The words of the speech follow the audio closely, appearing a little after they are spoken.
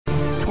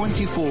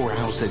24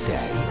 hours a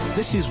day.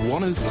 This is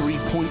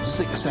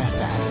 103.6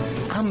 FM,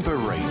 Amber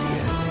Radio.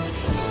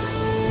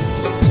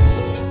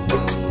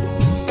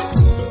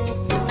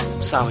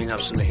 सामीन आप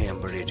सुन रहे हैं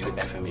अम्बर रेडियो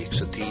FM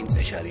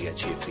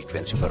 103.6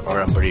 फ्रीक्वेंसी पर और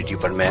अम्बर रेडियो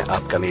पर मैं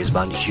आपका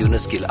मेजबान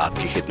यूनुस गिल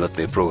आपकी खिदमत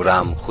में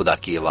प्रोग्राम खुदा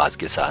की आवाज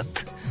के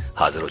साथ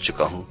हाजिर हो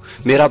चुका हूं।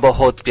 मेरा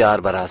बहुत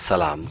प्यार भरा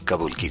सलाम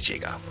कबूल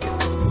कीजिएगा।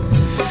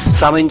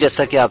 सामीन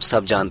जैसा कि आप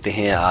सब जानते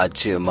हैं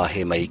आज माह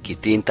मई की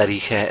 3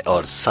 तारीख है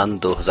और सन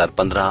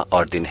 2015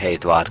 और दिन है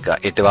इतवार का।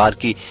 इतवार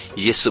की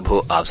ये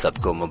सुबह आप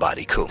सबको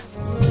मुबारक हो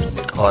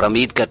और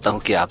उम्मीद करता हूं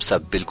कि आप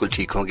सब बिल्कुल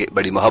ठीक होंगे।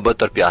 बड़ी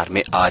मोहब्बत और प्यार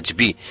में आज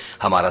भी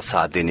हमारा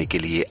साथ देने के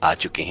लिए आ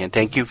चुके हैं।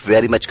 थैंक यू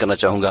वेरी मच करना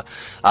चाहूंगा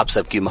आप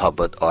सबकी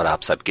मोहब्बत और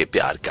आप सबके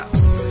प्यार का।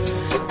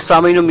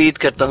 सामीन उम्मीद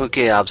करता हूं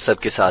कि आप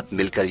सबके साथ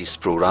मिलकर इस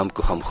प्रोग्राम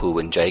को हम खूब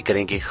एंजॉय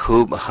करेंगे,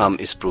 खूब हम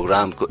इस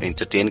प्रोग्राम को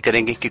एंटरटेन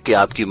करेंगे, क्योंकि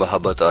आपकी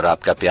मोहब्बत और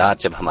आपका प्यार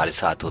जब हमारे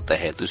साथ होता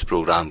है तो इस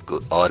प्रोग्राम को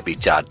और भी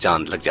 4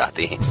 चांद लग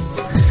जाते हैं।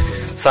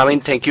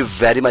 सामीन थैंक यू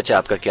वेरी मच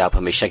आपका कि आप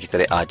हमेशा की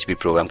तरह आज भी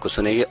प्रोग्राम को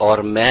सुनेंगे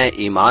और मैं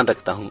ईमान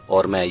रखता हूं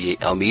और मैं ये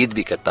उम्मीद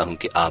भी करता हूं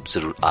कि आप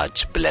जरूर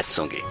आज ब्लेस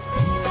होंगे।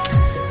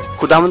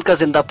 खुदावंद का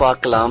जिंदा पाक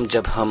कलाम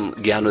जब हम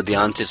ज्ञान और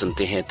ध्यान से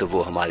सुनते हैं तो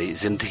वो हमारी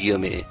जिंदगियों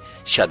में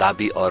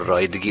शादाबी और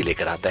रोइदगी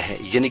लेकर आता है,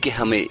 यानी कि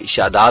हमें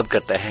शादाब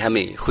करता है,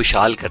 हमें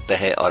खुशहाल करता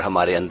है और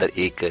हमारे अंदर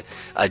एक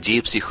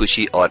अजीब सी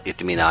खुशी और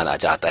इत्मीनान आ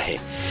जाता है,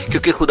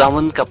 क्योंकि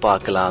खुदावंद का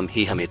पाक कलाम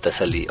ही हमें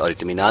तसल्ली और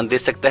इत्मीनान दे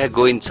सकता है।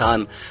 गो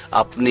इंसान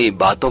अपनी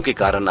बातों के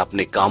कारण,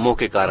 अपने कामों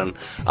के कारण,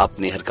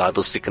 अपनी हरकत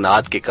और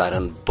सिकनात के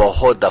कारण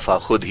बहुत दफा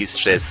खुद ही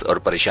स्ट्रेस और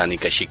परेशानी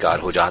का शिकार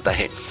हो जाता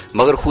है,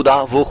 मगर खुदा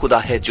वो खुदा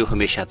है जो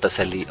हमेशा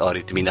तसल्ली और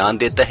इत्मीनान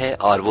देता है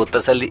और वो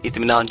तसल्ली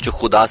इत्मीनान जो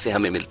खुदा से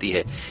हमें मिलती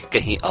है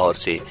कहीं और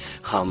से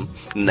हम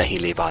नहीं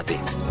ले पाते।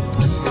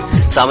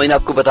 सामीन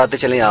आपको बताते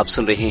चलें आप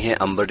सुन रहे हैं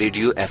अम्बर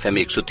रेडियो FM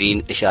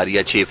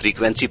 103.6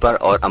 फ्रीक्वेंसी पर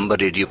और अम्बर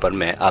रेडियो पर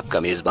मैं आपका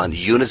मेजबान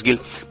यूनुस गिल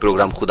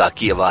प्रोग्राम खुदा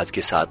की आवाज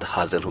के साथ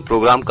हाजिर हूं।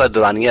 प्रोग्राम का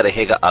दौरानिया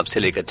रहेगा आपसे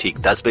लेकर ठीक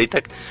 10 बजे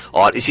तक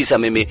और इसी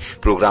समय में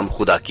प्रोग्राम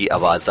खुदा की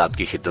आवाज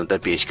आपकी खिदमत पर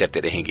पेश करते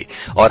रहेंगे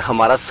और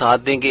हमारा साथ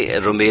देंगे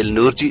रोमेल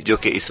नूर जी जो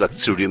कि इस वक्त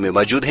स्टूडियो में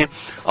मौजूद हैं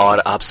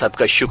और आप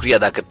सबका शुक्रिया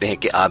अदा करते हैं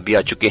कि आप भी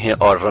आ चुके हैं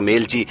और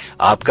रोमेल जी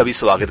आपका भी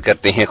स्वागत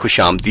करते हैं,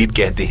 खुशामदीद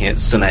कहते हैं।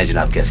 सुनाए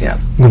जनाब कैसे हैं आप?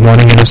 गुड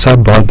मॉर्निंग यूनुस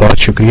साहब, बहुत बहुत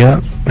शुक्रिया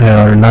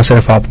और ना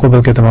सिर्फ आपको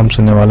बल्कि तमाम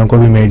सुनने वालों को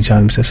भी मेरी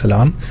जानिब से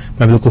सलाम।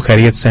 मैं बिल्कुल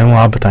खैरियत से हूँ,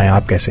 आप बताएं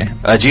आप कैसे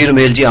हैं? जी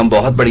रुमेल जी हम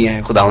बहुत बढ़िया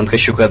हैं, खुदावंद का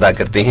शुक्र अदा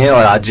करते हैं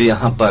और आज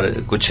यहाँ पर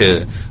कुछ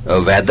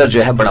वेदर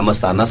जो है बड़ा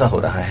मस्ताना सा हो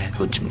रहा है,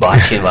 कुछ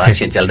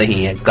बारिशें चल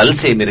रही हैं कल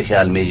से मेरे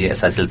ख्याल में ये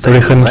ऐसा सिलसिला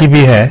थोड़ी खनकी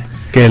भी है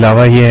के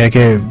अलावा ये है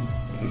कि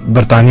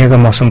बरतानिया का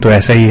मौसम तो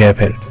ऐसा ही है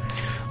फिर।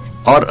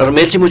 और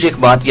रुमेल जी मुझे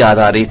एक बात याद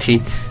आ रही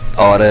थी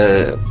और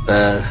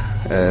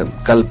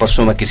कल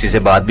परसों मैं किसी से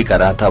बात भी कर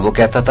रहा था, वो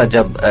कहता था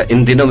जब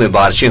इन दिनों में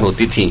बारिशें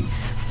होती थी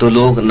तो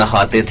लोग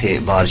नहाते थे,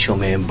 बारिशों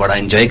में बड़ा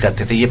एंजॉय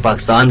करते थे। ये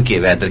पाकिस्तान के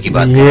वेदर की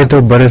बात, ये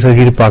तो बड़े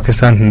सगीर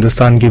पाकिस्तान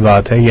हिंदुस्तान की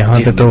बात है। यहाँ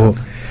पे तो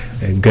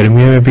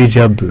गर्मियों में भी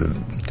जब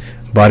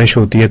बारिश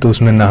होती है तो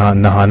उसमें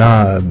नहाना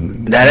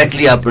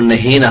डायरेक्टली आप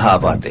नहीं नहा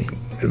पाते।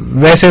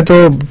 वैसे तो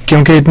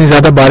क्योंकि इतनी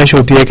ज्यादा बारिश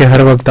होती है कि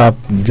हर वक्त आप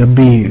जब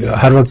भी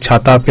हर वक्त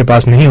छाता आपके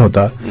पास नहीं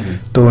होता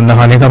तो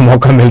नहाने का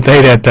मौका मिलता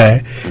ही रहता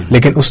है,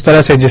 लेकिन उस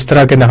तरह से जिस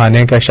तरह के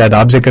नहाने का शायद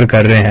आप जिक्र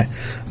कर रहे हैं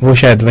वो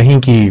शायद वहीं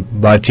की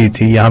बातचीत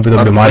थी। यहाँ पे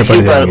तो बीमार पड़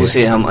जाएंगे,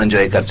 उसे हम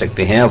एंजॉय कर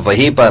सकते हैं,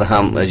 वहीं पर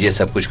हम ये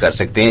सब कुछ कर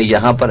सकते हैं।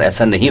 यहाँ पर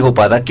ऐसा नहीं हो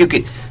पाता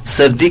क्योंकि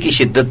सर्दी की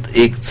शिद्दत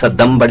एक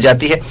सदम बढ़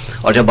जाती है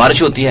और जब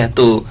बारिश होती है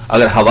तो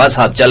अगर हवा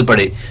साथ चल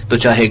पड़े तो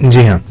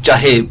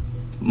चाहे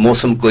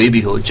मौसम कोई भी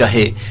हो,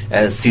 चाहे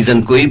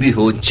सीजन कोई भी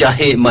हो,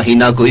 चाहे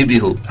महीना कोई भी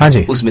हो, हाँ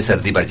जी, उसमें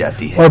सर्दी बढ़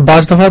जाती है। और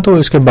बाज दफा तो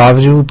इसके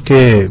बावजूद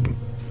के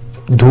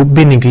धूप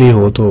भी निकली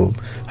हो तो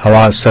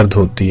हवा सर्द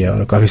होती है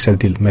और काफी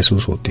सर्दी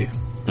महसूस होती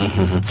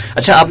है।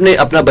 अच्छा, आपने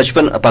अपना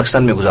बचपन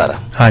पाकिस्तान में गुजारा,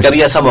 हाँ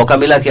कभी ऐसा मौका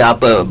मिला कि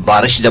आप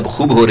बारिश जब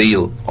खूब हो रही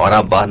हो और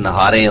आप बाहर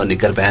नहा रहे हैं और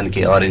निकर पहन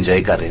के और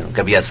एंजॉय कर रहे हो,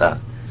 कभी ऐसा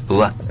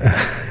हुआ?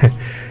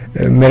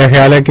 मेरा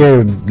ख्याल है कि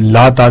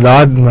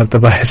लातादाद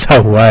मरतबा ऐसा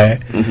हुआ है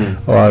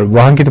और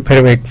वहाँ की तो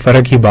फिर एक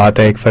फर्क ही बात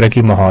है, एक फर्क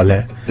ही माहौल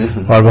है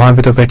और वहाँ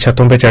पे तो फिर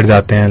छतों पे चढ़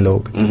जाते हैं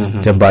लोग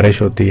जब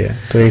बारिश होती है,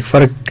 तो एक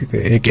फर्क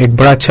एक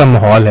बड़ा अच्छा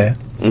माहौल है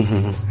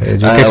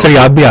जो अक्सर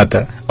याद भी आता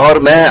है। और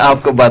मैं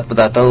आपको बात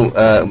बताता हूँ,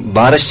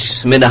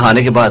 बारिश में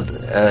नहाने के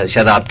बाद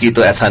शायद आपकी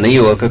तो ऐसा नहीं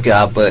हुआ क्योंकि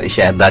आप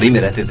शहरदारी में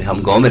रहते थे,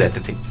 हम गाँव में रहते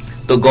थे,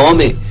 तो गाँव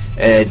में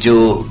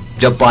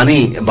जब पानी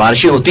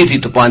बारिशें होती थी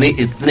तो पानी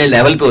इतने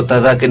लेवल पे होता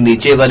था कि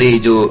नीचे वाली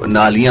जो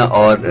नालियां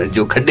और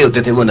जो खड्डे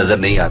होते थे वो नजर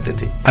नहीं आते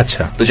थे।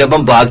 अच्छा, तो जब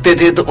हम भागते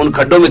थे तो उन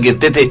खड्डों में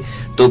गिरते थे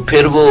तो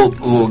फिर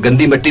वो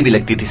गंदी मिट्टी भी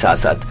लगती थी साथ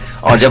साथ,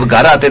 और जब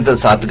घर आते तो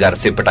साथ घर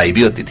से पिटाई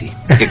भी होती थी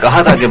कि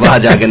कहा था कि बाहर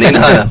जाके नहीं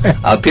नहाना,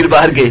 आप फिर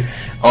बाहर गए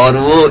और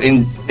वो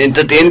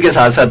इंटरटेन के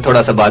साथ साथ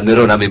थोड़ा सा बाद में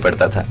रोना भी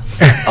पड़ता था।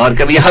 और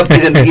कभी आपकी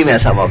जिंदगी में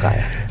ऐसा मौका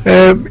आया?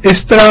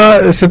 इस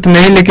तरह से तो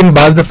नहीं, लेकिन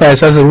बाज दफा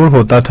ऐसा जरूर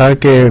होता था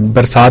कि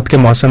बरसात के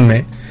मौसम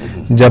में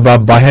جب آپ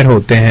باہر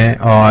ہوتے ہیں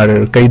اور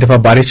کئی دفعہ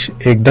بارش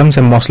ایک دم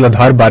سے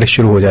موسلادھار بارش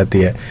شروع ہو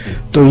جاتی ہے,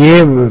 تو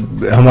یہ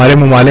ہمارے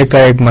ممالک کا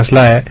ایک مسئلہ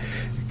ہے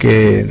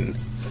کہ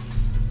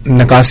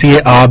نکاسی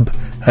آب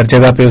ہر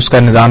جگہ پہ اس کا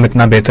نظام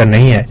اتنا بہتر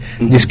نہیں ہے,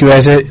 جس کی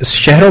وجہ سے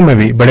شہروں میں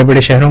بھی, بڑے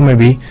بڑے شہروں میں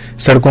بھی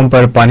سڑکوں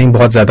پر پانی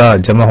بہت زیادہ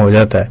جمع ہو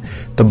جاتا ہے.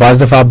 تو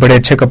بعض دفعہ آپ بڑے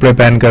اچھے کپڑے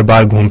پہن کر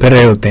باہر گھوم پھر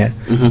رہے ہوتے ہیں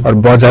اور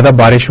بہت زیادہ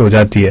بارش ہو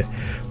جاتی ہے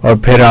اور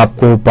پھر آپ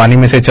کو پانی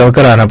میں سے چل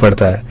کر آنا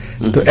پڑتا ہے.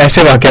 تو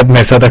ایسے واقعات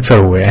میرے ساتھ اکثر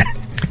ہوئے ہیں.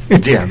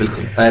 جی ہاں,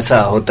 بالکل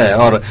ایسا ہوتا ہے.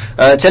 اور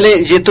چلے,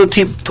 یہ تو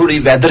تھی تھوڑی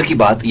ویدر کی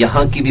بات,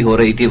 یہاں کی بھی ہو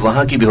رہی تھی,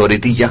 وہاں کی بھی ہو رہی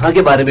تھی. یہاں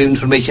کے بارے میں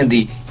انفارمیشن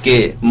دی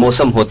کہ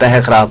موسم ہوتا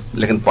ہے خراب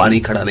لیکن پانی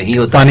کھڑا نہیں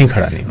ہوتا, پانی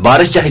کھڑا نہیں,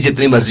 بارش چاہے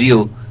جتنی مرضی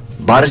ہو,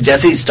 بارش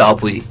جیسے ہی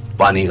اسٹاپ ہوئی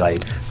پانی غائب.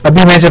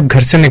 ابھی میں جب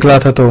گھر سے نکلا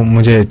تھا تو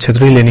مجھے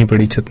چھتری لینی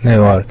پڑی چھتنے,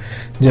 اور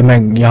جب میں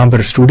یہاں پر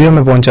اسٹوڈیو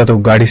میں پہنچا تو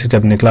گاڑی سے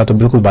جب نکلا تو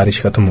بالکل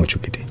بارش ختم ہو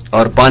چکی تھی,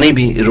 اور پانی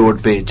بھی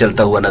روڈ پہ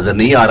چلتا ہوا نظر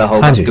نہیں آ رہا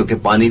ہوگا, کیونکہ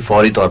پانی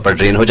فوری طور پر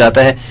ڈرین ہو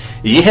جاتا ہے.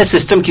 یہ ہے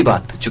سسٹم کی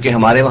بات, چونکہ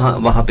ہمارے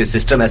وہاں پہ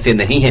سسٹم ایسے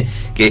نہیں ہے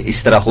کہ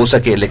اس طرح ہو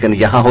سکے, لیکن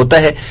یہاں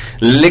ہوتا ہے.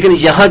 لیکن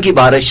یہاں کی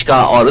بارش کا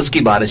اور اس کی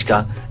بارش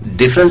کا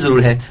ڈفرنس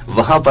ضرور ہے.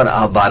 وہاں پر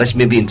آپ بارش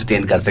میں بھی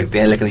انٹرٹین کر سکتے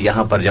ہیں, لیکن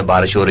یہاں پر جب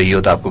بارش ہو رہی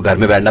ہو تو آپ کو گھر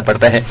میں بیٹھنا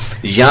پڑتا ہے,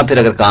 یا پھر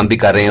اگر کام بھی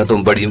کر رہے ہو تو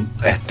بڑی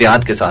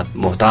احتیاط کے ساتھ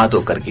محتاط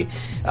ہو کر کے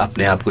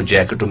اپنے آپ کو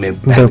جیکٹوں میں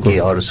پہن کے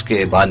اور اس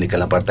کے بعد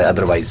نکلنا پڑتا ہے,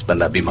 ادروائز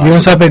بندہ بیمار. یوں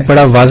صاحب ایک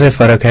بڑا واضح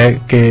فرق ہے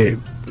کہ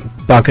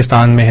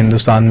پاکستان میں,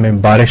 ہندوستان میں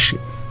بارش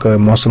کا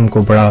موسم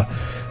کو بڑا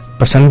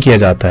پسند کیا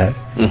جاتا ہے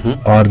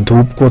اور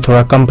دھوپ کو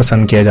تھوڑا کم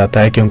پسند کیا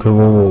جاتا ہے, کیونکہ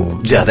وہ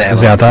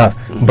زیادہ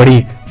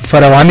بڑی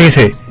فراوانی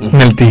سے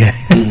ملتی ہے.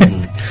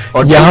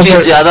 اور یہاں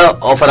پر زیادہ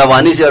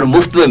فراوانی سے اور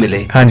مفت میں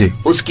ملے, ہاں جی,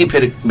 اس کی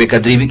پھر بے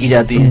قدری بھی کی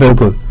جاتی ہے.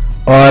 بالکل.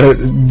 اور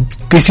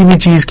کسی بھی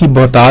چیز کی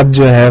بہتات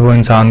جو ہے وہ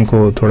انسان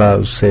کو تھوڑا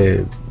اس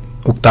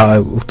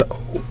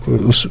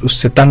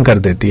سے تنگ کر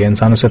دیتی ہے,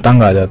 انسان اس سے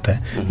تنگ آ جاتا ہے.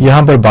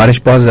 یہاں پر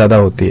بارش بہت زیادہ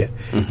ہوتی ہے,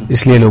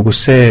 اس لیے لوگ اس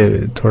سے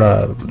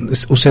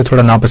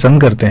تھوڑا ناپسند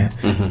کرتے ہیں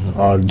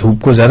اور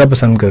دھوپ کو زیادہ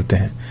پسند کرتے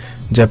ہیں,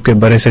 جبکہ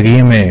برے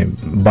صغیر میں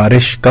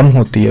بارش کم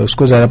ہوتی ہے, اس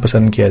کو زیادہ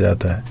پسند کیا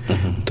جاتا ہے.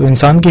 تو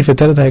انسان کی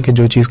فطرت ہے کہ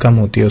جو چیز کم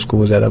ہوتی ہے اس کو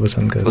وہ زیادہ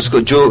پسند کرتا ہے, اس کو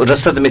جو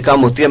رسد میں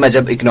کم ہوتی ہے. میں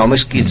جب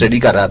اکنامکس کی اسٹڈی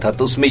کر رہا تھا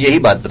تو اس میں یہی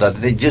بات بتاتے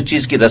تھے, جس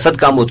چیز کی رسد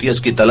کم ہوتی ہے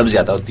اس کی طلب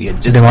زیادہ ہوتی ہے,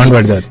 ڈیمانڈ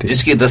بڑھ جاتی ہے.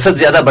 جس کی رسد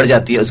زیادہ بڑھ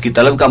جاتی ہے اس کی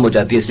طلب کم ہو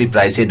جاتی ہے, اس لیے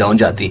پرائسیں ڈاؤن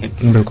جاتی ہیں.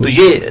 تو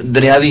یہ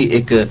دنیاوی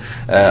ایک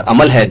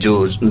عمل ہے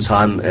جو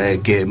انسان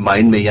کے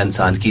مائنڈ میں یا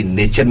انسان کی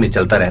نیچر میں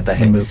چلتا رہتا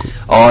ہے.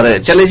 اور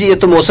چلے جی, یہ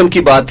تو موسم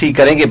کی بات تھی.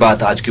 کریں گے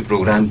بات آج کے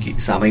پروگرام کی.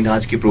 سامعین,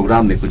 آج کے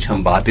پروگرام میں کچھ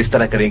ہم بات اس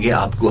طرح کریں گے,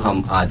 آپ کو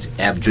ہم آج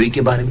ایپ جوئی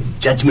کے بارے میں,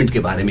 ججمنٹ کے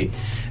بارے میں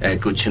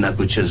کچھ نہ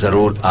کچھ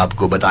ضرور آپ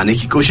کو بتانے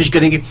کی کوشش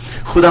کریں گے.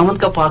 خداوند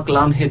کا پاک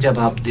کلام ہے, جب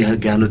آپ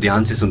گیان و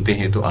دھیان سے سنتے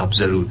ہیں تو آپ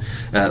ضرور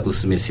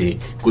اس میں سے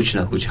کچھ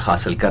نہ کچھ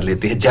حاصل کر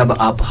لیتے ہیں. جب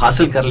آپ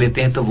حاصل کر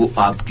لیتے ہیں تو وہ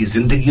آپ کی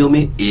زندگیوں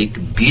میں ایک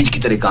بیج کی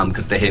طرح کام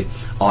کرتا ہے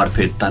اور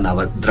پھر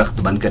تناور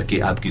درخت بن کر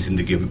کے آپ کی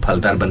زندگیوں میں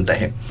پھلدار بنتا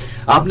ہے.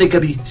 آپ نے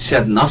کبھی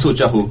شاید نہ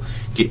سوچا ہو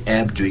کہ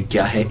ایپ جوئی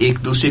کیا ہے,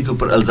 ایک دوسرے کے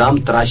اوپر الزام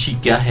تراشی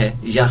کیا ہے,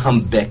 یا ہم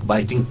بیک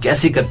بائٹنگ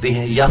کیسے کرتے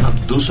ہیں, یا ہم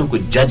دوسروں کو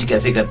جج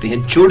کیسے کرتے ہیں.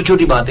 چھوٹی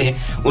چھوٹی باتیں ہیں,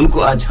 ان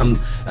کو آج ہم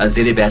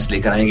زیر بحث لے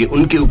کر آئیں گے.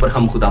 ان کے اوپر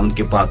ہم خداوند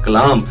کے پاک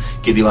کلام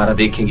کی دیوارہ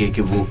دیکھیں گے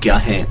کہ وہ کیا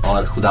ہیں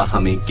اور خدا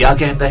ہمیں کیا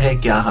کہتا ہے,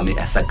 کیا ہمیں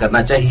ایسا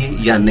کرنا چاہیے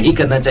یا نہیں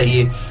کرنا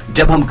چاہیے.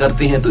 جب ہم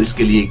کرتے ہیں تو اس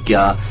کے لیے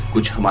کیا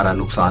کچھ ہمارا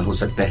نقصان ہو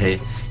سکتا ہے,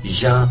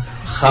 یا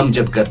ہم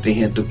جب کرتے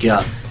ہیں تو کیا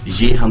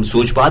یہ ہم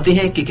سوچ پاتے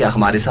ہیں کہ کیا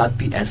ہمارے ساتھ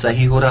بھی ایسا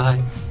ہی ہو رہا ہے.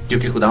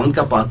 کیونکہ خداوند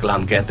کا پاک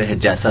کلام کہتا ہے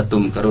جیسا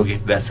تم کرو گے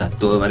ویسا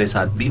تو ہمارے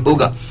ساتھ بھی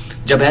ہوگا.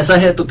 جب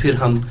ایسا ہے تو پھر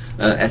ہم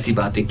ایسی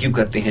باتیں کیوں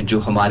کرتے ہیں جو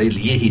ہمارے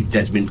لیے ہی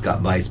ججمنٹ کا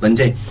باعث بن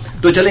جائے.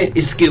 تو چلیں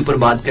اس کے اوپر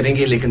بات کریں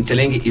گے, لیکن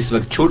چلیں گے اس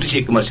وقت چھوٹی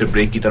سی کمرشل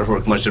بریک کی طرف, اور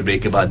کمرشل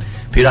بریک کے بعد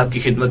پھر آپ کی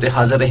خدمت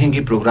حاضر رہیں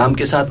گے پروگرام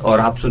کے ساتھ. اور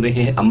آپ سن رہے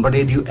ہیں امبر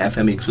ریڈیو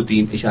FM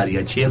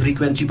 103.6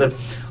 فریکوینسی پر,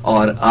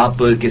 اور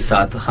آپ کے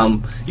ساتھ ہم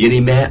یعنی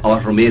میں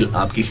اور رومیل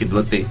آپ کی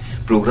خدمت میں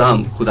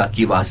پروگرام خدا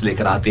کی آواز لے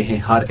کر آتے ہیں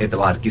ہر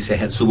اتوار کی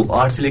سحر صبح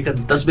 8 سے لے کر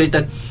 10 بجے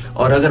تک.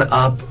 اور اگر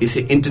آپ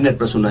اسے انٹرنیٹ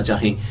پر سننا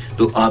چاہیں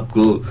تو آپ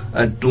کو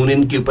ٹون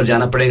ان کے اوپر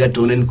جانا پڑے گا.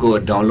 ٹون ان کو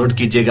ڈاؤن لوڈ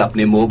کیجیے گا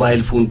اپنے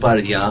موبائل فون پر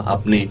یا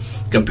اپنے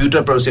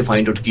کمپیوٹر پر, اسے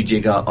فائنڈ آؤٹ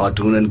کیجیے گا اور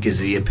ٹون ان کے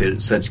ذریعے پھر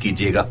سرچ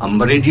کیجیے گا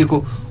امبر ریڈیو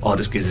کو, اور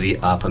اس کے ذریعے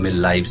آپ ہمیں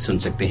لائیو سن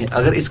سکتے ہیں.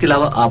 اگر اس کے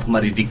علاوہ آپ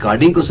ہماری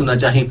ریکارڈنگ کو سننا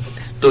چاہیں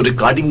تو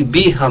ریکارڈنگ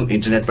بھی ہم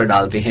انٹرنیٹ پر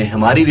ڈالتے ہیں.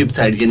 ہماری ویب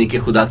سائٹ یعنی کہ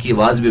خدا کی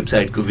آواز ویب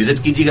سائٹ کو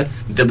وزٹ کیجیے گا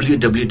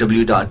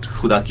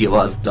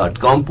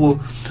www.khudakiawaz.com کو,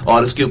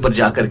 اور اس کے اوپر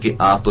جا کر کے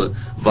آپ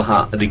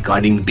وہاں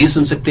ریکارڈنگ بھی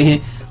سن سکتے ہیں.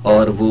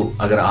 اور وہ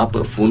اگر آپ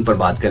فون پر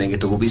بات کریں گے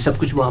تو وہ بھی سب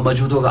کچھ وہاں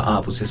موجود ہوگا,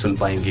 آپ اسے سن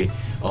پائیں گے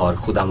اور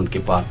خداوند کے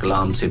پاک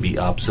کلام سے بھی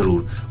آپ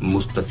ضرور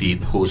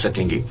مستفید ہو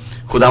سکیں گے.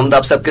 خداوند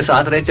آپ سب کے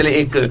ساتھ رہے. چلے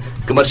ایک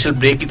کمرشل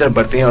بریک کی طرف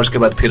بڑھتے ہیں اور اس کے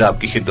بعد پھر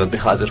آپ کی خدمت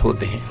میں حاضر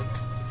ہوتے ہیں.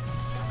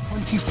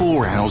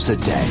 24 hours a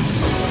day,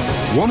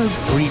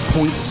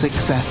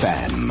 103.6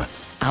 FM,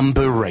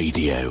 Amber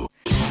Radio.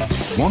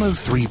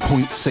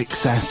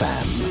 103.6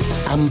 FM,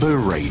 Amber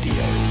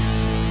Radio.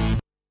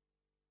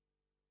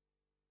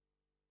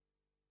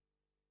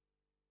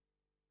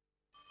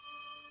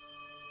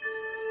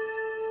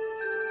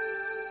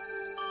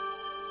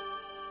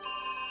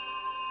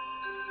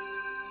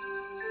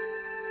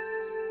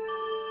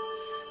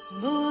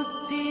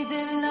 मुक्ति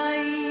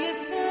दिलाई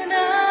यसु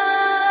नाम,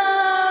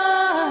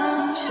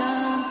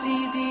 शांति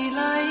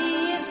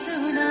दिलाई यसु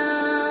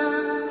नाम।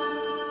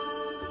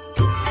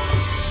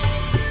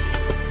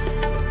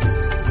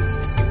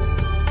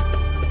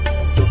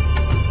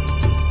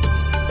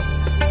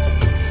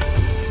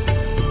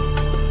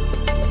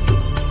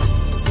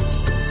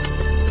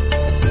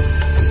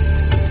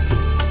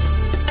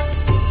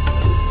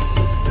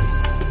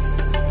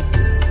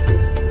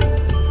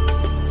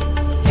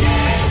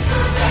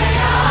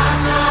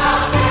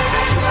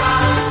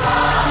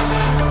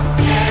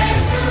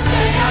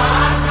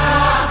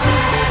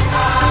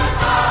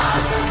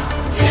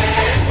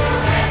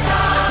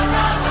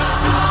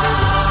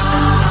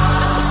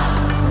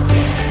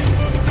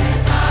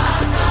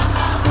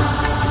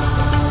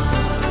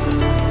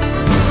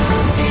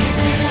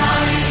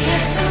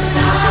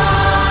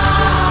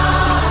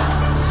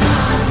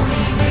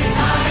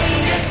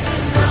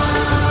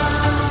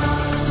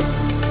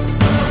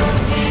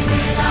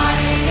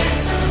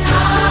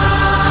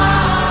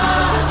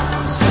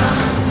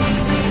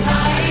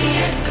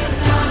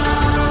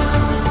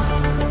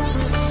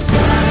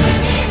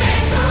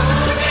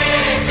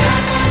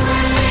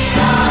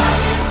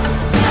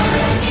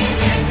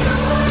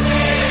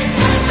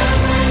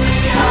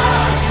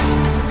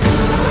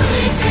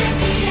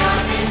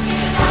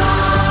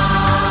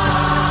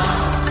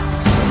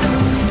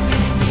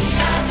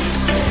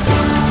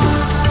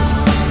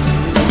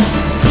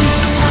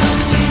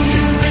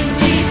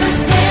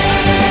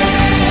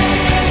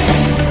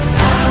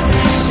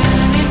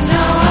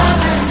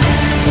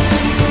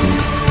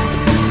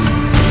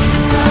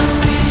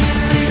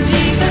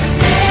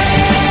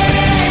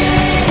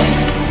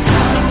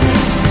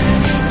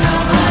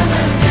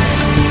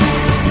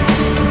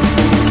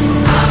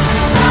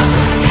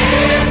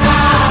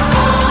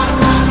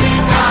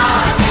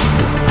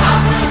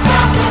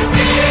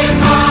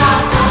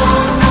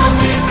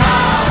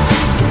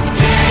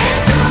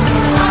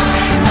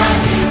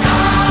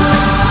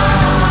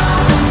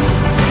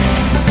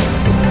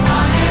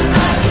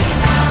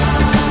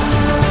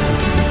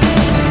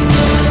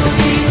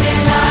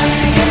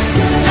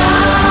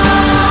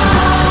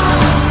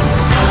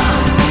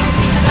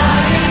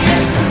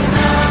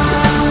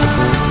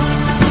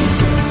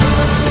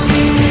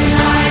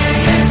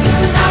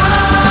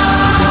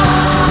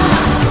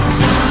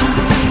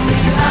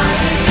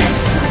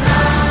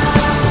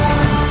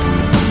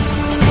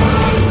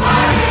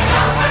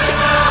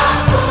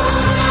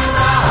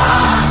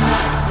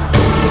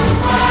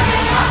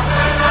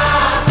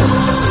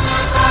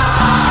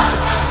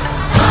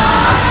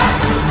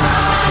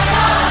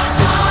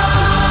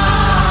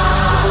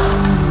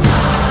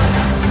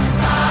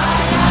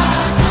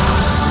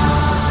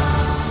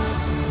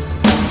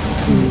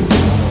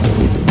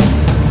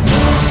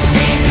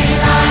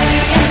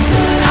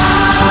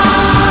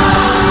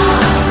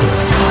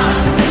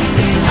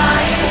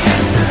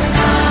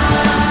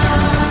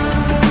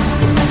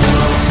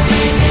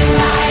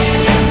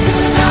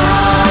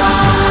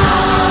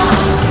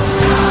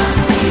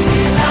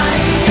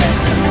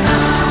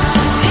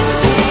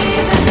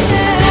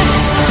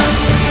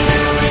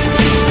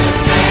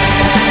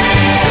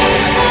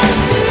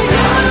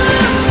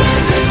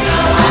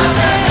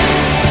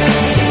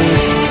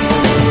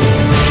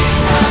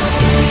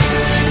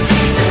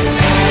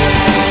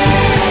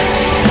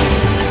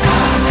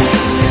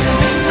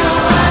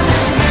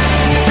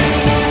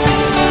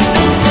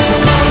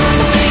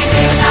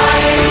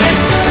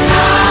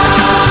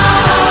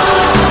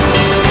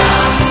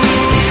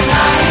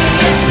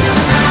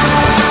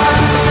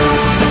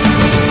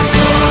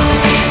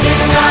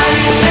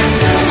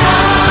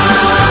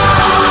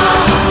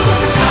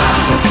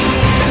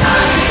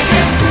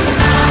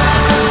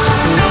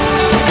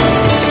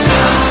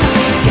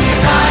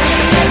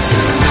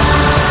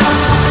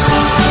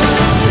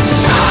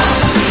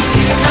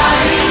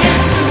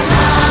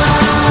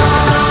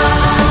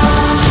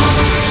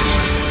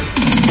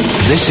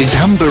 This is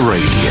Amber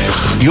Radio,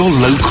 your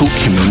local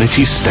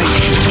community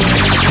station.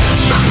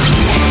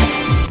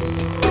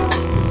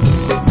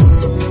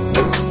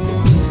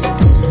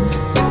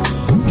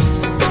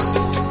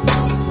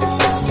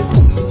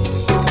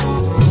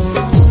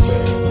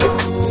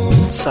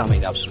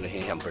 सामीन, आप सुन रहे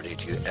हैं अम्बर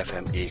रेडियो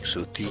FM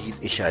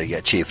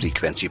 103.6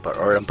 फ्रीक्वेंसी पर,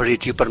 और अम्बर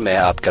रेडियो पर मैं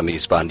आपका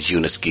मेजबान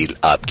यूनुस गिल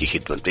आपकी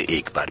खिदमत में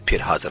एक बार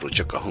फिर हाजिर हो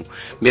चुका हूं।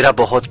 मेरा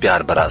बहुत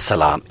प्यार भरा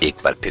सलाम एक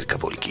बार फिर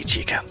कबूल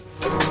कीजिएगा।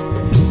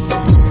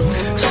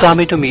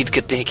 सामीन, उम्मीद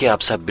करते हैं कि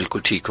आप सब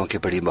बिल्कुल ठीक होंगे,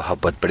 बड़ी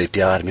मोहब्बत बड़े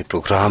प्यार में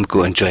प्रोग्राम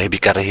को एंजॉय भी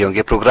कर रहे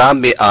होंगे। प्रोग्राम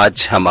में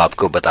आज हम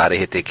आपको बता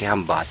रहे थे कि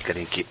हम बात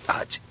करेंगे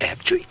आज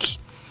ऐबजोई की,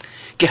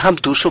 कि हम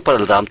दूसरों पर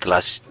इल्जाम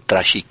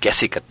तराशी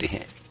कैसे करते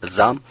हैं।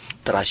 इल्जाम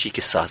तराशी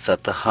के साथ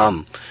साथ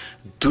हम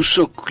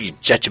दूसरों की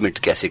जजमेंट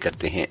कैसे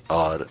करते हैं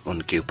और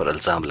उनके ऊपर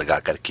इल्जाम लगा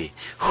करके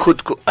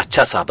खुद को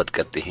अच्छा साबित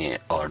करते हैं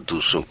और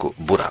दूसरों को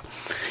बुरा।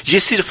 ये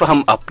सिर्फ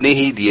हम अपने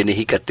ही लिए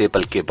नहीं करते,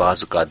 बल्कि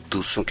बाज़ औक़ात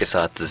दूसरों के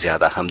साथ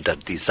ज्यादा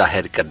हमदर्दी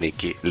जाहिर करने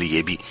के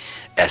लिए भी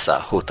ऐसा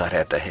होता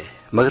रहता है।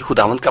 मगर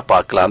खुदावंद का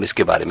पाक कलाम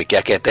इसके बारे में क्या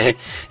कहता है,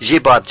 ये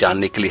बात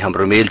जानने के लिए हम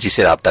रोमेल जी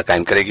से राब्ता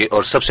कायम करेंगे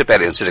और सबसे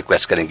पहले उनसे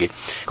रिक्वेस्ट करेंगे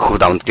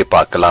खुदावंद के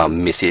पाक कलाम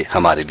में से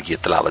हमारे लिए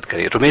तलावत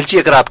करें। रोमेल जी,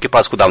 अगर आपके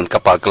पास खुदावंद का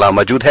पाक कलाम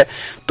मौजूद है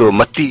तो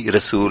मत्ती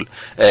रसूल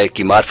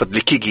की मार्फत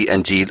लिखी गई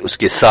अंजील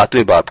उसके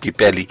 7वें बाब की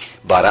पहली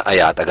 12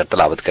 आयात अगर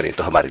तलावत करें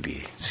तो हमारे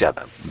लिए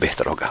ज्यादा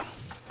बेहतर होगा।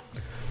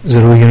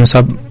 जरूर यूनुस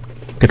साहब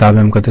किताब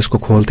मुकद्दस को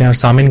खोलते हैं। और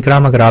सामीन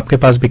किराम, अगर आपके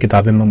पास भी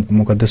किताब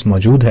मुकद्दस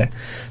मौजूद है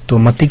तो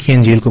मत्ती की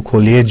अंजील को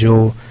खोलिए,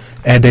 जो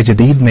अहद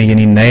जदीद में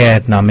यानी नए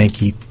अहदनामे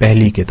की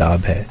पहली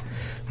किताब है।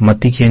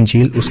 मत्ती की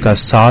अंजील उसका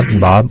 7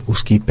 बाब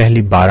उसकी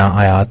पहली 12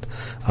 आयात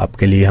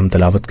आपके लिए हम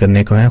तलावत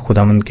करने को हैं।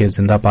 खुदावंद के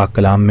जिंदा पाक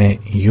कलाम में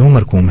यूं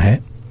मरकूम है,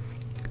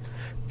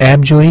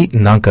 ऐबजोई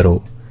ना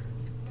करो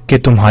कि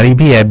तुम्हारी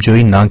भी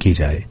ऐबजोई ना की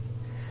जाए,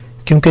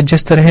 क्योंकि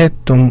जिस तरह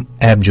तुम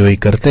ऐबजोई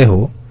करते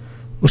हो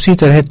उसी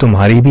तरह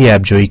तुम्हारी भी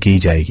ऐबजोई की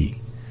जाएगी,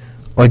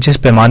 और जिस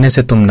पैमाने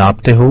से तुम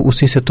नापते हो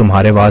उसी से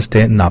तुम्हारे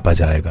वास्ते नापा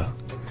जाएगा।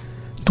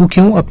 तू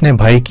क्यों अपने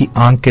भाई की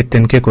आंख के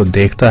तिनके को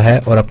देखता है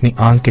और अपनी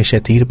आंख के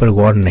शतीर पर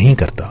गौर नहीं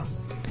करता?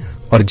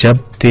 और जब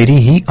तेरी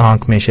ही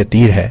आंख में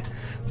शतीर है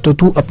तो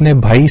तू अपने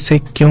भाई से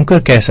क्यों कर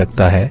कह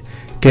सकता है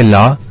कि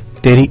ला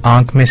तेरी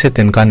आंख में से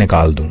तिनका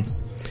निकाल दूं?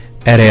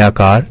 ए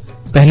रियाकार,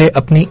 पहले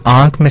अपनी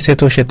आंख में से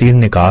तो शतीर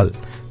निकाल,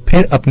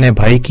 फिर अपने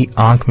भाई की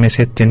आंख में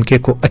से तिनके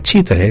को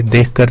अच्छी तरह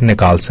देखकर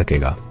निकाल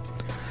सकेगा।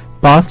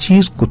 पाक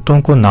चीज कुत्तों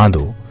को ना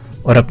दो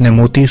और अपने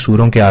मोती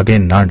सूरों के आगे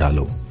ना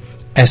डालो,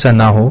 ऐसा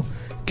ना हो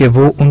कि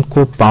वो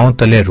उनको पांव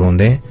तले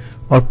रोंदें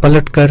और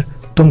पलटकर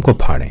तुमको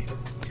फाड़ें।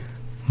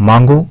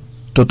 मांगो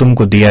तो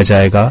तुमको दिया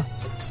जाएगा,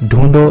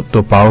 ढूंढो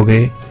तो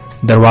पाओगे,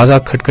 दरवाजा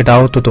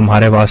खटखटाओ तो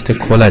तुम्हारे वास्ते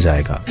खोला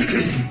जाएगा।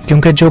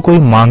 क्योंकि जो कोई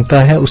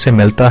मांगता है उसे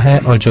मिलता है,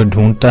 और जो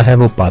ढूंढता है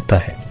वो पाता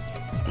है,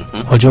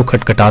 और जो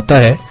खटखटाता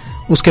है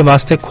उसके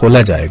वास्ते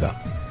खोला जाएगा।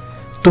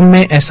 तुम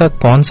में ऐसा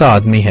कौन सा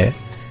आदमी है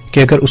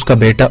कि अगर उसका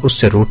बेटा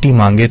उससे रोटी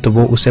मांगे तो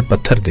वो उसे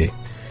पत्थर दे,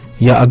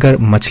 या अगर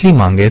मछली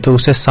मांगे तो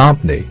उसे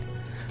सांप दे?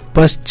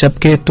 बस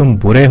जबकि तुम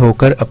बुरे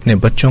होकर अपने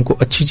बच्चों को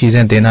अच्छी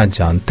चीजें देना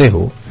जानते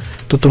हो,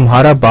 तो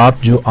तुम्हारा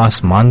बाप जो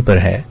आसमान पर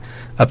है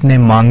अपने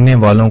मांगने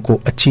वालों को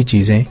अच्छी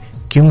चीजें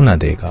क्यों न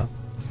देगा?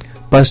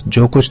 बस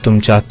जो कुछ तुम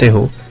चाहते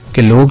हो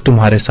कि लोग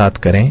तुम्हारे साथ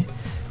करें,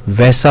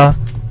 वैसा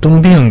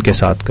तुम भी उनके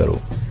साथ करो,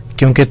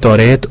 क्योंकि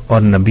तौरेत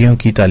और नबियों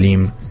की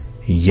तालीम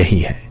यही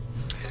है।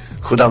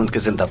 खुदावंद के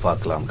जिंदा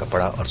पाक कलाम का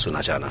पढ़ा और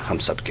सुना जाना हम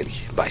सब के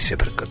लिए बाइस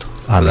बरकत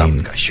हो।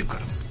 आमीन। का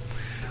शुक्र।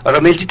 और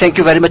Ramesh ji, thank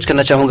you very much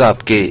करना चाहूंगा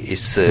आपके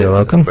इस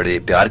बड़े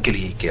प्यार के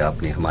लिए कि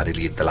आपने हमारे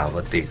लिए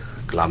तलावत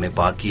कलाम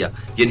पाक किया,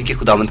 यानी कि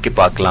खुदावंद के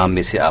पाक कलाम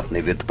में से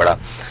आपने विर्द पढ़ा।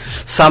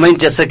 सामईन,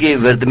 जैसा कि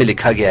विर्द में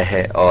लिखा गया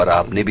है और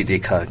आपने भी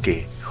देखा कि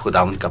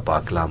खुदावंद का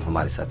पाक कलाम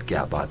हमारे साथ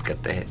क्या बात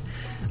करता है।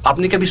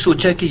 आपने कभी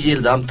सोचा कि ये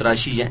इल्जाम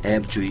तराशी या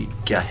ऐबजोई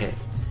क्या है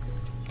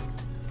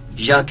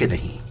या कि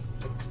नहीं?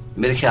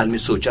 मेरे ख्याल में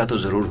सोचा तो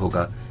जरूर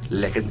होगा,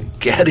 लेकिन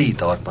गहरी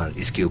तौर पर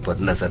इसके ऊपर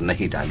नजर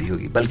नहीं डाली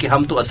होगी। बल्कि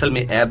हम तो असल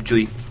में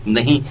ऐबजोई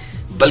नहीं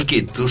बल्कि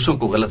दूसरों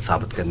को गलत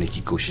साबित करने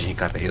की कोशिशें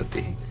कर रहे होते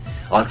हैं,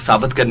 और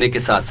साबित करने के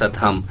साथ साथ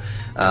हम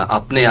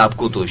अपने आप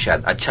को तो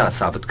शायद अच्छा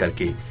साबित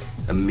करके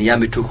मियाँ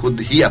मिठू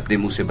खुद ही अपने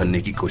मुंह से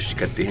बनने की कोशिश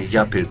करते हैं,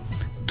 या फिर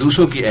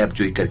दूसरों की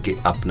ऐबजोई करके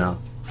अपना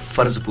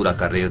फर्ज पूरा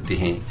कर रहे होते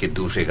हैं कि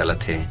दूसरे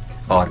गलत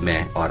हैं और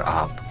मैं और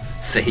आप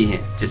सही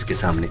हैं, जिसके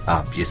सामने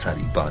आप ये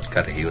सारी बात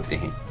कर रहे होते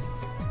हैं।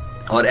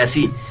 और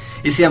ऐसी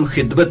इसे हम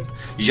खिदमत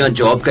या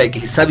जॉब का एक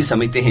हिस्सा भी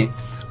समझते हैं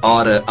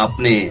और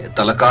अपने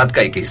तलकात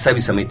का एक हिस्सा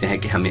भी समझते हैं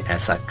कि हमें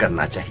ऐसा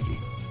करना चाहिए।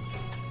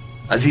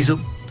 अजीजों,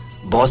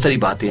 बहुत सारी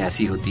बातें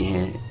ऐसी होती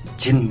हैं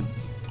जिन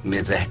में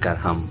रहकर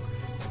हम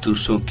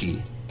दूसरों की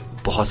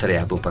बहुत सारे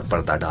ऐबों पर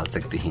पर्दा डाल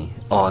सकते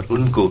हैं और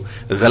उनको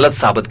गलत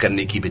साबित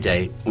करने की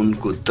बजाय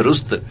उनको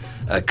दुरुस्त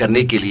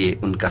करने के लिए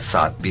उनका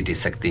साथ भी दे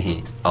सकते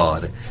हैं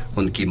और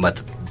उनकी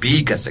मदद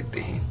भी कर सकते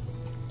हैं।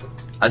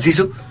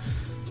 अजीजों,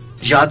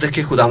 याद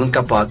रखें, खुदावंद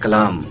का पाक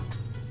कलाम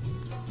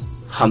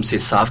हमसे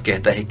साफ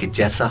कहता है कि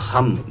जैसा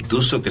हम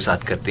दूसरों के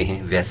साथ करते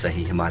हैं वैसा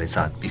ही हमारे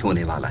साथ भी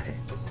होने वाला है।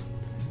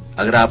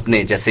 अगर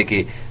आपने, जैसे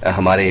कि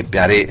हमारे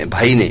प्यारे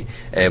भाई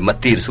ने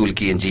मत्ती रसूल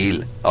की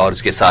अंजील और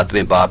उसके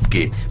 7वें बाब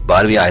के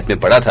 12वीं आयत में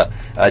पढ़ा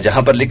था,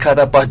 जहां पर लिखा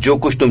था, बस जो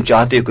कुछ तुम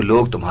चाहते हो कि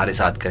लोग तुम्हारे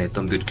साथ करें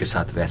तुम भी उनके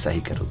साथ वैसा ही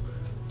करो।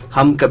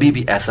 हम कभी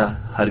भी ऐसा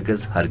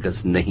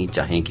हरगज नहीं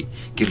चाहेंगे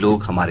कि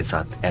लोग हमारे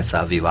साथ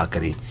ऐसा विवाह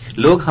करें,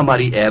 लोग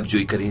हमारी ऐब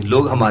जोई करें,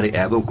 लोग हमारे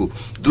ऐबों को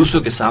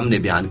दूसरों के सामने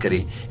बयान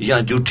करें या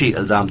झूठी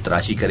इल्जाम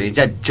तराशी करें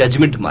या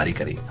जजमेंट मारी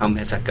करें। हम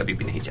ऐसा कभी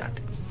भी नहीं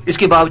चाहते,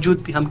 इसके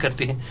बावजूद भी हम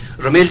करते हैं।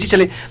 रमेल जी,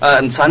 चले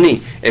इंसानी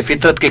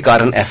फितरत के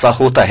कारण ऐसा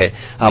होता है,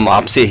 हम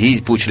आपसे ही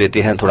पूछ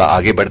लेते हैं, थोड़ा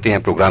आगे बढ़ते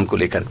हैं प्रोग्राम को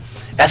लेकर।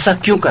 ऐसा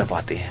क्यों कर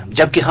पाते हैं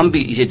जबकि हम भी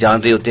ये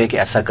जान रहे होते हैं कि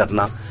ऐसा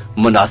करना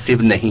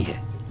मुनासिब नहीं है?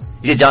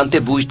 ये जानते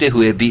बूझते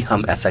हुए भी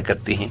हम ऐसा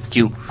करते हैं,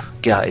 क्यों?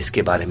 क्या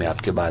इसके बारे में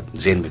आपके बाद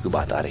ज़हन में कोई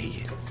बात आ रही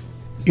है?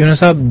 यूनुस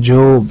साहब,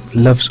 जो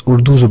लफ्ज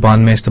उर्दू जुबान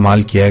में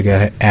इस्तेमाल किया गया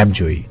है ऐब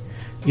जोई,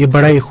 ये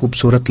बड़ा ही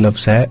खूबसूरत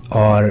लफ्ज है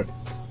और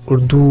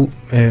उर्दू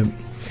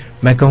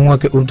میں کہوں گا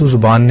کہ اردو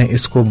زبان نے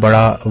اس کو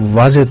بڑا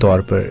واضح طور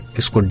پر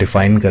اس کو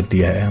ڈیفائن کر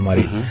دیا ہے،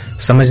 ہماری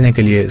سمجھنے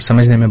کے لیے،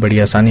 سمجھنے میں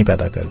بڑی آسانی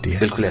پیدا کر دی ہے.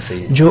 بالکل ایسا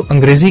ہی ہے. جو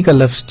انگریزی کا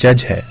لفظ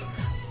جج ہے،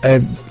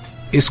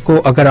 اس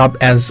کو اگر آپ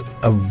ایز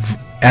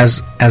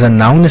اے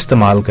ناؤن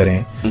استعمال کریں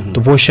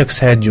تو وہ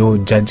شخص ہے جو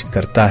جج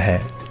کرتا ہے،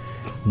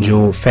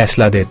 جو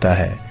فیصلہ دیتا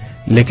ہے.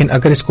 لیکن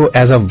اگر اس کو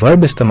ایز اے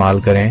ورب استعمال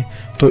کریں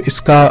تو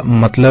اس کا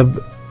مطلب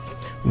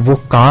وہ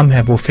کام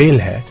ہے، وہ فعل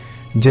ہے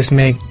جس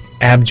میں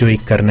ایب جوئی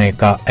کرنے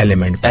کا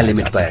ایلیمنٹ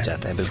پایا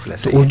جاتا ہے. بالکل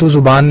ایسا تو اردو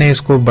زبان نے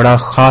اس کو بڑا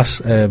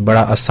خاص،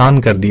 بڑا آسان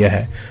کر دیا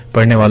ہے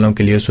پڑھنے والوں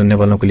کے لیے، سننے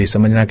والوں کے لیے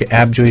سمجھنا کہ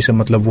ایب جوئی سے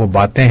مطلب وہ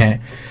باتیں ہیں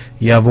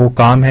یا وہ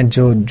کام ہیں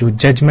جو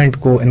ججمنٹ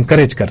کو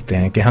انکریج کرتے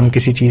ہیں، کہ ہم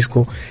کسی چیز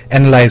کو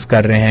اینالائز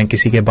کر رہے ہیں،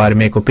 کسی کے بارے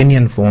میں ایک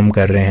اوپینین فارم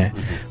کر رہے ہیں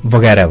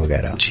وغیرہ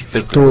وغیرہ.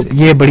 تو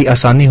یہ بڑی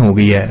آسانی ہو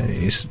گئی ہے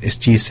اس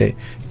چیز سے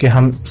کہ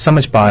ہم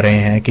سمجھ پا رہے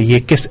ہیں کہ یہ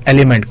کس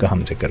ایلیمنٹ کا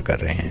ہم ذکر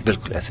کر رہے ہیں.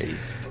 بالکل ایسے ہی.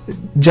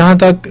 جہاں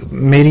تک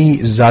میری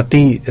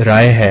ذاتی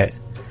رائے ہے،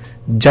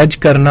 جج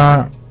کرنا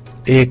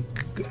ایک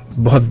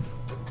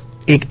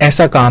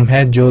ایسا کام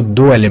ہے جو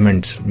 2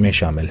 ایلیمنٹس میں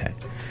شامل ہے.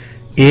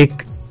 ایک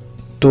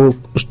تو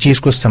اس چیز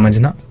کو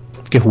سمجھنا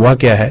کہ ہوا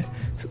کیا ہے،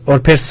 اور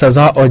پھر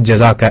سزا اور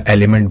جزا کا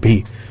ایلیمنٹ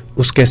بھی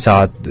اس کے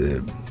ساتھ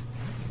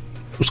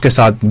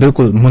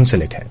بالکل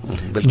منسلک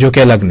ہے، جو کہ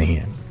الگ نہیں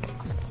ہے.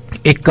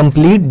 ایک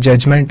کمپلیٹ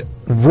ججمنٹ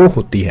وہ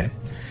ہوتی ہے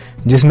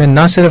جس میں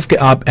نہ صرف کہ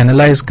آپ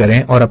اینالائز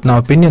کریں اور اپنا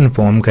اوپینین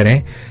فارم کریں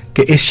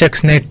کہ اس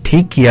شخص نے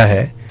ٹھیک کیا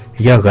ہے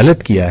یا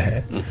غلط کیا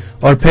ہے،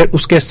 اور پھر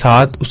اس کے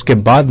ساتھ اس کے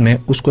بعد میں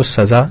اس کو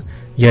سزا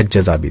یا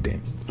جزا بھی دیں.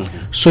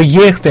 سو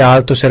یہ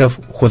اختیار تو صرف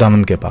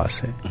خداوند کے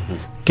پاس ہے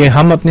کہ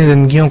ہم اپنی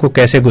زندگیوں کو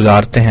کیسے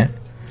گزارتے ہیں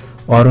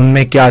اور ان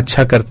میں کیا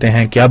اچھا کرتے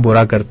ہیں، کیا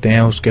برا کرتے ہیں،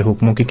 اس کے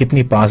حکموں کی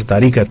کتنی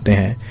پاسداری کرتے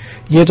ہیں.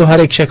 یہ تو ہر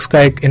ایک شخص کا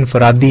ایک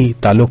انفرادی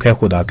تعلق ہے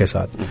خدا کے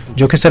ساتھ،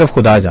 جو کہ صرف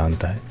خدا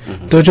جانتا ہے.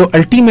 تو جو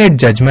الٹیمیٹ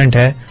ججمنٹ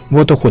ہے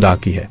وہ تو خدا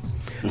کی ہے،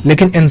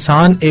 لیکن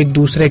انسان ایک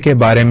دوسرے کے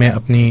بارے میں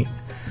اپنی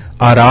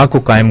آراء کو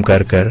قائم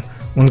کر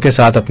ان کے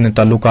ساتھ اپنے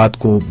تعلقات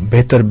کو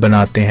بہتر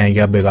بناتے ہیں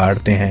یا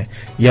بگاڑتے ہیں،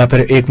 یا پھر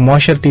ایک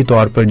معاشرتی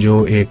طور پر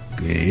جو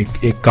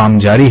ایک کام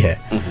جاری ہے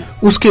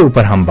اس کے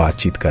اوپر ہم بات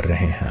چیت کر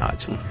رہے ہیں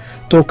آج.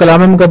 تو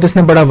کلام مقدس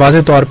نے بڑا واضح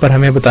طور پر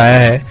ہمیں بتایا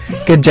ہے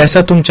کہ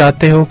جیسا تم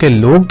چاہتے ہو کہ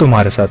لوگ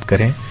تمہارے ساتھ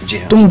کریں،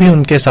 تم بھی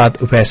ان کے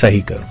ساتھ ویسا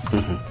ہی کرو.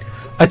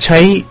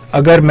 اچھائی،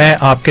 اگر میں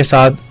آپ کے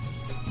ساتھ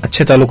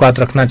اچھے تعلقات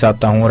رکھنا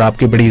چاہتا ہوں اور آپ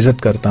کی بڑی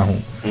عزت کرتا ہوں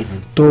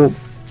تو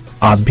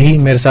آپ بھی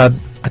میرے ساتھ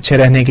اچھے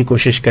رہنے کی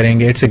کوشش کریں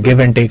گے. It's a give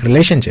and take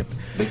relation شپ.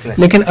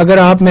 لیکن اگر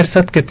آپ میرے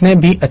ساتھ کتنے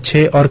بھی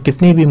اچھے اور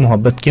کتنی بھی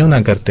محبت کیوں نہ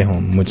کرتے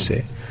ہوں مجھ سے،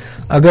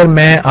 اگر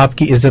میں آپ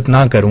کی عزت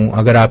نہ کروں،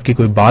 اگر آپ کی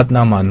کوئی بات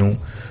نہ مانوں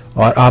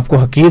اور آپ کو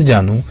حقیر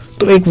جانوں،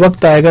 تو ایک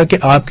وقت آئے گا کہ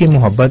آپ کی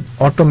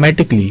محبت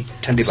آٹومیٹکلی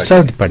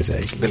سرد پڑ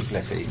جائے گی. بالکل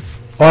ایسے ہی.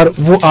 اور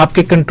وہ آپ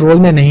کے کنٹرول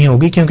میں نہیں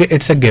ہوگی، کیونکہ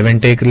it's a give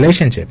and take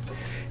relation شپ.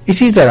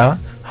 اسی طرح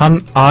ہم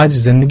آج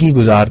زندگی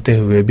گزارتے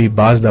ہوئے بھی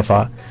بعض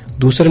دفعہ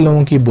دوسرے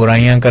لوگوں کی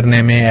برائیاں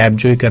کرنے میں، عیب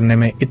جوئی کرنے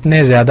میں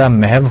اتنے زیادہ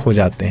محو ہو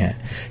جاتے ہیں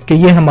کہ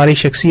یہ ہماری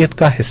شخصیت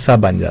کا حصہ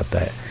بن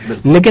جاتا ہے.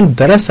 لیکن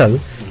دراصل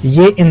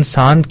یہ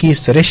انسان کی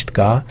سرشت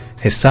کا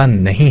حصہ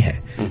نہیں ہے،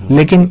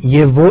 لیکن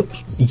یہ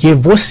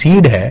وہ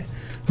سیڈ ہے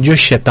جو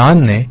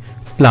شیطان نے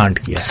پلانٹ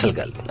کیا.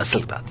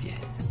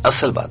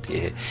 اصل بات یہ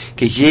ہے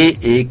کہ یہ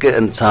ایک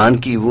انسان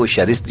کی وہ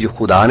شرست جو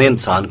خدا نے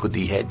انسان کو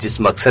دی ہے، جس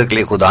مقصد کے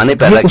لیے خدا نے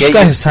پیدا کیا، اس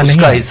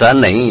کا حصہ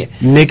نہیں ہے.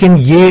 لیکن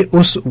یہ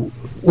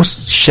اس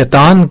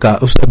شیطان کا،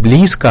 اس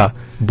ابلیس کا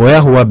بویا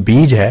ہوا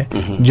بیج ہے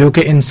جو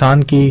کہ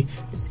انسان کی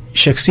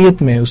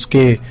شخصیت میں،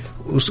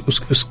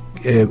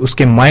 اس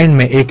کے مائنڈ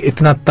میں ایک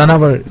اتنا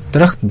تناور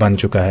درخت بن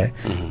چکا ہے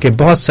کہ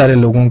بہت سارے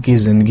لوگوں کی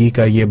زندگی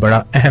کا یہ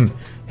بڑا اہم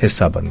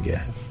حصہ بن گیا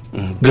ہے،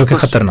 جو کہ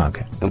خطرناک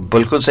ہے.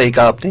 بالکل صحیح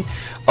کہا آپ نے.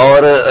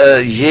 اور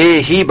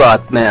یہی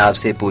بات میں آپ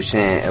سے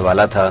پوچھنے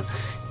والا تھا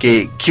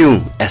کہ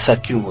ایسا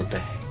کیوں ہوتا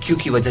ہے. کیوں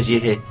کی وجہ یہ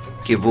ہے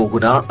کہ وہ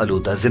گناہ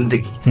آلودہ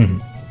زندگی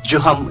جو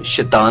ہم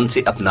شیطان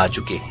سے اپنا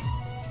چکے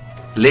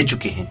ہیں، لے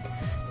چکے ہیں،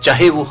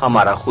 چاہے وہ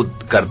ہمارا خود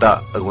کردہ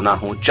گناہ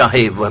ہو،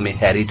 چاہے وہ ہمیں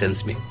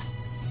ہیریٹنس میں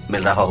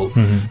مل رہا ہو.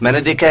 میں نے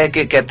دیکھا ہے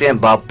کہ کہتے ہیں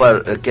باپ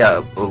پر، کیا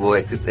وہ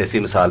ایک ایسی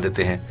مثال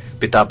دیتے ہیں،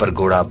 پتا پر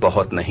گھوڑا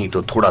بہت نہیں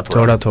تو تھوڑا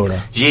تھوڑا.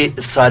 یہ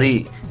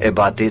ساری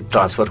باتیں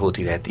ٹرانسفر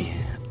ہوتی رہتی ہیں.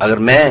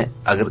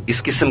 اگر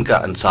اس قسم کا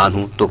انسان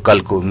ہوں تو کل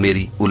کو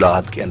میری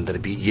اولاد کے اندر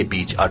بھی یہ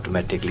بیج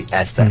آٹومیٹکلی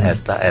ایسا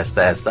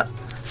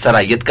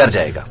سرایت کر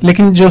جائے گا.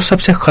 لیکن جو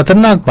سب سے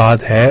خطرناک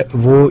بات ہے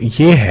وہ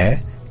یہ ہے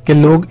کہ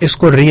لوگ اس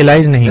کو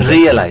ریئلائز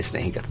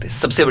نہیں کرتے.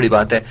 سب سے بڑی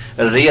بات ہے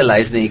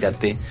ریئلائز نہیں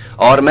کرتے.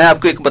 اور میں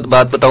آپ کو ایک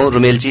بات بتاؤں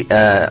رمیل جی،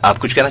 آپ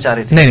کچھ کہنا چاہ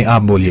رہے تھے؟ نہیں،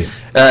 آپ بولیے.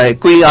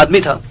 کوئی آدمی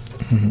تھا،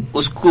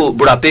 اس کو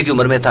بڑھاپے کی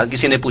عمر میں تھا،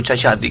 کسی نے پوچھا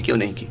شادی کیوں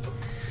نہیں کی.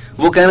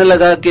 وہ کہنے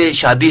لگا کہ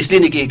شادی اس لیے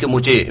نہیں کی کہ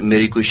مجھے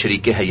میری کوئی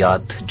شریک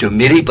حیات جو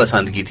میری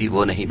پسند کی تھی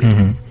وہ نہیں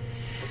ملی.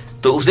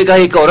 تو اس نے کہا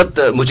ایک عورت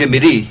مجھے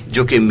ملی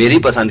جو کہ میری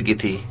پسند کی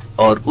تھی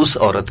اور اس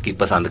عورت کی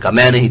پسند کا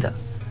میں نہیں تھا،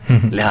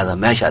 لہذا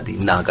میں شادی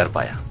نہ کر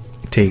پایا.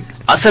 ٹھیک.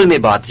 اصل میں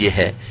بات یہ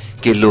ہے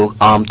کہ لوگ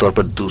عام طور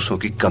پر دوسروں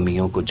کی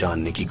کمیوں کو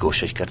جاننے کی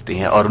کوشش کرتے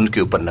ہیں اور ان کے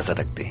اوپر نظر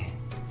رکھتے ہیں.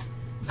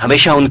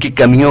 हमेशा उनकी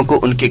कमियों को,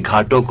 उनके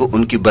घाटों को,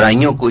 उनकी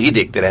बुराइयों को ही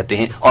देखते रहते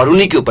हैं और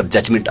उन्हीं के ऊपर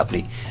जजमेंट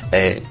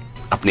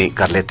अपनी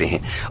कर लेते हैं,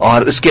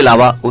 और उसके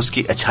अलावा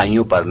उसकी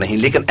अच्छाइयों पर नहीं।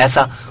 लेकिन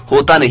ऐसा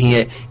होता नहीं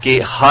है कि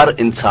हर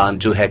इंसान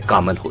जो है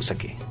कामिल हो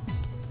सके।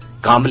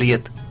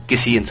 कामलियत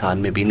किसी इंसान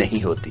में भी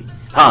नहीं होती।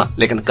 हाँ,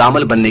 लेकिन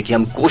कामिल बनने की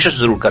हम कोशिश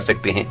जरूर कर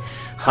सकते हैं,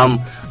 हम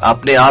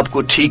अपने आप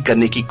को ठीक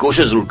करने की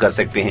कोशिश जरूर कर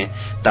सकते हैं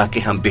ताकि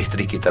हम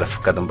बेहतरी की तरफ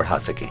कदम बढ़ा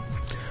सकें।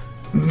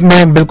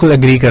 मैं बिल्कुल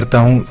एग्री करता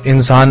हूँ।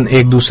 इंसान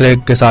एक दूसरे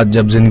के साथ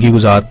जब जिंदगी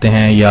गुजारते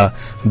हैं या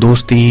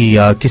दोस्ती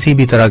या किसी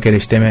भी तरह के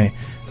रिश्ते में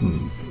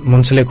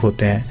मुंसलिक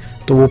होते हैं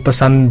तो वो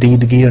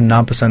पसंदीदगी और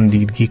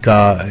नापसंदीदगी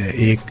का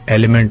एक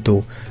एलिमेंट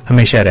तो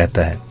हमेशा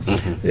रहता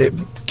है।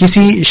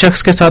 किसी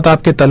शख्स के साथ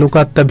आपके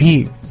ताल्लुकात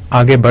तभी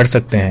आगे बढ़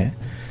सकते हैं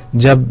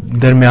जब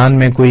दरमियान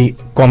में कोई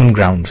कॉमन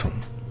ग्राउंड हो।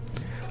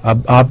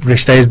 अब आप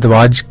रिश्ता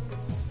इज़्दिवाज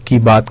की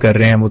बात कर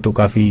रहे हैं, वो तो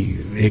काफी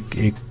एक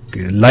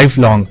लाइफ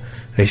लॉन्ग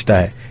रिश्ता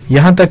है।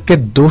 यहाँ तक कि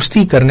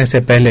दोस्ती करने से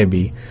पहले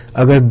भी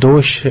अगर दो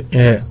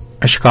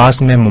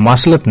अशखास में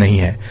मुमासलत नहीं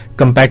है,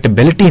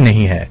 कंपैटिबिलिटी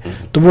नहीं है,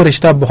 तो वो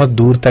रिश्ता बहुत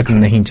दूर तक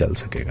नहीं चल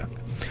सकेगा।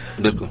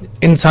 बिल्कुल।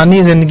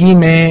 इंसानी जिंदगी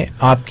में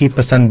आपकी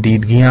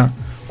पसंदीदगियां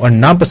और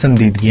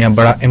नापसंदीदगियां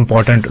बड़ा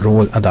इंपॉर्टेंट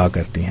रोल अदा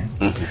करती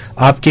हैं।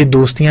 आपकी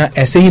दोस्तियां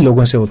ऐसे ही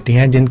लोगों से होती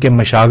हैं जिनके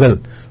मशागल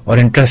और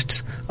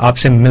इंटरेस्ट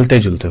आपसे मिलते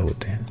जुलते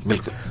होते हैं।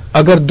 बिल्कुल।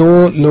 अगर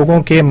दो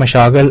लोगों के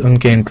मशागल,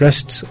 उनके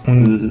इंटरेस्ट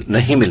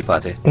नहीं मिल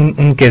पाते,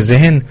 उनके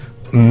जहन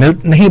मिल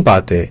नहीं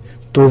पाते,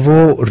 तो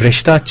वो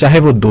रिश्ता, चाहे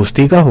वो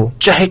दोस्ती का हो,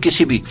 चाहे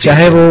किसी भी,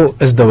 चाहे वो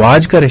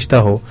इज़्दिवाज का रिश्ता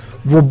हो,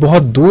 वो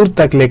बहुत दूर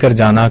तक लेकर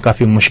जाना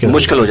काफी मुश्किल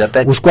हो जाता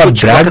है। उसको आप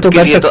ड्रैग तो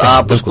कर सकते तो हैं,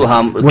 आप उसको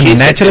हम वो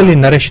नेचुरली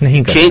नरिश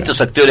नहीं कर खींच तो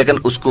सकते हो, लेकिन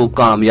उसको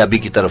कामयाबी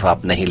की तरफ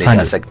आप नहीं ले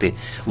जा सकते,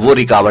 वो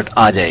रुकावट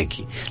आ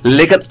जाएगी।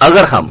 लेकिन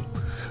अगर हम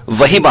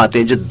वही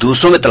बातें जो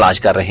दूसरों में तलाश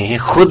कर रहे हैं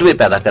खुद में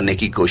पैदा करने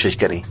की कोशिश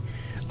करें,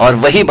 और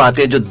वही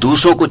बातें जो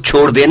दूसरों को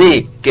छोड़ देने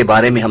के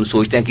बारे में हम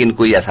सोचते हैं कि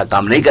इनको ऐसा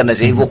काम नहीं करना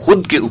चाहिए, वो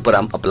खुद के ऊपर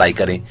हम अप्लाई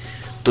करें,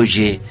 तो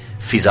ये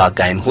फिजा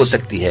कायम हो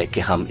सकती है कि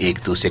हम एक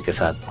दूसरे के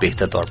साथ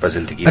बेहतर तौर पर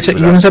जिंदगी। अच्छा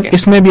यूनुस साहब,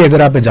 इसमें भी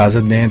अगर आप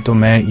इजाजत दें तो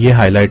मैं ये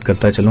हाईलाइट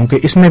करता चलूं कि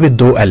इसमें भी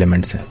दो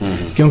एलिमेंट्स हैं,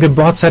 क्योंकि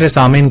बहुत सारे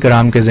सामीन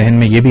कराम के जहन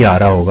में ये भी आ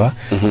रहा होगा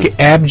कि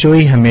ऐप जो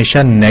ही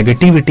हमेशा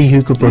नेगेटिविटी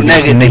ही को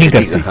प्रोड्यूस नहीं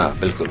करती। हाँ,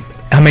 बिल्कुल,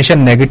 हमेशा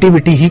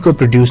नेगेटिविटी ही को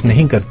प्रोड्यूस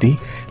नहीं करती,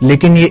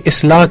 लेकिन ये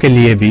इस्लाह के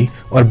लिए भी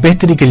और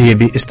बेहतरी के लिए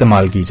भी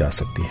इस्तेमाल की जा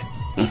सकती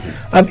है।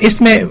 अब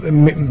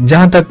इसमें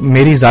जहां तक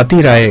मेरी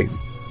जाती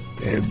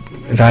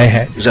राय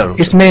है,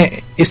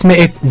 इसमें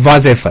एक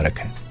वाज़ेह फर्क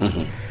है।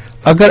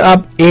 अगर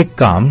आप एक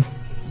काम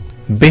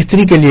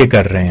बेहतरी के लिए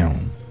कर रहे हो,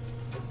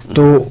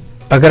 तो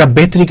अगर आप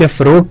बेहतरी के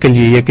फरोग के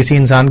लिए या किसी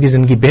इंसान की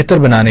जिंदगी बेहतर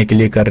बनाने के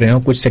लिए कर रहे हो,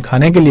 कुछ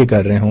सिखाने के लिए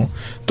कर रहे हो,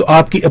 तो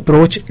आपकी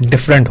अप्रोच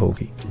डिफरेंट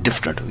होगी।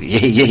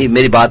 यही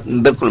मेरी बात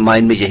बिल्कुल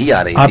माइंड में यही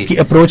आ रही थी। आपकी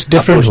अप्रोच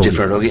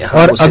डिफरेंट होगी।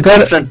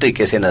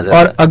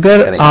 और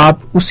अगर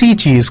आप उसी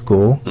चीज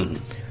को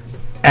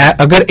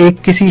अगर एक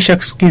किसी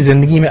शख्स की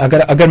जिंदगी में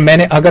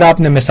अगर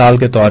आपने मिसाल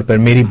के तौर पर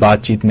मेरी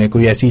बातचीत में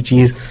कोई ऐसी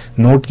चीज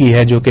नोट की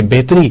है जो कि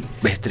बेहतरी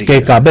के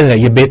काबिल है,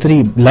 ये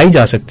बेहतरी लाई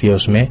जा सकती है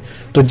उसमें,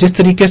 तो जिस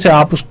तरीके से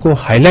आप उसको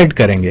हाईलाइट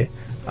करेंगे,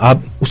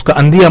 आप उसका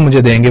अंदिया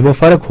मुझे देंगे, वो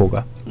फर्क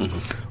होगा।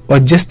 और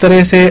जिस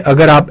तरह से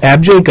अगर आप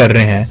एबजॉय कर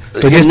रहे हैं,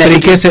 तो जिस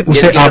तरीके से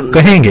उसे आप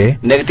कहेंगे,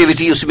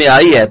 नेगेटिविटी उसमें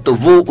आई है, तो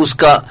वो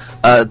उसका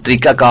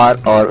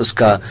तरीकाकार और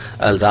उसका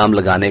इल्जाम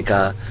लगाने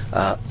का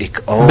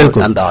एक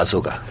और अंदाज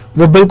होगा,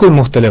 वो बिल्कुल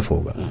मुख्तलिफ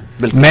होगा।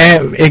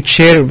 मैं एक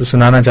शेर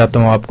सुनाना चाहता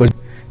हूँ आपको।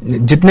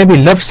 जितने भी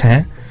लफ्ज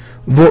हैं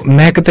वो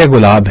महकते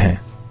गुलाब हैं,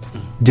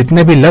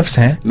 जितने भी लफ्ज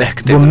हैं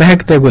वो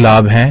महकते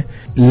गुलाब हैं,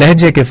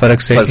 लहजे के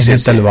फर्क से इन्हें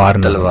तलवार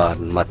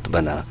मत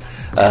बना।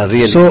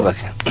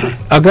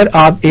 अगर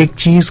आप एक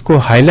चीज को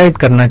हाईलाइट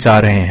करना चाह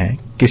रहे हैं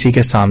किसी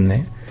के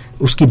सामने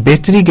उसकी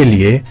बेहतरी के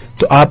लिए,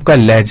 तो आपका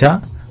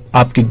लहजा,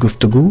 आपकी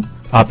गुफ्तगू,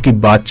 आपकी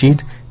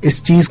बातचीत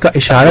इस चीज का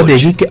इशारा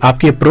देगी कि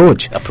आपकी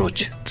अप्रोच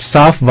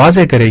साफ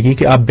वाज़ेह करेगी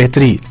कि आप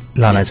बेहतरी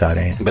लाना चाह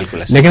रहे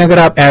हैं। लेकिन अगर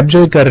आप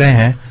एबजॉय कर रहे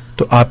हैं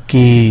तो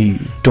आपकी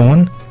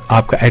टोन,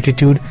 आपका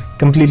एटीट्यूड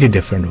कंप्लीटली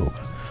डिफरेंट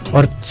होगा।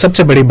 और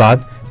सबसे बड़ी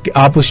बात कि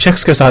आप उस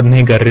शख्स के साथ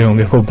नहीं कर रहे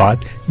होंगे वो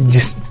बात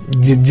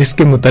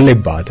जिसके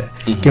मुतल्लिक बात है,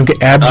 क्योंकि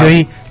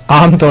एबजॉय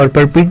आमतौर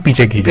पर पीठ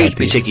पीछे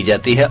की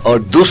जाती है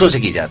और दूसरों से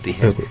की जाती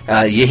है।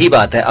 यही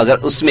बात है।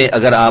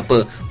 अगर आप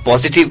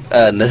पॉजिटिव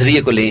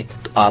नजरिए को लें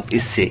तो आप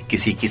इससे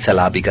किसी की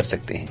सलाह भी कर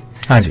सकते हैं।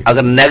 हाँ जी।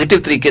 अगर नेगेटिव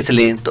तरीके से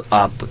लें तो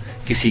आप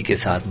किसी के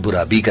साथ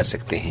बुरा भी कर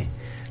सकते हैं।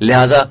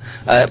 लिहाजा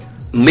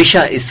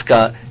हमेशा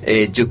इसका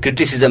जो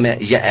क्रिटिसिज्म है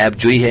या ऐप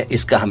जो ही है,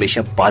 इसका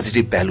हमेशा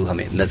पॉजिटिव पहलू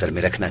हमें नजर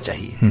में रखना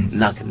चाहिए,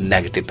 ना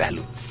नेगेटिव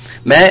पहलू।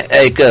 मैं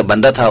एक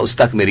बंदा था, उस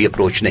तक मेरी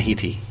अप्रोच नहीं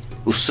थी,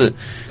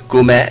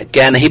 उसको मैं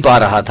कह नहीं पा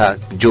रहा था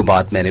जो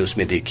बात मैंने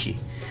उसमें देखी।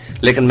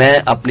 लेकिन मैं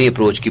अपनी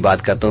अप्रोच की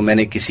बात करता हूं,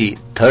 मैंने किसी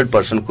थर्ड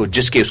पर्सन को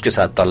जिसके उसके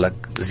साथ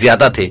ताल्लुक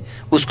ज्यादा थे,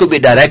 उसको भी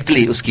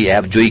डायरेक्टली उसकी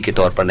ऐप जोई के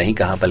तौर पर नहीं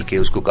कहा, बल्कि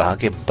उसको कहा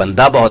कि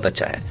बंदा बहुत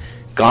अच्छा है,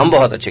 काम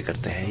बहुत अच्छे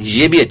करते हैं,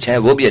 ये भी अच्छा है,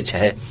 वो भी अच्छा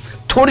है।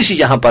 थोड़ी सी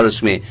यहां पर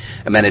उसमें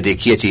मैंने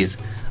देखी है चीज,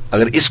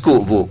 اگر اس کو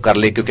وہ کر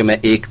لے, کیونکہ میں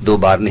ایک دو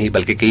بار نہیں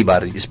بلکہ کئی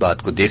بار اس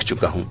بات کو دیکھ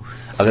چکا ہوں,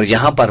 اگر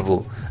یہاں پر وہ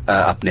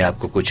اپنے آپ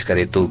کو کچھ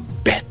کرے تو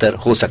بہتر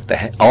ہو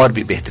سکتا ہے, اور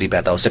بھی بہتری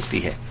پیدا ہو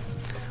سکتی ہے.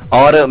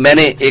 اور میں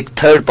نے ایک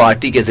تھرڈ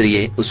پارٹی کے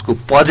ذریعے اس کو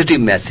پازیٹیو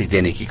میسج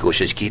دینے کی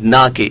کوشش کی,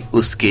 نہ کہ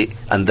اس کے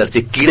اندر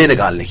سے کیڑے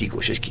نکالنے کی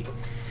کوشش کی.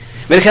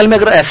 میرے خیال میں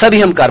اگر ایسا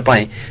بھی ہم کر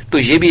پائیں تو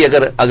یہ بھی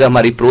اگر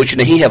ہماری اپروچ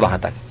نہیں ہے وہاں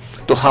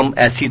تک, تو ہم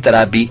ایسی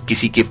طرح بھی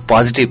کسی کے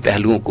پازیٹیو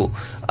پہلوؤں کو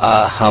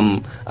ہم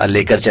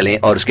لے کر چلیں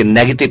اور اس کے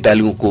نیگیٹو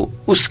پہلوؤں کو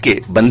اس کے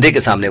بندے کے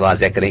سامنے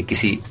واضح کریں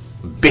کسی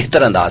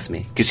بہتر انداز میں,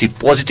 کسی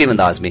پازیٹیو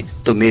انداز میں,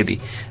 تو میں بھی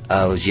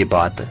یہ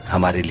بات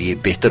ہمارے لیے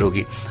بہتر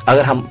ہوگی.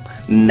 اگر ہم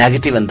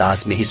نیگیٹو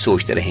انداز میں ہی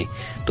سوچتے رہیں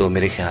تو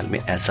میرے خیال میں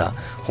ایسا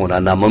ہونا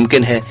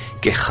ناممکن ہے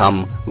کہ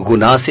ہم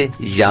گناہ سے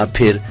یا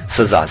پھر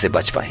سزا سے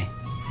بچ پائیں,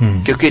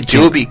 کیونکہ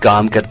جو بھی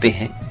کام کرتے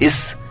ہیں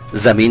اس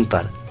زمین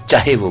پر,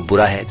 چاہے وہ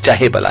برا ہے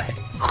چاہے بھلا ہے,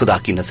 خدا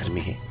کی نظر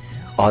میں ہے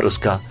اور اس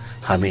کا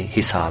ہمیں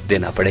حساب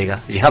دینا پڑے گا.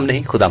 یہ ہم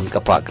نہیں, خدا ان کا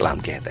پاک کلام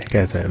کہتا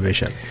ہے. بے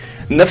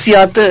شک.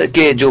 نفسیات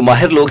کے جو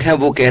ماہر لوگ ہیں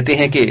وہ کہتے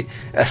ہیں کہ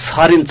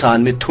ہر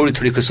انسان میں تھوڑی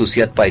تھوڑی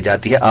خصوصیت پائی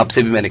جاتی ہے. آپ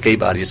سے بھی میں نے کئی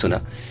بار یہ سنا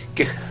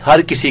کہ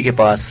ہر کسی کے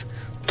پاس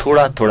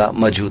تھوڑا تھوڑا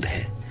موجود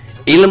ہے,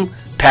 علم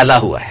پھیلا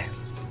ہوا ہے.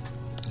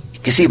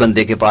 کسی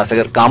بندے کے پاس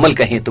اگر کامل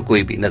کہیں تو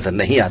کوئی بھی نظر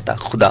نہیں آتا,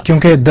 خدا,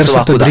 کیونکہ درس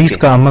و تدریس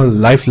کا عمل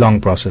لائف لانگ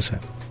پروسیس ہے.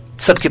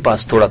 سب کے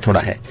پاس تھوڑا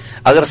تھوڑا ہے.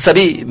 اگر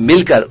سبھی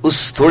مل کر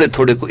اس تھوڑے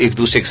تھوڑے کو ایک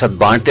دوسرے کے ساتھ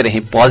بانٹتے رہیں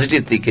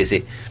پازیٹیو طریقے سے,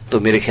 تو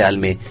میرے خیال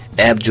میں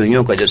عیب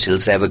جوئیوں کا جو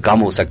سلسلہ ہے وہ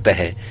کم ہو سکتا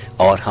ہے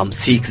اور ہم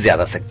سیکھ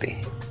زیادہ سکتے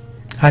ہیں.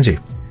 ہاں جی.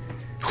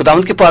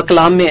 خداوند کے پاک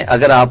کلام میں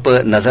اگر آپ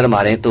نظر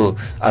ماریں تو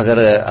اگر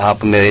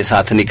آپ میرے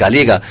ساتھ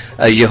نکالیے گا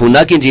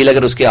یوحنا کی انجیل,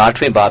 اگر اس کے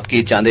 8ویں باب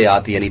کی چاند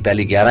آیات یعنی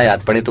پہلی 11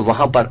 آیات پڑھیں تو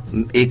وہاں پر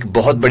ایک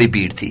بہت بڑی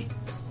بھیڑ تھی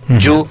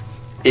جو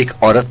ایک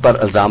عورت پر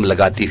الزام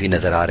لگاتی ہوئی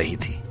نظر آ رہی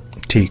تھی.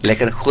 ٹھیک.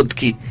 لیکن خود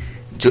کی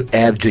جو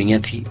عیب جوئیاں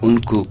تھی ان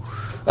کو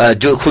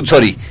جو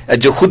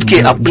خود کے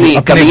اپنی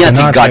کمیاں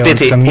تھی, گاٹے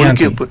تھے,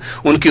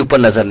 ان کے اوپر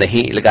نظر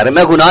نہیں لگا رہے.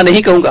 میں گناہ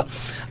نہیں کہوں گا,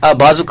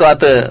 بعض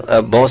اوقات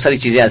بہت ساری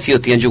چیزیں ایسی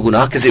ہوتی ہیں جو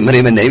گناہ کے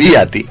زمرے میں نہیں بھی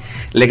آتی,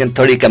 لیکن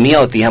تھوڑی کمیاں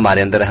ہوتی ہیں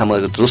ہمارے اندر, ہم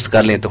اگر درست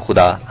کر لیں تو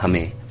خدا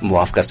ہمیں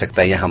معاف کر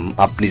سکتا ہے یا ہم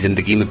اپنی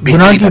زندگی میں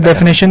گناہ کی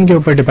ڈیفینیشن کے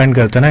اوپر ڈیپینڈ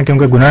کرتا ہے نا,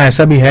 کیونکہ گناہ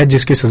ایسا بھی ہے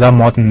جس کی سزا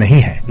موت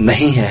نہیں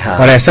ہے, ہاں,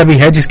 اور ایسا بھی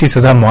ہے جس کی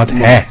سزا موت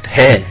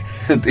ہے.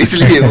 اس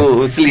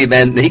لیے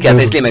میں نہیں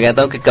کہتا, اس لیے میں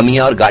کہتا ہوں کہ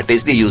کمیاں اور گاٹے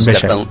اس لیے یوز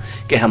کرتا ہوں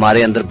کہ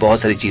ہمارے اندر بہت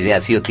ساری چیزیں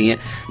ایسی ہوتی ہیں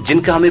جن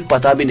کا ہمیں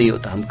پتہ بھی نہیں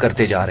ہوتا, ہم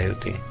کرتے جا رہے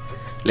ہوتے ہیں,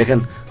 لیکن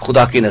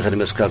خدا کی نظر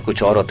میں اس کا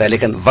کچھ اور ہوتا ہے.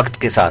 لیکن وقت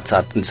کے ساتھ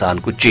ساتھ انسان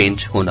کو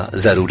چینج ہونا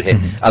ضرور ہے,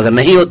 اگر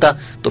نہیں ہوتا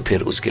تو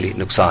پھر اس کے لیے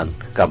نقصان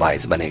کا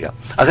باعث بنے گا.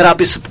 اگر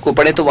آپ اس کو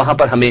پڑھیں تو وہاں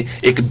پر ہمیں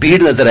ایک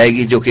بھیڑ نظر آئے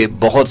گی جو کہ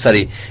بہت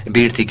ساری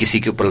بھیڑ تھی, کسی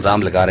کے اوپر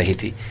الزام لگا رہی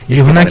تھی.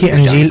 یوحنا کی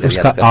انجیل اس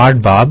کا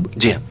 8 باب,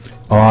 جی ہاں,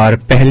 اور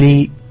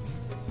پہلی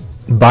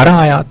 12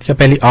 آیات یا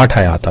پہلی 8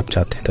 آیات آپ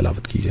چاہتے ہیں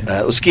تلاوت کیجئے.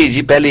 اس کی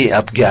جی پہلی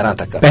آپ 11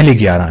 تک, پہلی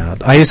 11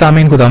 آیات. آئیے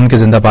سامعین خدا ان کے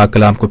زندہ پاک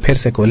کلام کو پھر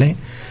سے کھولیں.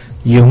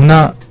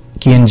 یوحنا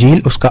کی انجیل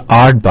اس کا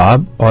 8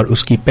 باب اور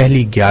اس کی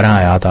پہلی 11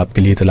 آیات آپ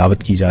کے لیے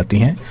تلاوت کی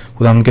جاتی ہیں.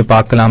 خدا ان کے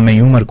پاک کلام میں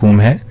یوں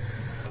مرقوم ہے,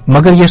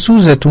 مگر یسوع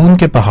زیتون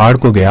کے پہاڑ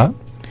کو گیا,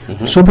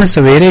 صبح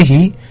سویرے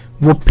ہی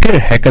وہ پھر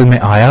ہیکل میں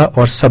آیا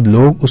اور سب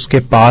لوگ اس کے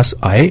پاس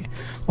آئے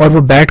اور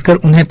وہ بیٹھ کر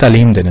انہیں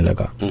تعلیم دینے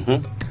لگا.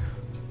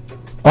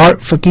 اور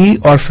فقیہ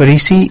اور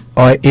فریسی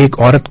اور ایک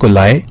عورت کو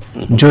لائے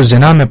جو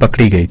زنا میں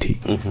پکڑی گئی تھی,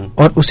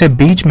 اور اسے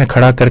بیچ میں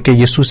کھڑا کر کے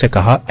یسوع سے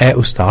کہا, اے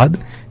استاد,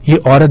 یہ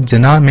عورت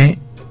زنا میں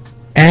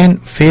عین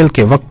فعل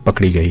کے وقت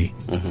پکڑی گئی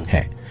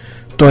ہے.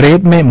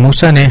 توریت میں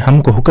موسیٰ نے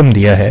ہم کو حکم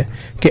دیا ہے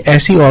کہ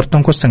ایسی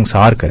عورتوں کو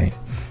سنسار کریں,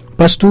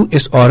 پس تو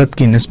اس عورت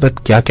کی نسبت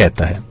کیا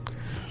کہتا ہے؟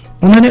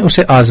 انہوں نے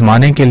اسے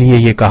آزمانے کے لیے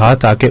یہ کہا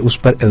تاکہ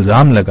اس پر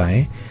الزام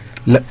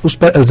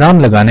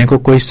لگانے کو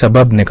کوئی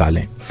سبب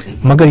نکالیں.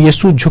 مگر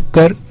یسوع جھک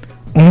کر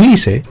انگلی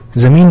سے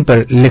زمین پر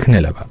لکھنے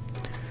لگا.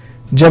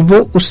 جب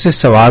وہ اس سے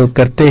سوال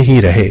کرتے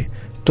ہی رہے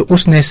تو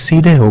اس نے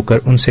سیدھے ہو کر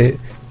ان سے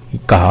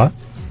کہا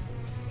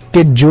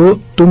کہ جو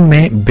تم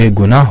میں بے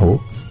گناہ ہو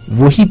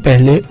وہی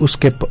پہلے اس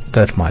کے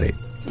پتھر مارے.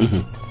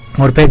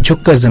 اور پھر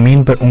جھک کر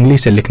زمین پر انگلی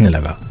سے لکھنے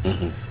لگا.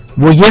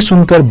 وہ یہ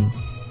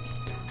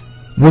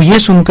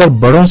سن کر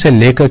بڑوں سے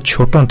لے کر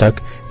چھوٹوں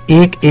تک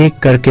ایک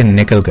ایک کر کے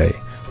نکل گئے,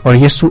 اور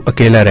یسوع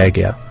اکیلا رہ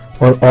گیا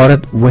اور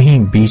عورت وہیں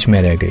بیچ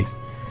میں رہ گئی.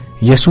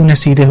 یسوع نے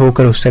سیدھے ہو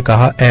کر اس سے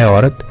کہا, اے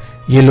عورت,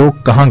 یہ لوگ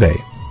کہاں گئے؟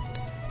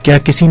 کیا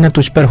کسی نے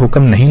تجھ پر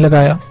حکم نہیں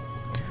لگایا؟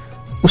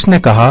 اس نے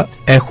کہا,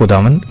 اے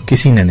خداوند,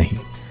 کسی نے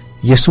نہیں.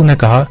 یسوع نے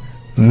کہا,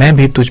 میں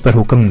بھی تجھ پر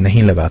حکم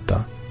نہیں لگاتا,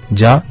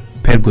 جا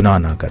پھر گناہ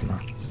نہ کرنا.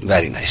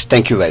 Very nice,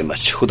 thank you very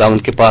much.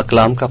 خداوند کے پاک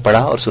کلام کا پڑھا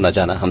اور سنا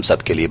جانا ہم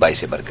سب کے لیے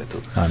باعث برکت ہو.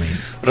 آمین.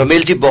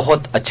 رومیل جی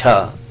بہت اچھا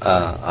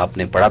آپ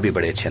نے پڑھا بھی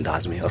بڑے اچھے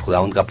انداز میں, اور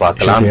خداوند کا پاک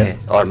کلام ہے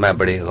اور میں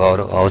بڑے غور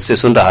و سے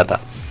سن رہا تھا.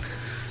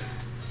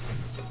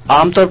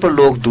 عام طور پر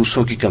لوگ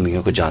دوسروں کی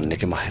کمیوں کو جاننے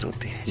کے ماہر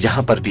ہوتے ہیں.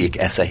 یہاں پر بھی ایک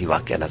ایسا ہی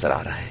واقعہ نظر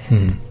آ رہا ہے.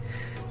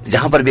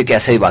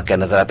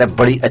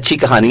 بڑی اچھی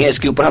کہانی ہے, اس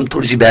کے اوپر ہم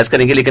تھوڑی سی بحث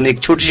کریں گے, لیکن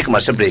ایک چھوٹی سی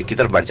کمرشل بریک کی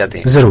طرف بڑھ جاتے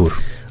ہیں ضرور,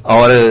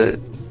 اور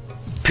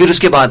پھر اس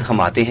کے بعد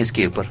ہم آتے ہیں اس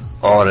کے اوپر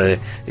اور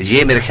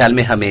یہ میرے خیال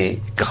میں ہمیں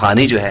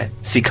کہانی جو ہے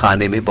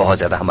سکھانے میں بہت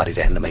زیادہ ہماری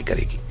رہنمائی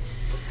کرے گی.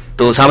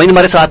 تو سامعین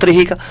ہمارے ساتھ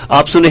رہیے گا.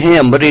 آپ سن رہے ہیں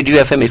امبر ریڈیو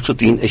FM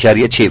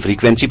 103.6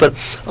 فریکوینسی پر,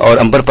 اور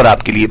امبر پر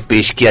آپ کے لیے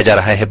پیش کیا جا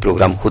رہا ہے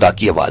پروگرام خدا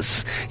کی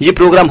آواز. یہ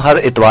پروگرام ہر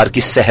اتوار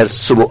کی سحر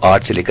صبح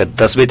 8 سے لے کر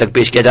 10 بجے تک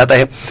پیش کیا جاتا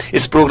ہے.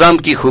 اس پروگرام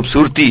کی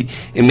خوبصورتی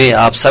میں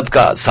آپ سب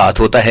کا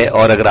ساتھ ہوتا ہے,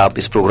 اور اگر آپ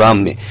اس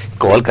پروگرام میں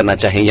کال کرنا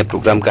چاہیں یا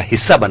پروگرام کا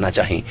حصہ بننا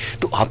چاہیں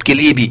تو آپ کے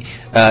لیے بھی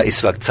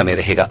اس وقت سمے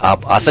رہے گا. آپ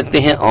آ سکتے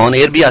ہیں, آن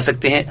ایئر بھی آ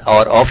سکتے ہیں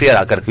اور آف ایئر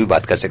آ کر بھی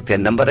بات کر سکتے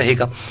ہیں. نمبر رہے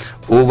گا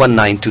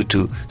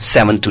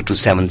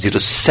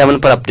 01922722707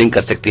 پر آپ رنگ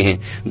کر سکتے ہیں.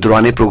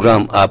 دوران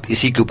پروگرام آپ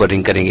اسی کے اوپر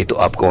رنگ کریں گے تو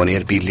آپ کو آن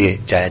ایئر بھی لے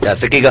جایا جا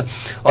سکے گا.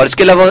 اور اس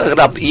کے علاوہ اگر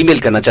آپ ای میل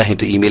کرنا چاہیں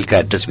تو ای میل کا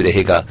ایڈریس بھی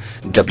رہے گا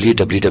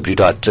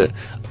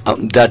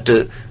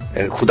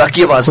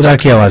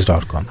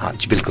www.خداکیآواز.com. ہاں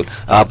جی بالکل,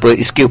 آپ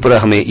اس کے اوپر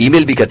ہمیں ای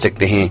میل بھی کر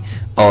سکتے ہیں,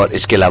 اور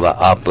اس کے علاوہ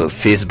آپ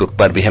فیس بک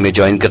پر بھی ہمیں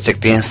جوائن کر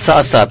سکتے ہیں.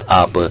 ساتھ ساتھ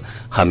آپ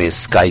ہمیں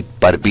اسکائپ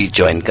پر بھی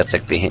جوائن کر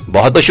سکتے ہیں.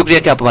 بہت بہت شکریہ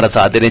کہ آپ ہمارا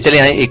ساتھ دے رہے ہیں. چلے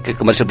آئیں ایک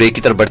کمرشل بریک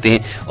کی طرف بڑھتے ہیں,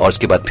 اور اس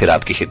کے بعد پھر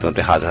آپ کی خدمت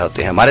میں حاضر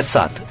ہوتے ہیں. ہمارے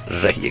ساتھ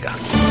رہیے گا.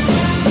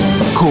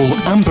 Call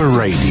Amber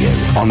Radio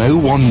on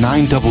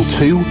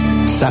 01922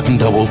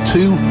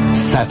 722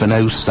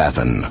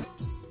 707.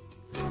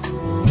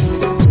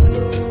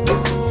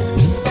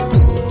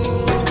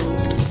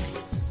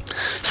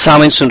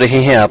 سامعین سن رہے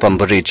ہیں آپ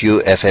امبر ریڈیو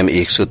FM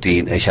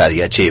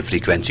 103.6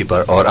 فریکوینسی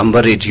پر, اور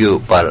امبر ریڈیو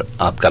پر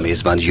آپ کا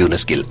میزبان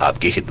یونس گل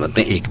آپ کی خدمت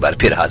میں ایک بار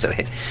پھر حاضر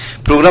ہے.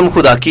 پروگرام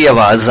خدا کی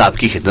آواز آپ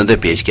کی خدمت میں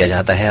پیش کیا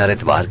جاتا ہے ہر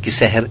اتوار کی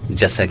سحر,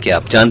 جیسا کہ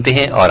آپ جانتے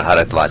ہیں, اور ہر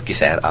اتوار کی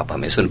سحر آپ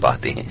ہمیں سن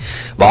پاتے ہیں.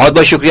 بہت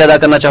بہت شکریہ ادا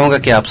کرنا چاہوں گا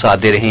کہ آپ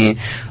ساتھ دے رہے ہیں,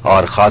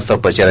 اور خاص طور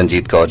پر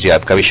چرنجیت کور جی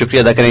آپ کا بھی شکریہ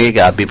ادا کریں گے کہ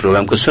آپ بھی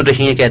پروگرام کو سن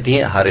رہی ہیں. کہتی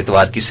ہیں ہر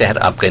اتوار کی سحر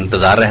آپ کا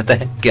انتظار رہتا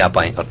ہے کہ آپ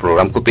آئیں اور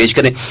پروگرام کو پیش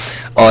کریں,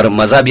 اور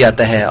مزہ بھی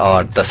آتا ہے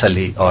اور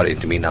تسلی اور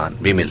اطمینان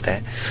بھی ملتا ہے.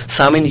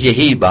 سامعین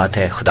یہی بات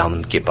ہے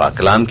خداوند کے پاک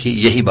کلام کی,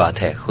 یہی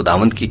بات ہے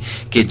خداوند کی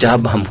کہ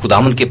جب ہم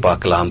خداوند کے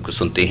پاک کلام کو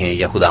سنتے ہیں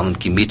یا خداوند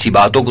کی میٹھی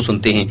باتوں کو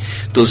سنتے ہیں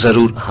تو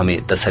ضرور ہمیں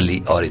تسلی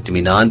اور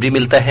اطمینان بھی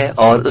ملتا ہے,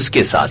 اور اس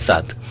کے ساتھ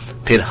ساتھ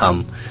پھر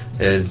ہم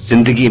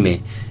زندگی میں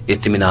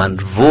اطمینان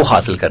وہ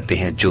حاصل کرتے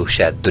ہیں جو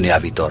شاید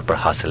دنیاوی طور پر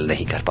حاصل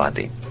نہیں کر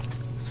پاتے.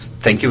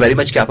 تھینک یو ویری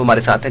مچ کہ آپ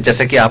ہمارے ساتھ ہیں.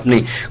 جیسا کہ آپ نے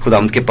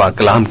خداوند کے پاک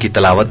کلام کی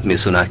تلاوت میں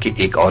سنا کہ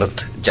ایک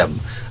عورت جب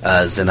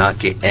زنا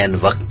کے عین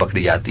وقت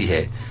پکڑی جاتی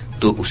ہے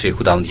تو اسے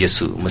خداوند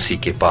یسوع مسیح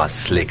کے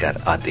پاس لے کر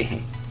آتے ہیں,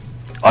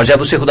 اور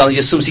جب اسے خداوند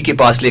یسوع مسیح کے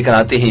پاس لے کر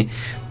آتے ہیں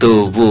تو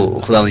وہ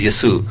خداوند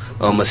یسوع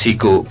مسیح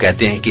کو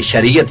کہتے ہیں کہ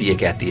شریعت یہ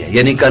کہتی ہے,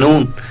 یعنی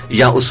قانون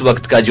یا اس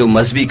وقت کا جو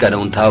مذہبی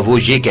قانون تھا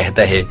وہ یہ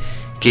کہتا ہے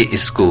کہ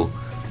اس کو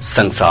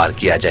سنسار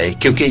کیا جائے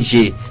کیونکہ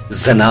یہ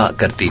زنا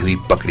کرتی ہوئی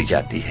پکڑی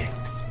جاتی ہے.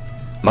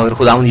 مگر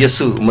خداوند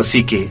یسوع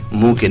مسیح کے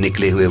منہ کے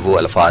نکلے ہوئے وہ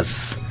الفاظ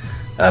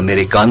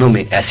میرے کانوں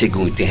میں ایسے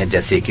گونجتے ہیں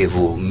جیسے کہ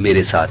وہ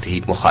میرے ساتھ ہی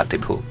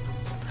مخاطب ہو.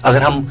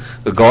 اگر ہم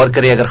غور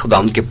کریں, اگر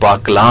خداوند کے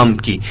پاک کلام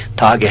کی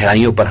تھا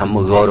گہرائیوں پر ہم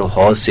غور و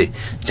خوض سے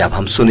جب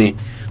ہم سنیں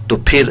تو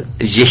پھر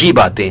یہی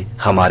باتیں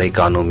ہمارے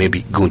کانوں میں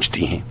بھی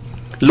گونجتی ہیں.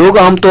 لوگ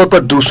عام طور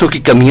پر دوسروں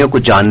کی کمیوں کو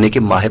جاننے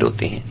کے ماہر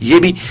ہوتے ہیں. یہ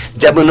بھی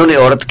جب انہوں نے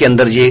عورت کے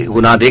اندر یہ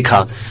گناہ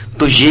دیکھا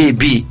تو یہ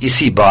بھی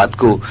اسی بات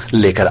کو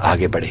لے کر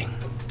آگے بڑھے,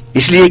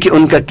 اس لیے کہ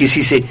ان کا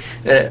کسی سے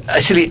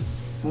اصلی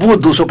وہ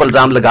دوسروں پر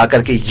الزام لگا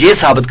کر کے یہ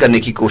ثابت کرنے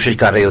کی کوشش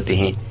کر رہے ہوتے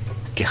ہیں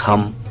کہ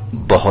ہم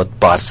بہت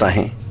پارسا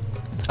ہیں.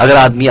 اگر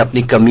آدمی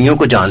اپنی کمیوں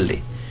کو جان لے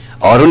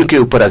اور ان کے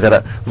اوپر اگر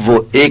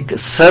وہ ایک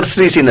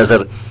سرسری سی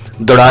نظر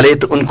دوڑا لے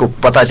تو ان کو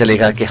پتا چلے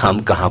گا کہ ہم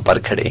کہاں پر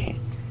کھڑے ہیں.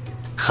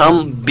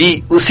 ہم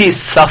بھی اسی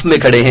صف میں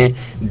کھڑے ہیں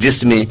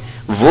جس میں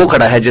وہ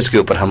کھڑا ہے جس کے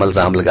اوپر ہم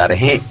الزام لگا رہے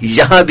ہیں.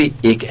 یہاں بھی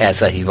ایک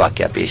ایسا ہی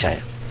واقعہ پیش آیا.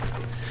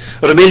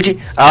 رمیل جی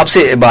آپ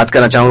سے بات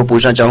کرنا چاہوں گا,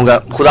 پوچھنا چاہوں گا,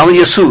 خداوند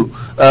یسوع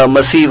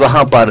مسیح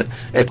وہاں پر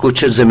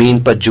کچھ زمین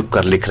پر جھک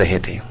کر لکھ رہے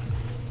تھے,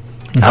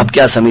 آپ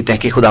کیا سمجھتے ہیں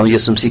کہ خداوند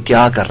یسوع مسیح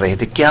کیا کر رہے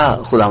تھے؟ کیا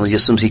خداوند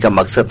یسوع مسیح کا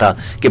مقصد تھا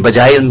کہ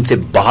بجائے ان سے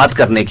بات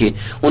کرنے کے,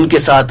 ان کے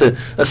ساتھ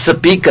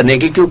سپیک کرنے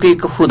کے, کیونکہ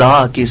ایک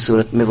خدا کی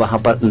صورت میں وہاں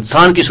پر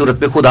انسان کی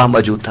صورت میں خدا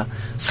موجود تھا,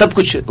 سب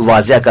کچھ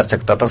واضح کر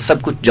سکتا تھا,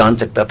 سب کچھ جان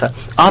سکتا تھا.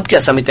 آپ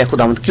کیا سمجھتے ہیں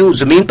خداوند کیوں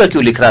زمین پر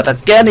کیوں لکھ رہا تھا؟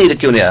 کیوں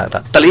نہیں رہا تھا؟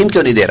 تعلیم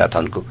کیوں نہیں دے رہا تھا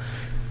ان کو؟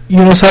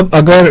 یونس صاحب,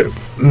 اگر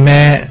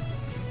میں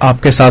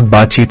آپ کے ساتھ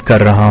بات چیت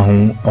کر رہا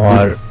ہوں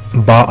اور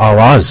با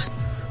آواز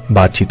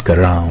بات چیت کر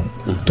رہا ہوں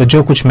تو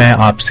جو کچھ میں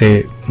آپ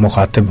سے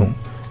مخاطب ہوں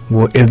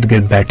وہ ارد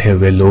گرد بیٹھے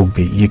ہوئے لوگ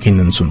بھی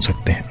یقیناً سن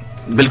سکتے ہیں.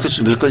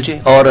 بالکل بالکل جی.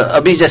 اور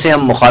ابھی جیسے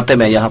ہم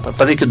مخاطب ہیں یہاں پر,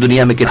 پتہ کہ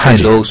دنیا میں کتنے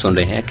لوگ سن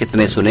رہے ہیں,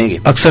 کتنے سنیں گے.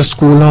 اکثر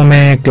اسکولوں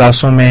میں,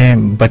 کلاسوں میں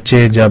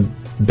بچے جب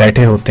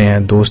بیٹھے ہوتے ہیں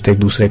دوست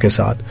ایک دوسرے کے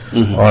ساتھ,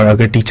 اور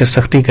اگر ٹیچر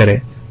سختی کرے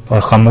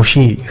اور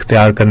خاموشی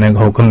اختیار کرنے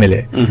کا حکم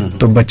ملے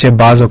تو بچے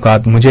بعض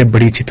اوقات, مجھے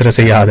بڑی اچھی طرح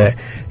سے یاد ہے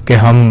کہ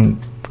ہم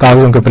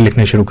کاغذوں کے اوپر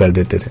لکھنے شروع کر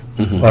دیتے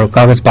تھے اور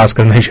کاغذ پاس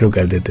کرنا شروع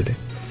کر دیتے تھے.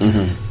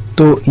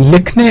 تو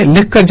لکھ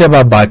کر جب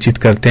آپ بات چیت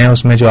کرتے ہیں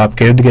اس میں جو آپ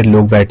کے ارد گرد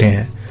لوگ بیٹھے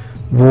ہیں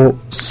وہ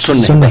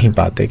سن نہیں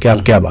پاتے کہ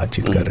آپ کیا بات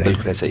چیت کر رہے ہیں.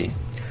 بالکل صحیح.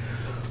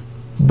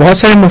 بہت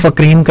سارے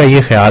مفکرین کا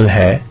یہ خیال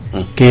ہے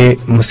کہ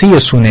مسیح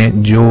یسوع نے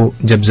جو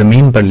جب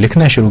زمین پر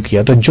لکھنا شروع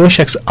کیا تو جو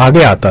شخص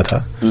آگے آتا تھا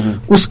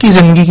اس کی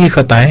زندگی کی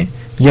خطائیں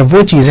یا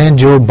وہ چیزیں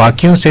جو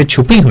باقیوں سے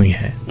چھپی ہوئی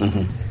ہیں،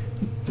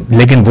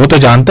 لیکن وہ تو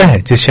جانتا ہے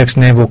جس شخص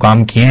نے وہ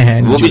کام کیے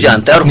ہیں، وہ بھی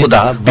جانتا ہے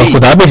اور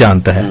خدا بھی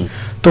جانتا ہے.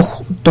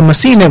 تو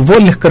مسیح نے وہ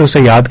لکھ کر اسے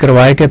یاد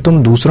کروایا کہ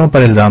تم دوسروں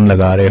پر الزام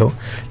لگا رہے ہو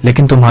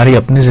لیکن تمہاری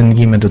اپنی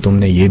زندگی میں تو تم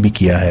نے یہ بھی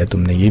کیا ہے،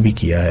 تم نے یہ بھی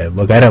کیا ہے،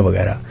 وغیرہ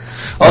وغیرہ.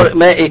 اور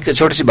میں ایک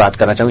چھوٹی سی بات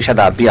کرنا چاہوں گا، شاید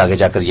آپ بھی آگے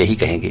جا کر یہی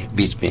کہیں گے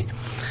بیچ میں.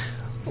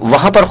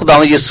 وہاں پر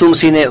خداوند یسوع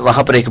مسیح نے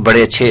وہاں پر ایک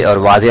بڑے اچھے اور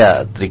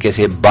واضح طریقے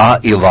سے با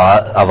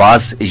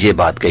آواز یہ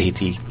بات کہی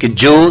تھی کہ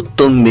جو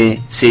تم میں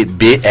سے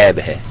بے عیب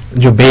ہے،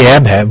 جو بے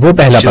عیب ہے وہ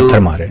پہلا پتھر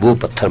مارے. وہ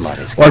پتھر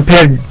مارے. اور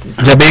پھر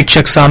جب ایک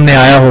شخص سامنے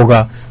آیا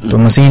ہوگا تو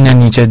مسیح نے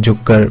نیچے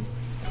جھک کر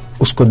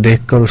اس کو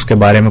دیکھ کر اس کے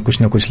بارے میں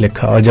کچھ نہ کچھ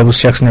لکھا، اور جب اس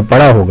شخص نے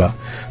پڑھا ہوگا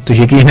تو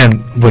یقیناً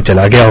وہ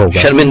چلا گیا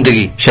ہوگا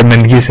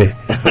شرمندگی سے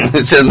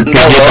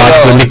یہ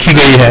بات تو لکھی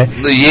گئی ہے،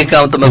 یہ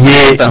کام تو میں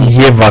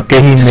یہ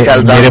واقعی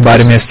میرے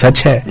بارے میں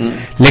سچ ہے.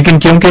 لیکن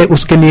کیونکہ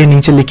اس کے لیے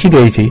نیچے لکھی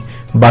گئی تھی،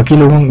 باقی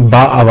لوگوں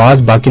با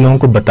آواز باقی لوگوں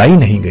کو بتائی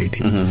نہیں گئی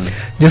تھی،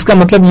 جس کا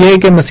مطلب یہ ہے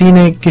کہ مسیح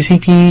نے کسی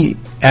کی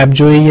عیب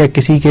جوئی یا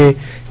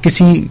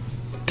کسی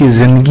کی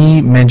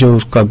زندگی میں جو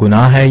اس کا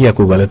گناہ ہے یا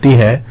کوئی غلطی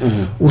ہے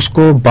اس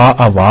کو با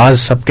آواز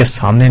سب کے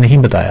سامنے نہیں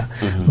بتایا،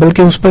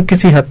 بلکہ اس پر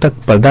کسی حد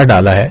تک پردہ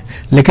ڈالا ہے،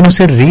 لیکن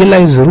اسے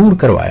ریئلائز ضرور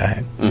کروایا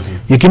ہے.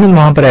 یقیناً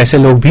وہاں پر ایسے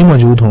لوگ بھی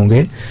موجود ہوں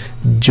گے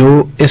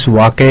جو اس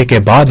واقعے کے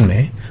بعد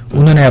میں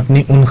انہوں نے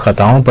اپنی ان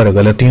خطاؤں پر،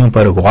 غلطیوں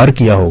پر غور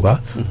کیا ہوگا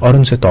اور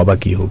ان سے توبہ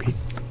کی ہوگی.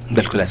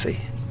 بالکل ایسا ہی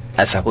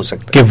ایسا ہو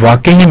سکتا ہے کہ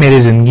واقعی میری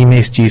زندگی میں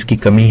اس چیز کی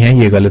کمی ہے،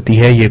 یہ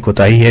غلطی ہے، یہ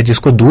کوتاہی ہے جس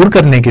کو دور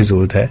کرنے کی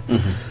ضرورت ہے.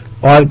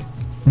 اور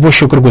وہ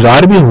شکر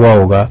گزار بھی ہوا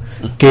ہوگا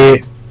کہ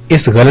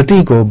اس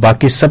غلطی کو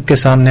باقی سب کے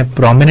سامنے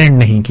پرومیننٹ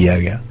نہیں کیا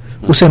گیا،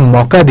 اسے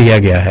موقع دیا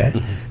گیا ہے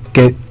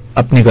کہ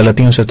اپنی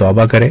غلطیوں سے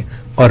توبہ کرے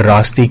اور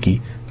راستے کی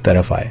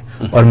طرف آئے.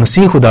 اور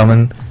مسیح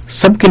خداوند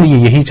سب کے لیے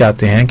یہی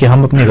چاہتے ہیں کہ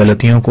ہم اپنی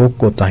غلطیوں کو،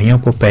 کوتاہیوں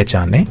کو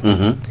پہچانیں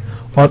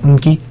اور ان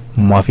کی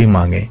معافی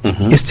مانگیں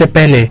اس سے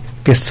پہلے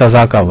کہ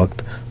سزا کا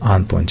وقت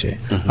آن پہنچے.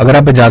 اگر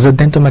آپ اجازت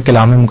دیں تو میں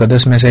کلام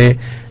مقدس میں سے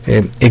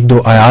ایک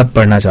دو آیات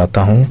پڑھنا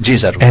چاہتا ہوں. جی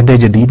ضرور. عہد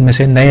جدید میں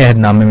سے، نئے عہد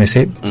نامے میں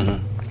سے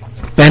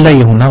پہلا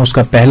یوحنا اس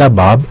کا پہلا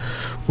باب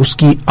اس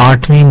کی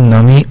 8ویں،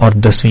 9ویں اور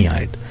 10ویں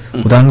آیت.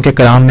 خدا ان کے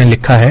کلام میں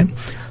لکھا ہے،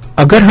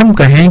 اگر ہم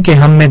کہیں کہ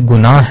ہم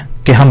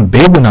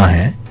بے گناہ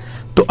ہیں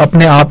تو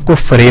اپنے آپ کو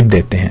فریب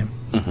دیتے ہیں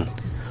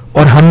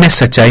اور ہم میں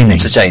سچائی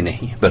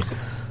نہیں. بالکل.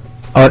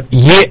 اور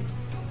یہ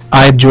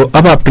آیت جو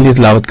اب آپ کے لیے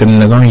تلاوت کرنے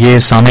لگا ہوں، یہ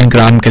سامعین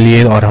کرام کے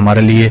لیے اور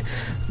ہمارے لیے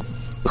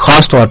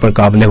خاص طور پر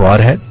قابل غور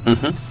ہے.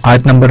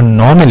 آیت نمبر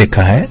 9 میں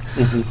لکھا ہے،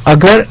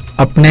 اگر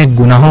اپنے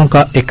گناہوں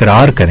کا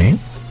اقرار کریں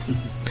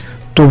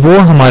تو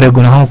وہ ہمارے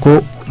گناہوں کو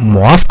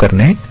معاف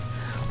کرنے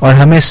اور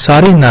ہمیں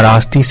ساری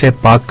ناراستی سے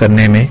پاک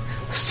کرنے میں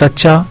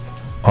سچا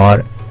اور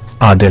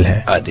عادل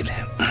ہے.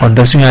 اور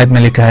 10ویں آیت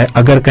میں لکھا ہے،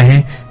 اگر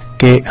کہیں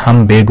کہ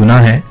ہم بے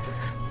گناہ ہیں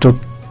تو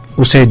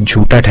اسے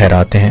جھوٹا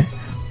ٹھہراتے ہیں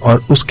اور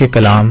اس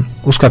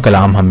کا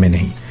کلام ہم میں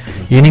نہیں.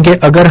 یعنی کہ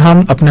اگر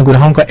ہم اپنے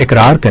گناہوں کا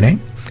اقرار کریں،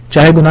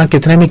 چاہے گناہ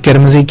کتنے بھی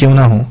کرمزی کیوں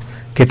نہ ہو،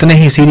 کتنے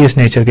ہی سیریس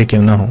نیچر کے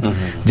کیوں نہ ہو،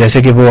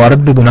 جیسے کہ وہ عورت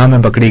بھی گناہ میں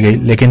پکڑی گئی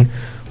لیکن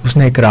اس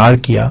نے اقرار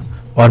کیا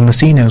اور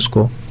مسیح نے اس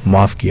کو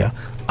معاف کیا.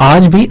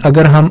 آج بھی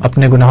اگر ہم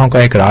اپنے گناہوں کا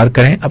اقرار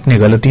کریں، اپنی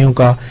غلطیوں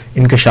کا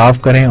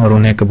انکشاف کریں اور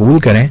انہیں قبول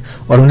کریں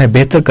اور انہیں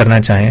بہتر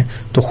کرنا چاہیں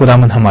تو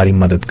خداوند ہماری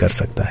مدد کر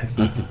سکتا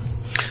ہے.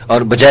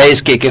 اور بجائے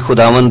اس کے کہ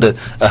خداوند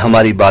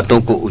ہماری باتوں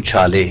کو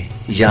اچھالے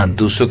یا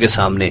دوسروں کے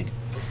سامنے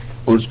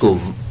اس کو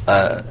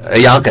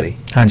یہاں کرے،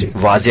 ہاں جی،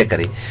 واضح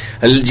کرے،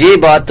 یہ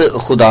بات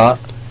خدا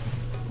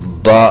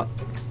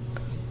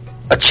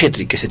اچھے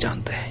طریقے سے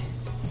جانتا ہے،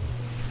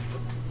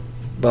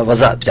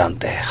 بوضاحت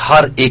جانتا ہے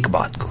ہر ایک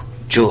بات کو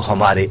جو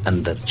ہمارے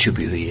اندر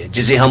چھپی ہوئی ہے،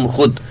 جسے ہم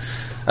خود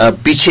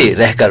پیچھے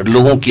رہ کر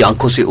لوگوں کی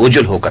آنکھوں سے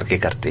اوجھل ہو کر کے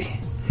کرتے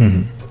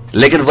ہیں.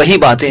 لیکن وہی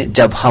باتیں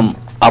جب ہم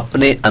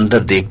اپنے اندر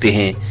دیکھتے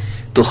ہیں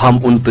تو ہم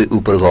ان پہ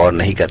اوپر غور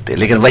نہیں کرتے،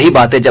 لیکن وہی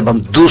باتیں جب ہم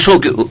دوسروں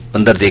کے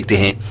اندر دیکھتے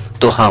ہیں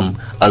تو ہم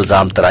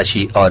الزام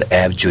تراشی اور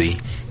عیب جوئی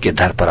کے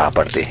در پر آ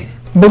پڑتے ہیں.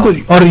 بالکل.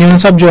 اور یہ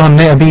سب جو ہم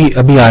نے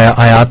ابھی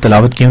آیات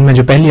تلاوت کی، ان میں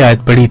جو پہلی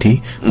آیت پڑھی تھی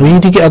وہ یہ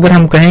تھی کہ اگر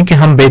ہم کہیں کہ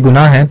ہم بے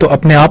گناہ ہیں تو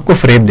اپنے آپ کو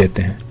فریب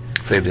دیتے ہیں.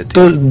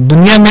 تو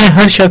دنیا میں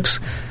ہر شخص،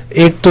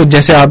 ایک تو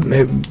جیسے آپ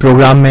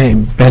پروگرام میں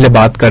پہلے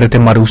بات کر رہے تھے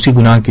ماروسی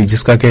گناہ کی،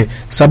 جس کا کہ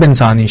سب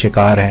انسان ہی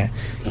شکار ہیں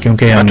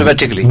کیونکہ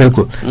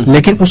بالکل،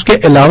 لیکن اس کے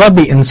علاوہ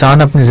بھی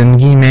انسان اپنی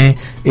زندگی میں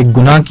ایک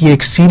گناہ کی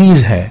ایک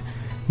سیریز ہے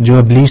جو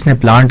ابلیس نے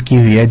پلانٹ کی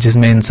ہوئی ہے، جس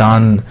میں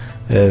انسان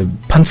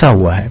پھنسا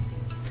ہوا ہے،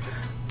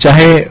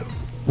 چاہے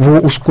وہ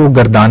اس کو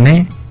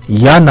گردانے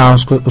یا نہ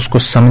اس کو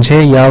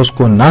سمجھے یا اس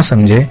کو نہ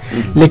سمجھے،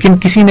 لیکن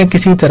کسی نہ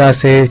کسی طرح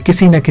سے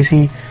کسی نہ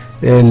کسی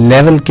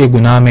لیول کے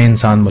گناہ میں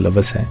انسان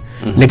ملوث ہے.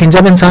 لیکن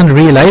جب انسان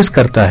ریئلائز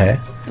کرتا ہے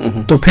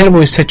تو پھر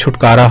وہ اس سے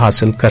چھٹکارا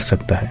حاصل کر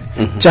سکتا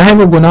ہے، چاہے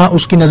وہ گناہ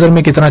اس کی نظر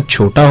میں کتنا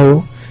چھوٹا ہو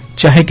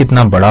چاہے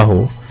کتنا بڑا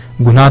ہو.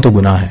 گناہ تو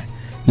گناہ ہے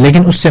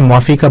لیکن اس سے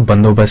معافی کا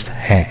بندوبست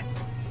ہے.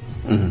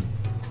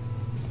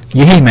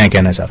 यही मैं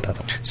कहना चाहता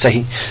था।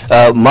 सही।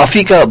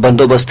 माफी का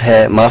बंदोबस्त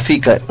है, माफी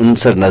का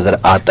अंसर नजर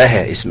आता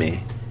है इसमें,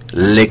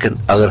 लेकिन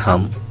अगर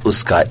हम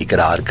उसका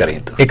इकरार करें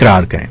तो,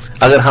 इकरार करें,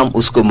 अगर हम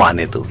उसको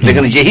माने तो।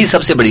 लेकिन यही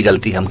सबसे बड़ी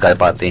गलती हम कर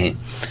पाते हैं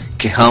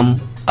कि हम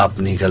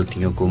अपनी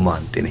गलतियों को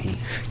मानते नहीं,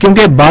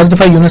 क्योंकि बाज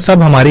दफा यूनुस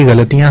साहब हमारी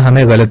गलतियां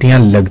हमें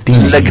गलतियां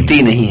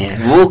लगती नहीं है,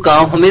 वो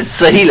काम हमें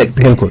सही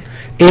लगते हैं। बिल्कुल।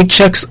 एक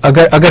शख्स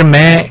अगर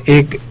मैं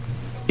एक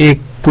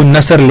कोई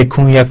नसर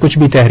लिखूं या कुछ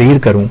भी तहरीर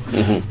करूं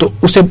तो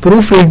उसे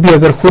प्रूफ रीड भी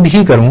अगर खुद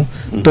ही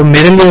करूं तो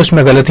मेरे लिए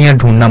उसमें गलतियां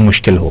ढूंढना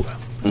मुश्किल होगा,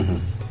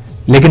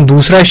 लेकिन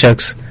दूसरा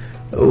शख्स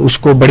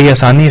उसको बड़ी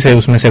आसानी से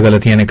उसमें से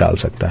गलतियां निकाल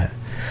सकता है।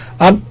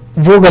 अब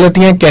वो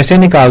गलतियां कैसे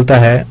निकालता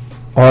है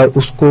और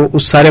उसको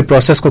उस सारे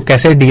प्रोसेस को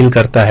कैसे डील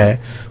करता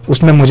है,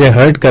 उसमें मुझे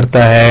हर्ट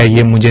करता है,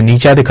 ये मुझे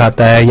नीचा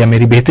दिखाता है या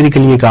मेरी बेहतरी के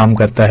लिए काम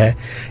करता है,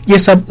 ये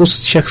सब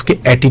उस शख्स के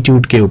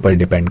एटीट्यूड के ऊपर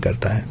डिपेंड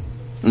करता है।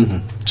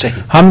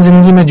 सही। हम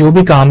जिंदगी में जो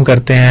भी काम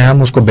करते हैं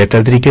हम उसको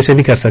बेहतर तरीके से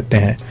भी कर सकते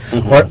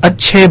हैं और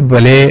अच्छे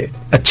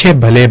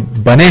भले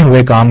बने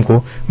हुए काम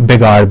को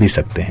बिगाड़ भी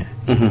सकते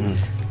हैं।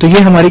 तो ये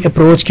हमारी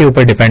अप्रोच के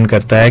ऊपर डिपेंड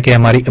करता है कि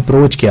हमारी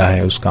अप्रोच क्या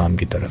है उस काम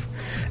की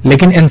तरफ।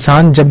 लेकिन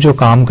इंसान जब जो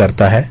काम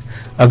करता है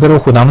अगर वो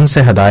खुदावंद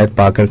से हिदायत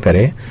पाकर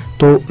करे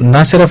तो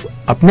न सिर्फ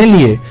अपने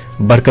लिए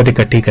बरकत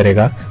इकट्ठी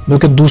करेगा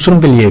बल्कि दूसरों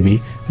के लिए भी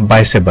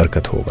बाइस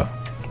बरकत होगा।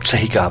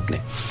 सही कहा आपने,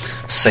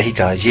 सही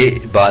कहा।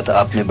 ये बात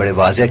आपने बड़े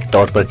वाज़ेह के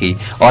तौर पर की।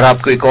 और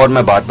आपको एक और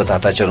मैं बात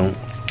बताता चलूं,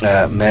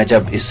 मैं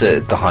जब इस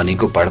कहानी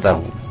को पढ़ता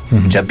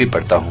हूं, जब भी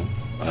पढ़ता हूं,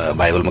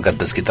 बाइबल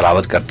मुकद्दस की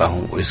तिलावत करता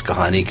हूं, इस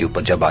कहानी के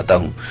ऊपर जब आता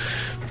हूं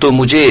तो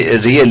मुझे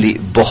रियली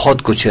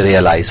बहुत कुछ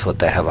रियलाइज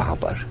होता है। वहां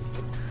पर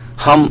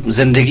हम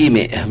जिंदगी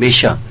में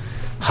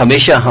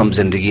हमेशा हम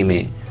जिंदगी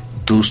में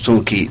दूसरों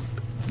की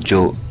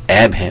जो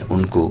ऐब हैं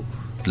उनको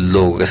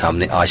लोगों के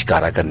सामने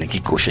आश्कारा करने की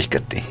कोशिश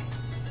करते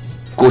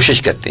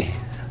हैं,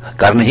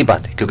 कर नहीं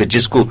पाते, क्योंकि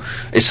जिसको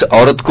इस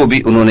औरत को भी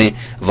उन्होंने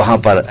वहां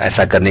पर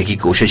ऐसा करने की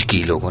कोशिश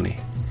की लोगों ने,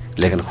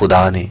 लेकिन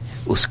खुदा ने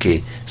उसके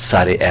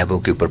सारे ऐबों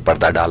के ऊपर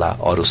पर्दा डाला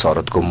और उस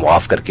औरत को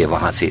मुआफ करके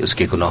वहां से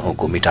उसके गुनाहों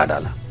को मिटा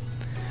डाला।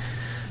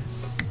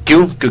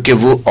 क्यों? क्योंकि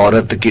वो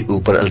औरत के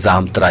ऊपर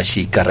इल्जाम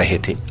तराशी कर रहे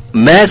थे।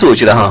 मैं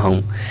सोच रहा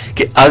हूं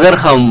कि अगर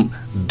हम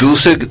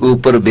दूसरे के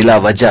ऊपर बिला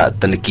वजह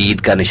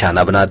तनकीद का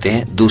निशाना बनाते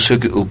हैं, दूसरे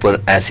के ऊपर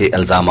ऐसे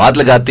इल्जामात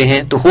लगाते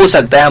हैं, तो हो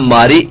सकता है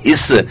हमारी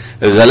इस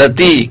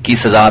गलती की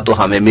सजा तो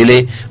हमें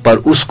मिले पर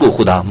उसको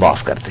खुदा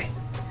माफ कर दे।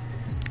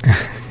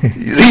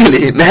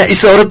 रियली मैं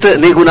इस औरत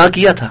ने गुनाह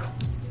किया था,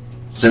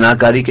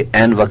 ज़िनाकारी के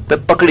ऐन वक्त पे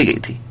पकड़ी गई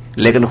थी,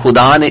 लेकिन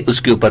खुदा ने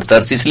उसके ऊपर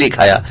तरस इसलिए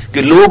खाया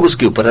कि लोग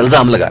उसके ऊपर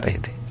इल्जाम लगा रहे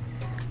थे,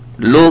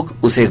 लोग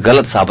उसे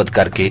गलत साबित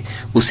करके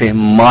उसे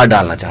मार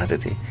डालना चाहते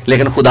थे,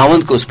 लेकिन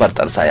खुदावंद को उस पर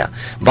तरस आया।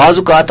 बाज़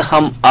औक़ात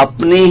हम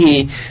अपनी ही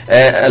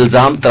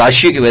इल्जाम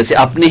तराशी की वजह से,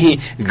 अपनी ही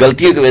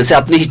गलतियों की वजह से,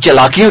 अपनी ही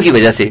चालाकियों की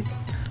वजह से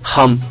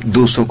हम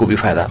दूसरों को भी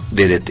फायदा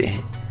दे देते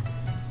हैं,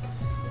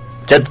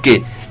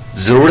 जबकि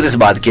जरूरत इस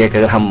बात की है कि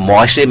अगर हम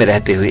मुआशरे में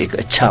रहते हुए एक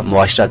अच्छा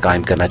मुआशरा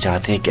कायम करना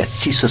चाहते हैं, एक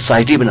अच्छी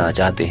सोसाइटी बनाना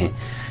चाहते हैं,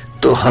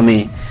 तो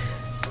हमें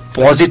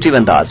पॉजिटिव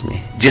अंदाज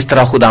में, जिस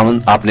तरह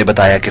खुदावंद आपने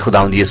बताया कि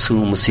खुदावंद यीशु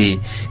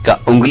मसीह का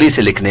उंगली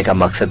से लिखने का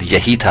मकसद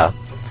यही था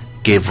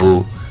कि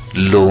वो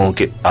लोगों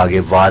के आगे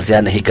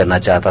वाज़ेह नहीं करना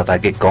चाहता था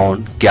कि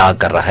कौन क्या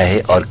कर रहा है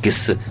और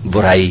किस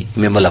बुराई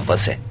में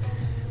मुलव्वस है,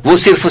 वो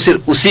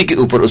सिर्फ उसी के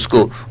ऊपर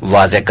उसको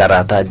वाज़ेह कर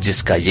रहा था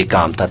जिसका ये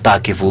काम था,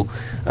 ताकि वो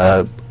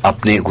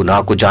अपने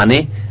गुनाह को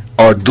जाने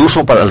और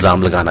दूसरों पर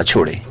इल्जाम लगाना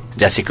छोड़े,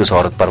 जैसे कि उस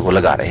औरत पर वो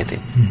लगा रहे थे।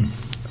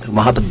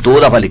 वहां पर 2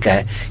 दफा लिखा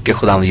है कि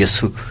खुदावंद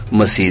यीशु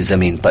मसीह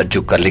जमीन पर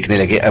झुक कर लिखने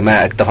लगे।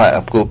 मैं एक दफा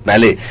आपको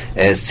पहले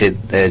से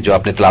जो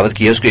आपने तिलावत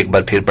की है उसको एक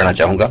बार फिर पढ़ना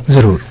चाहूंगा।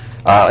 जरूर।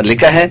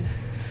 लिखा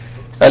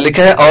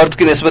है औरत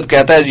की निस्बत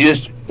कहता है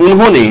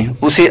उन्होंने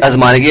उसे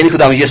आजमाने के, यानी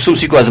खुदावंद यीशु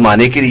मसीह को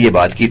आजमाने के लिए ये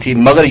बात की थी,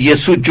 मगर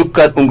यीशु झुक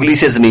कर उंगली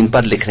से जमीन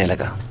पर लिखने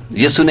लगा।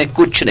 यीशु ने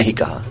कुछ नहीं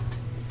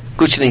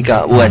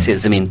कहा, वो ऐसे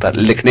जमीन पर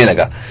लिखने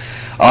लगा।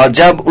 और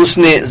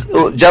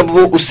जब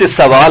वो उससे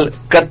सवाल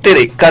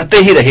करते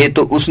ही रहे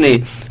तो उसने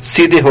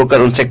सीधे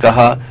होकर उनसे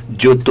कहा,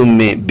 जो तुम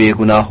में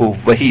बेगुनाह हो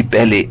वही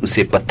पहले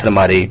उसे पत्थर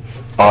मारे,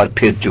 और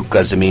फिर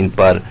झुककर जमीन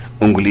पर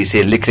उंगली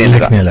से लिखने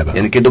लगा।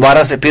 यानी कि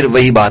दोबारा से फिर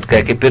वही बात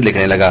कह के फिर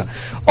लिखने लगा।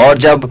 और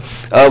जब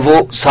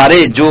वो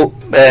सारे जो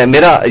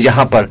मेरा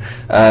यहाँ पर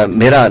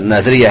मेरा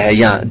नजरिया है,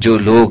 या जो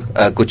लोग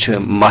कुछ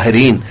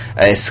माहिरीन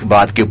इस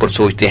बात के ऊपर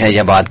सोचते हैं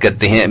या बात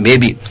करते हैं, मे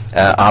भी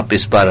आप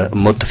इस पर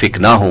मुत्तफिक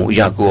ना हो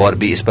या कोई और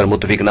भी इस पर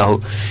मुत्तफिक ना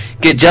हो,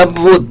 कि जब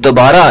वो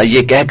दोबारा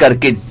ये कह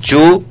करके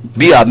जो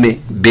भी आप में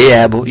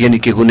बेऐब हो यानी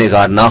कि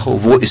गुनहगार ना हो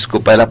वो इसको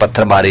पहला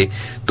पत्थर मारे,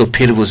 तो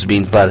फिर वो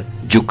जमीन पर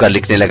झुक कर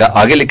लिखने लगा।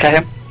 आगे लिखा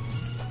है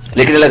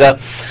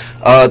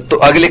तो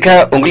आगे लिखा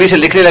है उंगली से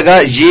लिखने लगा।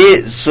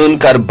 ये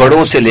सुनकर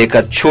बड़ों से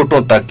लेकर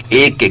छोटों तक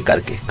एक एक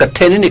करके,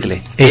 इकट्ठे नहीं निकले,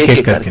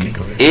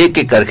 एक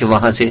एक करके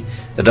वहां से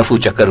रफू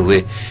चक्कर हुए,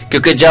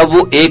 क्योंकि जब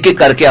वो एक एक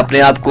करके अपने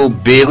आप को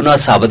बेगुनाह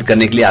साबित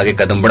करने के लिए आगे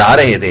कदम बढ़ा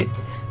रहे थे,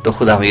 तो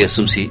खुदा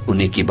यीशु मसीह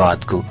उन्हीं की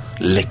बात को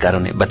लिखकर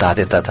उन्हें बता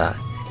देता था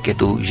कि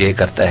तू ये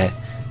करता है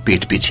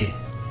पीठ पीछे,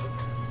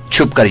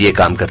 چھپ کر یہ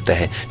کام کرتا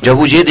ہے. جب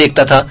وہ یہ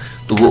دیکھتا تھا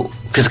تو وہ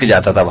کھسک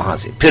جاتا تھا وہاں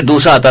سے. پھر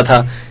دوسرا آتا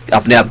تھا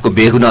اپنے آپ کو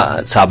بے گناہ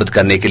ثابت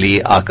کرنے کے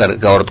لیے آ کر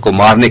عورت کو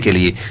مارنے کے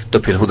لیے, تو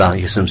پھر خدا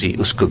یسوع مسیح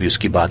اس کو بھی اس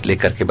کی بات لے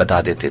کر کے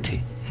بتا دیتے تھے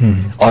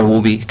اور وہ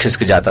بھی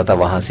کھسک جاتا تھا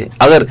وہاں سے.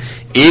 اگر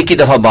ایک ہی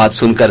دفعہ بات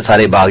سن کر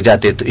سارے بھاگ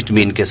جاتے تو اٹ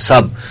مین کہ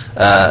سب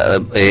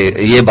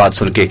یہ بات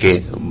سن کے کہ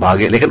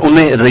بھاگے, لیکن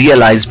انہیں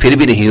ریئلائز پھر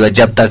بھی نہیں ہوا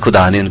جب تک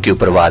خدا نے ان کے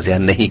اوپر واضح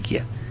نہیں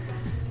کیا.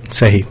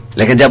 صحیح.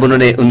 لیکن جب انہوں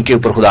نے ان کے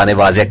اوپر خدا نے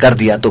واضح کر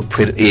دیا تو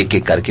پھر ایک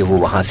ایک کر کے وہ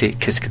وہاں سے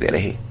کھسکتے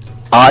رہے.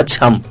 آج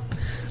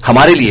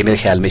ہمارے لیے میرے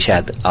خیال میں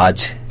شاید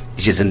آج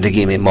یہ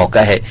زندگی میں موقع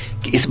ہے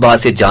کہ اس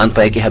بات سے جان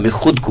پائے کہ ہمیں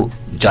خود کو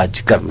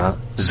جج کرنا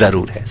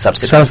ضرور ہے.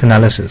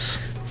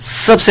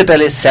 سب سے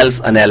پہلے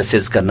سیلف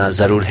انالیسس کرنا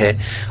ضرور ہے.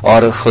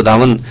 اور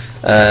خداوند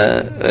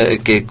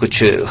کے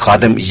کچھ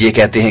خادم یہ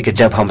کہتے ہیں کہ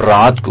جب ہم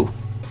رات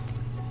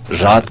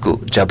کو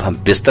جب ہم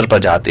بستر پر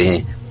جاتے ہیں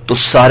تو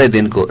سارے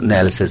دن کو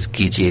انالیسس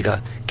کیجئے گا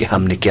کہ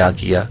ہم نے کیا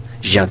کیا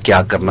یا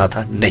کیا کرنا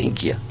تھا نہیں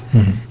کیا,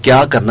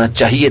 کیا کرنا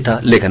چاہیے تھا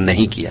لیکن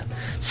نہیں کیا.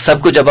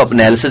 سب کو جب آپ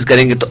انالیسس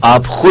کریں گے تو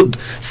آپ خود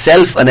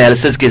سیلف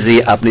انالیسس کے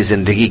ذریعے اپنی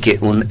زندگی کے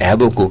ان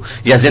عیبوں کو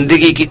یا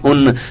زندگی کی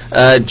ان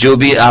جو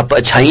بھی آپ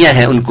اچھائیاں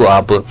ہیں ان کو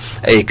آپ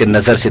ایک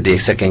نظر سے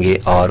دیکھ سکیں گے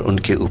اور ان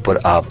کے اوپر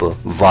آپ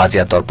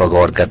واضح طور پر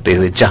غور کرتے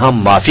ہوئے جہاں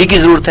معافی کی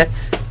ضرورت ہے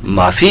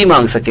معافی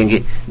مانگ سکیں گے,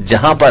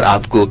 جہاں پر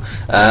آپ کو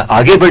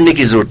آگے بڑھنے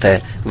کی ضرورت ہے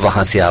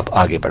وہاں سے آپ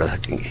آگے بڑھ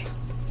سکیں گے.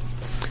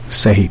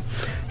 صحیح.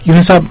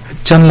 یونس صاحب,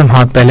 چند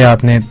لمحات پہلے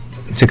آپ نے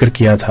ذکر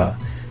کیا تھا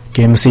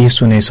کہ مسیح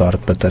یسوع نے اس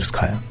عورت پر ترس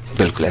کھایا.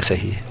 بالکل ایسا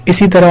ہی ہے.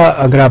 اسی طرح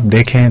اگر آپ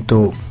دیکھیں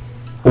تو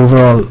اوور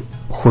آل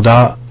خدا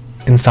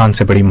انسان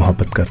سے بڑی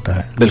محبت کرتا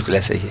ہے. بالکل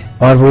ایسا ہی ہے.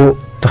 اور وہ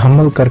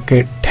تحمل کر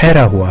کے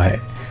ٹھہرا ہوا ہے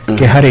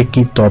کہ ہر ایک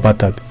کی توبہ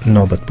تک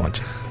نوبت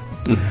پہنچے.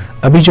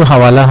 ابھی جو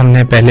حوالہ ہم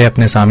نے پہلے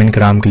اپنے سامعین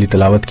کرام کے لیے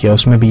تلاوت کیا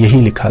اس میں بھی یہی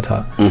لکھا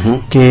تھا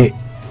کہ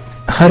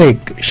ہر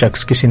ایک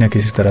شخص کسی نہ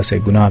کسی طرح سے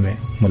گناہ میں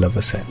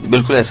ملوث ہے.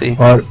 بالکل ایسا ہی.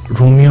 اور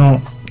رومیو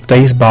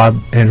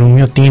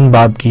 3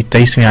 باب کی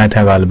 23ویں آیت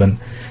ہے غالباً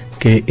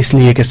کہ اس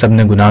لیے کہ سب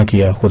نے گناہ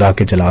کیا خدا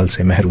کے جلال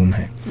سے محروم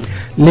ہے.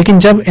 لیکن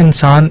جب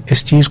انسان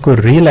اس چیز کو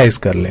ریئلائز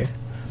کر لے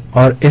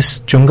اور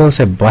اس چنگل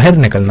سے باہر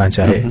نکلنا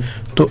چاہے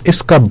تو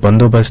اس کا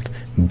بندوبست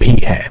بھی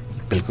ہے.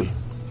 بالکل.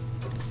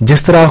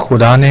 جس طرح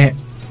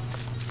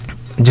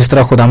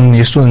خدا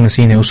یسوع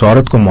مسیح نے اس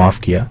عورت کو معاف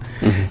کیا,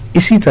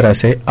 اسی طرح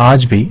سے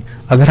آج بھی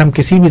اگر ہم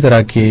کسی بھی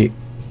طرح کے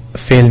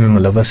فعل میں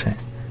ملوث ہیں,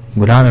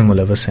 گناہ میں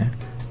ملوث ہیں,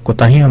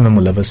 کوتاہیوں میں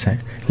ملوث ہیں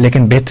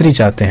لیکن بہتری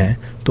چاہتے ہیں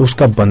تو اس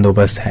کا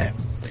بندوبست ہے.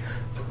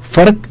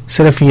 فرق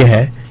صرف یہ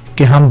ہے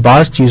کہ ہم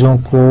بعض چیزوں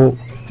کو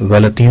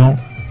غلطیوں,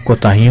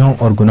 کوتاہیوں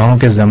اور گناہوں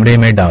کے زمرے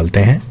میں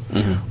ڈالتے ہیں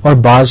اور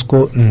بعض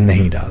کو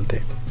نہیں ڈالتے.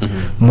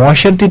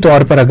 معاشرتی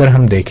طور پر اگر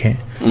ہم دیکھیں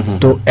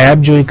تو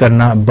عیب جوئی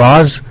کرنا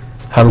بعض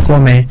حلقوں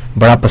میں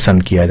بڑا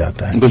پسند کیا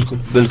جاتا ہے. بالکل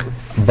بالکل.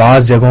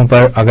 بعض جگہوں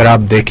پر اگر آپ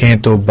دیکھیں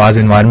تو بعض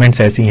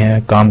انوائرمنٹس ایسی ہیں,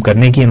 کام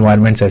کرنے کی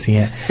انوائرمنٹس ایسی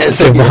ہیں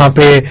کہ وہاں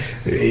پہ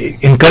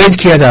انکریج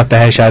کیا جاتا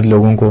ہے شاید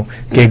لوگوں کو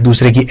کہ ایک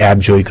دوسرے کی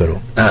عیب جوئی کرو.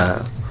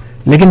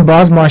 لیکن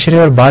بعض معاشرے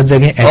اور بعض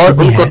جگہیں ایسی اور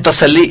بھی ان کو ہیں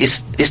تسلی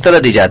اس طرح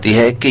دی جاتی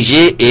ہے کہ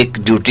یہ ایک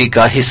ڈیوٹی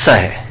کا حصہ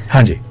ہے.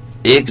 ہاں جی,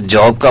 ایک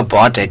جاب کا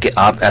پارٹ ہے کہ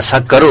آپ ایسا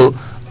کرو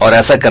اور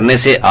ایسا کرنے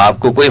سے آپ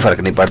کو کوئی فرق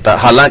نہیں پڑتا.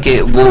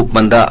 حالانکہ وہ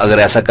بندہ اگر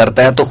ایسا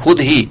کرتا ہے تو خود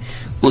ہی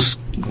اس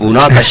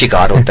گناہ کا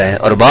شکار ہوتا ہے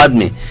اور بعد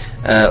میں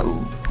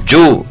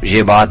جو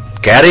یہ بات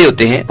کہہ رہے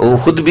ہوتے ہیں وہ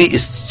خود بھی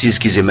اس چیز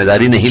کی ذمہ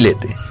داری نہیں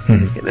لیتے.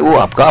 وہ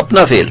آپ کا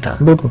اپنا فیل تھا.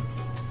 بالکل.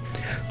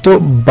 تو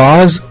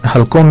بعض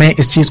حلقوں میں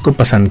اس چیز کو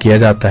پسند کیا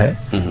جاتا ہے,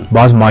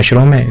 بعض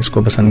معاشروں میں اس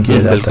کو پسند کیا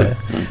جاتا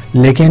ہے,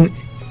 لیکن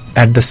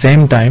ایٹ دا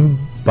سیم ٹائم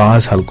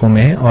بعض حلقوں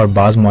میں اور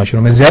بعض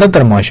معاشروں میں, زیادہ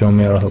تر معاشروں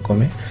میں اور حلقوں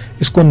میں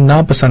اس کو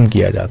ناپسند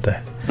کیا جاتا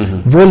ہے.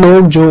 وہ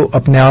لوگ جو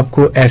اپنے آپ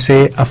کو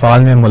ایسے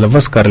افعال میں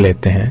ملوث کر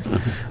لیتے ہیں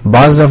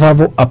بعض دفعہ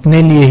وہ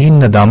اپنے لیے ہی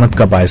ندامت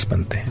کا باعث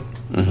بنتے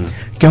ہیں.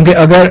 کیونکہ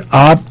اگر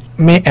آپ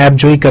میں عیب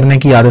جوئی کرنے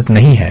کی عادت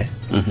نہیں ہے,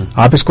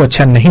 آپ اس کو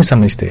اچھا نہیں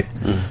سمجھتے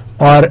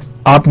اور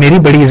آپ میری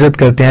بڑی عزت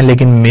کرتے ہیں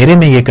لیکن میرے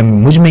میں یہ کمی,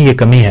 مجھ میں یہ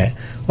کمی ہے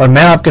اور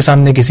میں آپ کے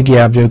سامنے کسی کی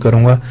عیب جوئی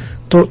کروں گا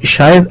تو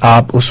شاید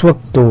آپ اس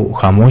وقت تو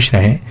خاموش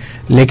رہیں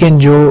لیکن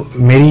جو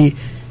میری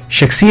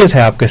شخصیت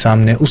ہے آپ کے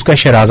سامنے اس کا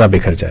شرازہ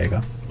بکھر جائے گا.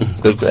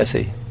 بالکل ایسے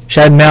ہی.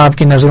 شاید میں آپ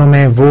کی نظروں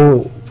میں وہ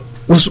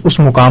اس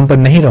مقام پر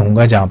نہیں رہوں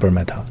گا جہاں پر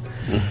میں تھا.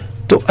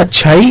 تو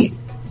اچھائی,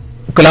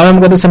 کلام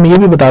مقدس ہمیں یہ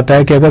بھی بتاتا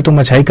ہے کہ اگر تم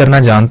اچھائی کرنا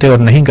جانتے اور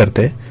نہیں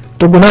کرتے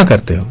تو گناہ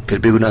کرتے ہو. پھر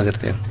بھی گناہ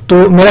کرتے ہو.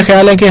 تو میرا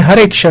خیال ہے کہ ہر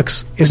ایک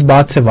شخص اس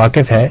بات سے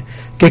واقف ہے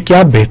کہ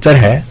کیا بہتر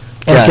ہے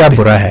اور کیا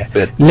برا ہے,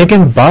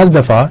 لیکن بعض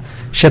دفعہ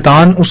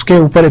شیطان اس کے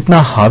اوپر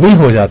اتنا حاوی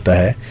ہو جاتا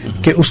ہے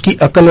کہ اس کی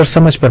عقل اور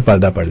سمجھ پر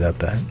پردہ پڑ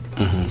جاتا ہے.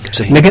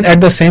 لیکن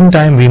at the same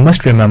time we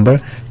must remember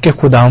کہ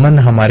خداوند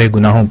ہمارے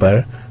گناہوں پر,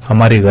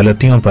 ہماری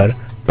غلطیوں پر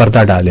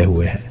پردہ ڈالے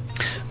ہوئے ہے.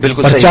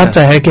 بالکل. اور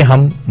چاہتا ہے کہ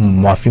ہم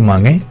معافی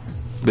مانگیں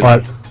اور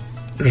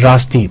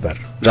راستی پر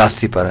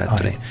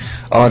اتریں.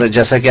 اور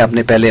جیسا کہ آپ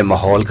نے پہلے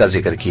ماحول کا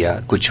ذکر کیا,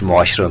 کچھ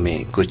معاشروں میں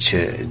کچھ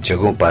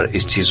جگہوں پر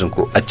اس چیزوں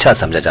کو اچھا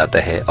سمجھا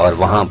جاتا ہے اور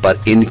وہاں پر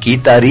ان کی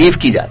تعریف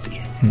کی جاتی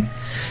ہے.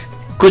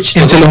 कुछ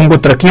इनसे लोगों को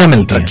तरक्कियां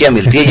मिलती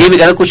हैं। ये भी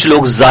कहना, कुछ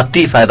लोग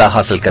जाती फायदा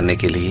हासिल करने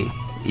के लिए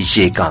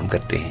ये काम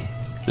करते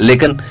हैं,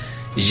 लेकिन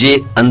ये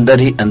अंदर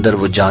ही अंदर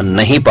वो जान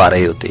नहीं पा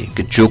रहे होते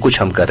कि जो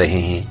कुछ हम कर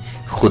रहे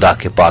हैं खुदा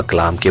के पाक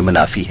कलाम के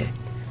मुनाफी है।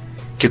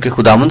 क्योंकि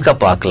खुदावंद का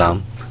पाक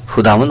कलाम,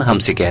 खुदावंद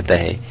हमसे कहता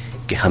है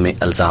कि हमें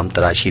इल्जाम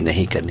तराशी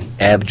नहीं करनी,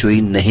 ऐब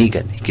जोई नहीं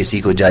करनी,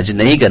 किसी को जज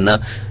नहीं करना।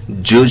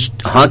 जो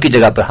हाँ की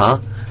जगह पे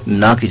हाँ,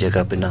 ना की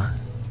जगह पे ना,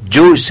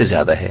 जो इससे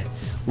ज्यादा है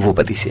वो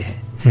बदी से है।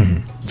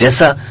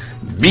 जैसा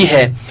भी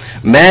है,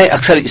 मैं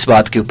अक्सर इस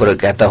बात के ऊपर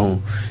कहता हूं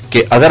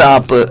कि अगर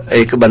आप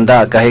एक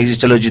बंदा कहे कि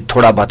चलो जी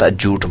थोड़ा बहुत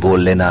झूठ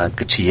बोल लेना,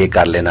 कुछ ये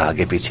कर लेना,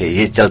 आगे पीछे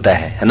ये चलता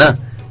है ना,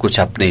 कुछ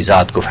अपनी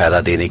जात को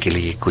फायदा देने के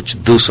लिए, कुछ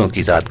दूसरों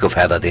की जात को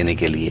फायदा देने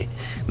के लिए।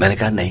 मैंने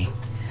कहा नहीं,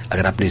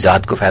 अगर अपनी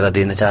जात को फायदा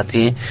देना चाहते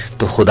हैं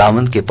तो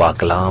खुदावंद के पाक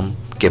कलाम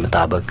के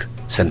मुताबिक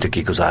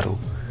जिंदगी गुजारो।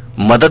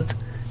 मदद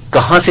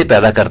कहां से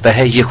पैदा करता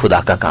है, ये खुदा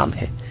का काम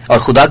है, और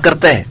खुदा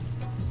करता है।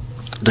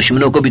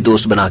 दुश्मनों को भी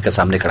दोस्त बनाकर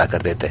सामने खड़ा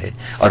कर देते हैं,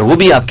 और वो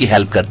भी आपकी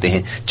हेल्प करते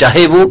हैं,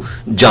 चाहे वो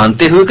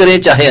जानते हुए करें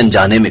चाहे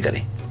अनजाने में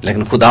करें,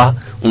 लेकिन खुदा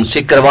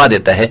उनसे करवा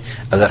देता है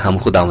अगर हम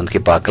खुदावंद के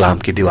पाक कलाम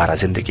के द्वारा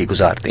जिंदगी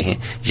गुजारते हैं,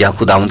 या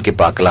खुदावंद के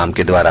पाक कलाम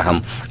के द्वारा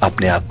हम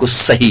अपने आप को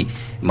सही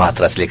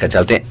मात्रा से लेकर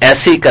चलते हैं।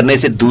 ऐसे ही करने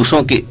से,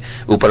 दूसरों के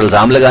ऊपर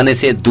इल्जाम लगाने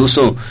से,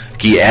 दूसरों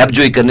की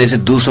ऐबजोई करने से,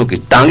 दूसरों की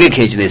टांगे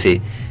खींचने से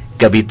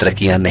कभी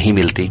तरक्कियां नहीं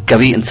मिलती,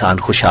 कभी इंसान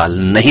खुशहाल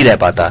नहीं रह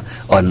पाता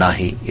और ना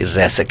ही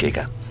रह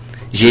सकेगा।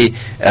 ये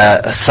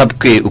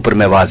सबके ऊपर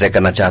मैं वाज़ेह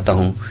करना चाहता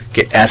हूं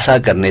कि ऐसा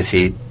करने से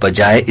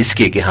बजाय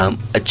इसके कि हम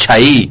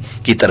अच्छाई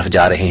की तरफ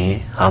जा रहे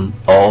हैं, हम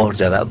और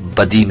ज्यादा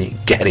बदी में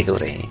गहरे हो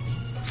रहे हैं।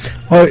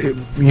 और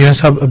यह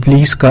सब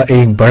इब्लीस का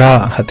एक बड़ा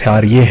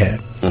हथियार ये है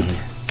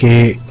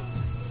कि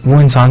वो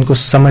इंसान को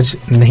समझ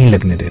नहीं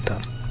लगने देता।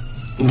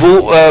 वो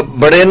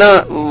बड़े ना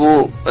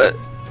वो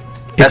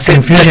ऐसे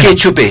ढके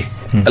छुपे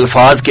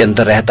अल्फाज के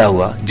अंदर रहता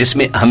हुआ,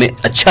 जिसमें हमें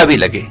अच्छा भी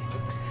लगे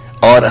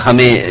और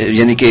हमें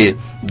यानी कि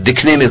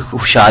दिखने में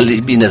खुशहाली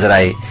भी नजर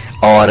आए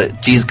और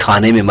चीज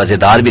खाने में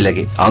मजेदार भी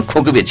लगे,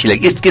 आंखों को भी अच्छी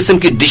लगे, इस किस्म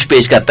की डिश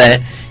पेश करता है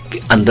कि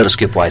अंदर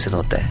उसके पॉइजन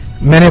होता है।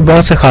 मैंने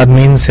बहुत से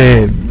खादमीन से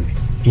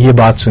ये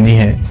बात सुनी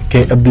है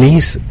कि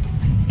इब्लीस,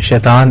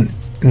 शैतान,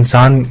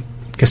 इंसान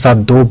के साथ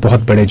दो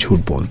बहुत बड़े झूठ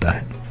बोलता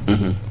है।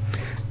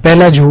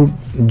 पहला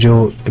झूठ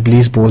जो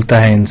इब्लीस बोलता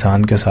है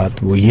इंसान के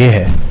साथ वो ये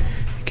है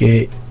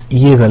कि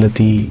ये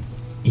गलती,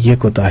 ये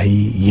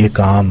कोताही, ये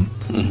काम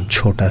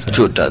छोटा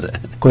सा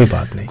कोई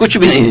बात नहीं, कुछ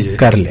भी नहीं,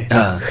 कर ले,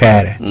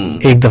 खैर है,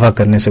 एक दफा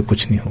करने से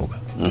कुछ नहीं होगा,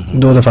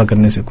 दो दफा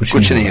करने से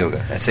कुछ नहीं होगा,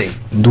 ऐसे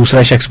ही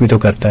दूसरा शख्स भी तो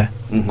करता है,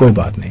 कोई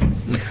बात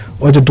नहीं।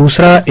 और जो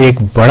दूसरा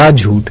एक बड़ा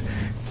झूठ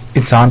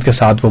इंसान के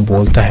साथ वो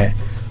बोलता है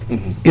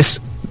इस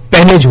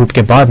पहले झूठ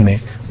के बाद में,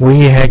 वो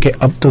ये है कि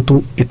अब तो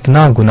तू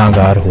इतना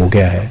गुनाहगार हो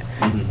गया है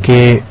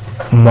कि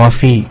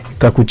माफी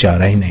का कुछ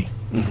चारा ही नहीं,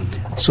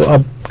 सो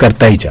अब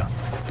करता ही जा।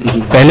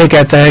 पहले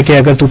कहता है कि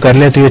अगर तू कर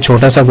ले तो ये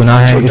छोटा सा गुनाह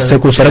है, इससे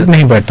कुछ फर्क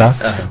नहीं पड़ता,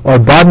 और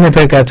बाद में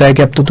फिर कहता है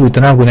कि अब तो तू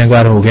इतना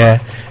गुनहगार हो गया है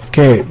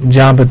कि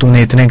जहाँ पे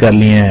तूने इतने कर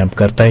लिए हैं अब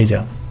करता ही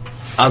जा,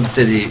 अब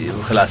तेरी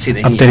खलासी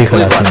नहीं, अब तेरी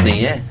खलासी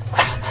नहीं है।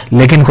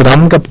 लेकिन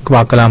खुदावंद का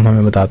पाक कलाम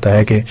हमें बताता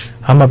है कि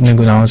हम अपने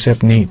गुनाहों से,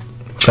 अपनी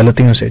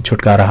गलतियों से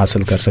छुटकारा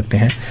हासिल कर सकते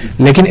हैं,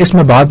 लेकिन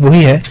इसमें बात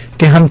वही है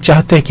कि हम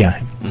चाहते क्या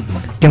हैं,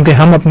 क्योंकि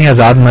हम अपनी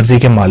आजाद मर्जी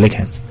के मालिक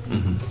हैं,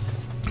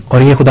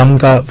 और ये खुदावंद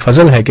का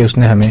फजल है कि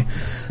उसने हमें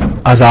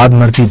आजाद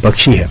मर्जी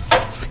बख्शी है।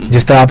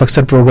 जिस तरह आप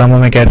अक्सर प्रोग्रामों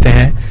में कहते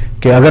हैं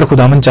कि अगर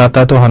खुदावंद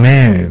चाहता तो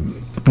हमें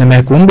अपने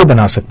महकूम भी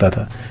बना सकता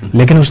था,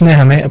 लेकिन उसने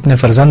हमें अपने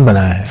फर्जंद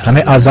बनाया है,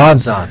 हमें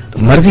आजाद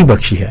मर्जी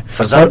बख्शी है।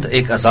 फर्जंद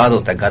एक आजाद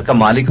होता है, घर का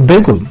मालिक,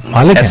 बिल्कुल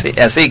मालिक है,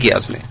 ऐसे ही किया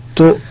उसने।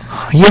 तो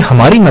ये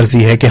हमारी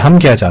मर्जी है कि हम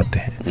क्या चाहते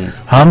हैं।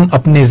 हम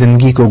अपनी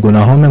जिंदगी को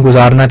गुनाहों में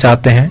गुजारना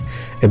चाहते हैं,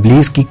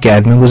 इब्लीस की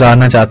कैद में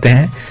गुजारना चाहते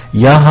हैं,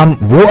 या हम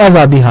वो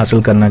आजादी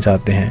हासिल करना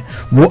चाहते हैं,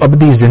 वो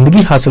अबदी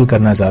जिंदगी हासिल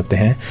करना चाहते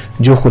हैं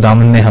जो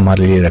खुदावंद ने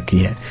हमारे लिए रखी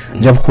है।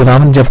 जब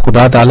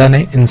खुदा ताला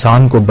ने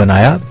इंसान को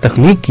बनाया,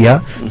 तख्लीक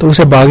किया, तो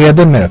उसे बाग़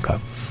अदन में रखा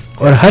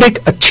और हर एक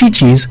अच्छी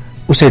चीज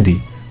उसे दी,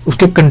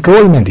 उसके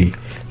कंट्रोल में दी।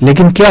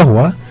 लेकिन क्या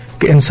हुआ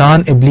कि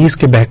इंसान इब्लीस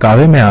के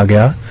बहकावे में आ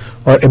गया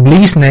और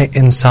इब्लीस ने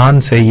इंसान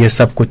से ये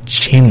सब कुछ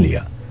छीन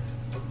लिया।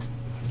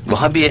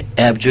 वहां भी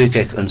ऐबजोई का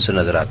एक अंसर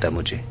नजर आता है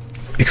मुझे,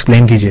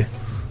 एक्सप्लेन कीजिए।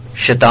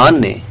 शैतान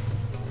ने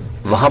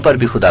वहां पर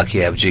भी खुदा की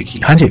ऐबजोई की।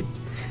 हाँ जी,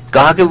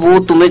 कहा कि वो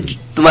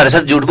तुम्हारे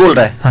साथ झूठ बोल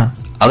रहा है, हाँ,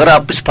 अगर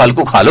आप इस फल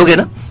को खा लोगे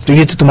ना तो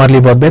ये तो तुम्हारे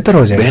लिए बहुत बेहतर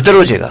हो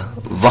जाएगा।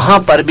 वहां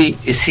पर भी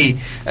इसी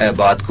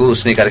बात को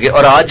उसने करके,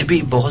 और आज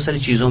भी बहुत सारी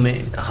चीजों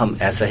में हम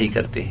ऐसा ही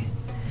करते हैं,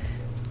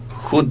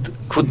 खुद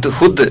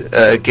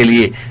के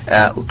लिए,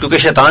 क्योंकि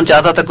शैतान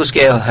चाहता था कि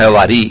उसके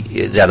हवारी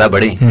ज्यादा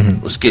बढ़े,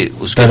 उसके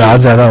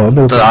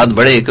तादाद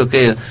बढ़े,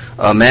 क्योंकि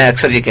मैं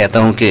अक्सर ये कहता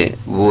हूं कि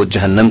वो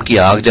जहन्नम की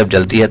आग जब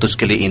जलती है तो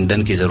उसके लिए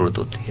ईंधन की जरूरत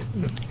होती है।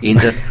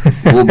 ईंधन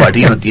वो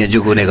बाटियां होती हैं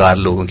जो गुनहगार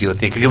लोगों की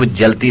होती हैं, क्योंकि वो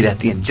जलती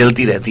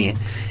रहती हैं।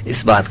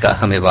 इस बात का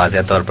हमें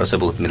वाज़ेह तौर पर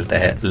सबूत मिलता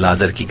है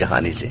लाजर की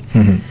कहानी से।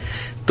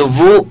 तो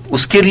वो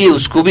उसके लिए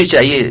उसको भी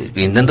चाहिए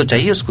ईंधन, तो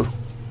चाहिए उसको,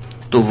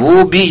 तो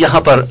वो भी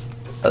यहाँ पर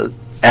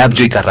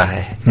ऐबजोई कर रहा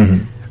है,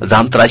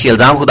 इल्जाम तराशी,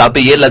 इल्जाम खुदा पे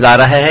ये लगा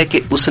रहा है कि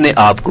उसने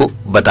आपको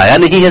बताया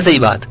नहीं है सही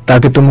बात,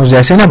 ताकि तुम मुझे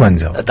ऐसे ना बन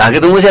जाओ, ताकि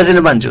तुम मुझे ऐसे न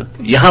बन जाओ।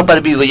 यहां पर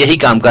भी वो यही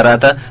काम कर रहा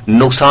था,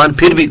 नुकसान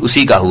फिर भी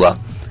उसी का हुआ,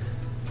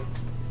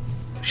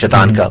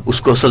 शैतान का।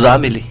 उसको सजा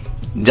मिली,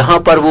 जहां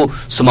पर वो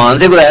सामान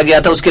से गिराया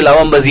गया था उसके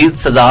अलावा मजीद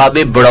सजा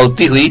में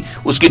बढ़ोतरी हुई,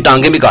 उसकी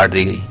टांगें भी काट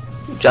दी गई।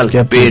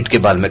 चल पेट के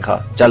बाल में खा,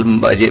 चल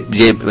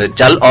ये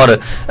चल और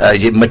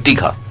ये मिट्टी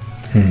खा,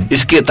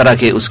 इसके तरह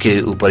के उसके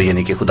ऊपर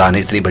यानी कि खुदा ने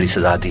इतनी बड़ी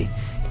सजा दी।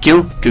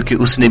 क्यों? क्योंकि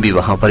उसने भी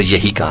वहां पर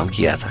यही काम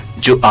किया था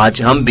जो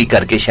आज हम भी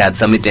करके शायद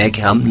समझते हैं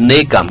कि हम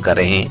नेक काम कर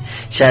रहे हैं,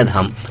 शायद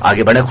हम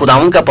आगे बढ़े।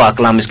 खुदावंद का पाक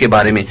कलाम इसके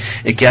बारे में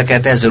क्या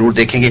कहता है जरूर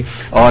देखेंगे।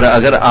 और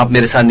अगर आप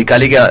मेरे साथ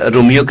निकालिएगा,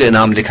 रोमियो के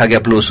नाम लिखा गया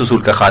पौलुस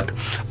रसूल का खत,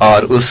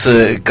 और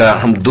उसका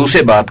हम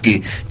दूसरे बाब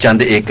की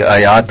चंद एक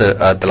आयात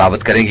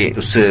तलावत करेंगे,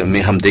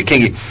 उसमें हम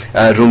देखेंगे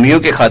रोमियो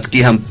के खत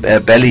की हम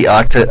पहली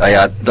 8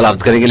 आयात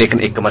तलावत करेंगे, लेकिन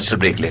एक कमर्शियल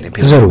ब्रेक ले लें,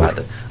 फिर उसके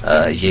बाद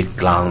ये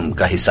कलाम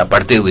का हिस्सा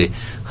पढ़ते हुए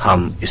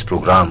हम इस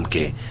प्रोग्राम के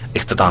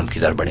इख्तिताम की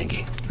तरफ बढ़ेंगे।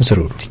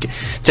 जरूर, ठीक है।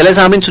 चले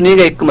सामने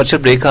सुनिएगा एक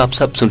कमर्शियल ब्रेक। आप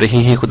सब सुन रहे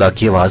हैं खुदा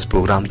की आवाज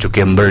प्रोग्राम, जो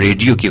कि अंबर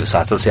रेडियो की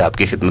वसातत से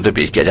आपकी खिदमत में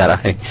पेश किया जा रहा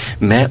है।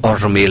 मैं और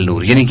रमेल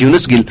नूर यानी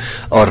यूनुस गिल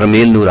और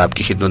रमेल नूर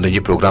आपकी खिदमत में ये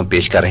प्रोग्राम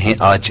पेश कर रहे हैं।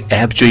 आज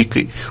ऐबजोई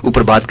के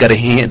ऊपर बात कर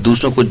रहे हैं,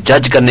 दूसरों को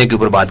जज करने के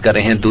ऊपर बात कर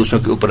रहे हैं, दूसरों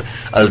के ऊपर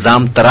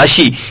इल्जाम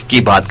तराशी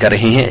की बात कर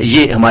रहे हैं।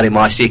 ये हमारे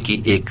माशरे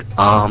की एक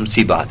आम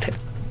सी बात है,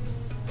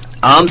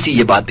 आम सी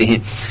ये बातें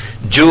हैं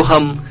जो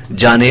हम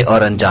जाने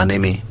और अनजाने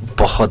में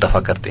बहुत दफा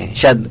करते हैं।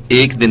 शायद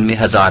एक दिन में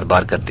 1000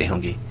 बार करते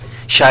होंगे,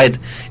 शायद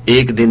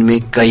एक दिन में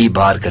कई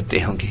बार करते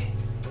होंगे,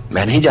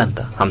 मैं नहीं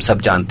जानता, हम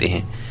सब जानते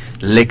हैं।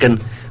 लेकिन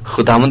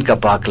खुदावंद का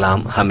पाक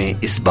कलाम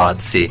हमें इस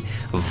बात से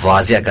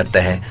वाज़िया करता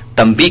है,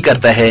 तंबी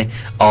करता है,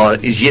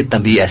 और ये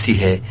तंबी ऐसी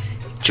है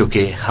जो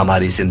कि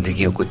हमारी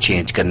जिंदगियों को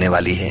चेंज करने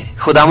वाली है।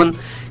 खुदावंद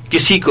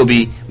किसी को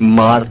भी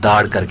मार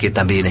दाड़ करके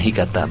तंबीह नहीं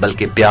करता,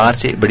 बल्कि प्यार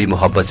से, बड़ी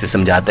मोहब्बत से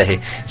समझाता है।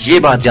 ये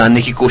बात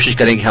जानने की कोशिश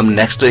करेंगे हम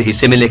नेक्स्ट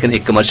हिस्से में, लेकिन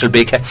एक कमर्शियल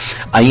ब्रेक है।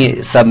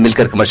 आइए सब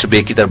मिलकर कमर्शियल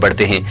ब्रेक की तरफ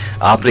बढ़ते हैं।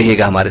 आप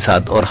रहिएगा हमारे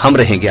साथ और हम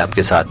रहेंगे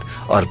आपके साथ,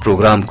 और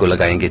प्रोग्राम को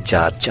लगाएंगे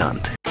 4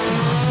 चांद।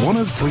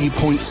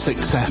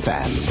 103.6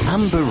 FM,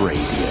 Amber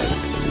Radio,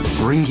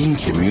 bringing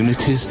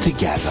communities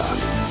together.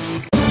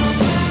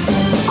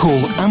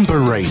 Call Amber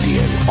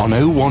Radio on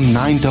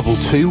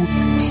 01922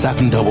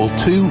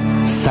 722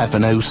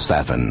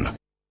 707.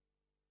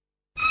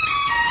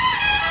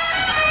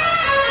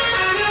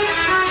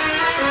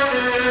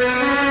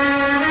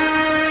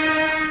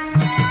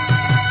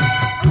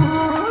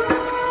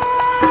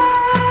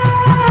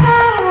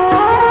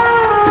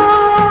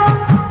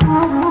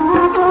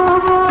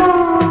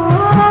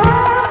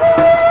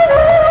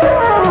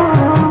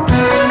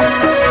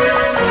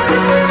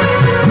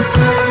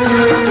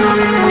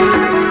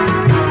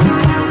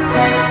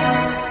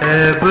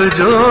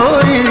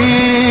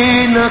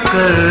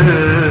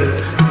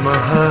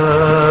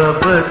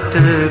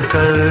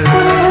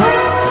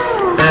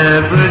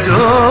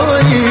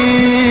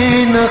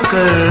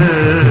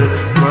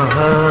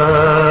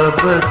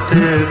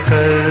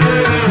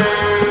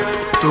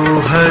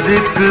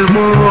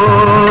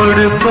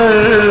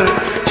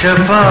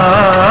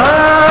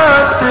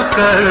 Shafat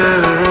कर,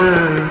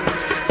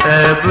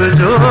 ऐब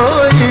जोई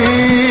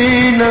न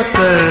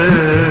कर,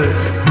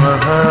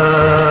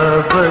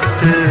 महाबत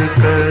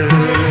कर।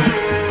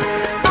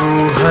 तू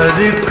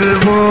हर एक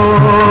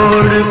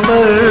मोड़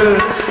पर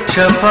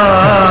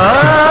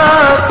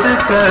शफात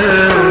कर,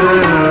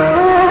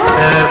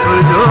 ऐब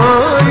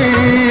जोई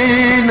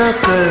न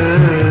कर,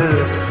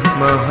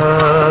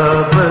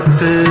 महाबत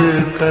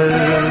कर।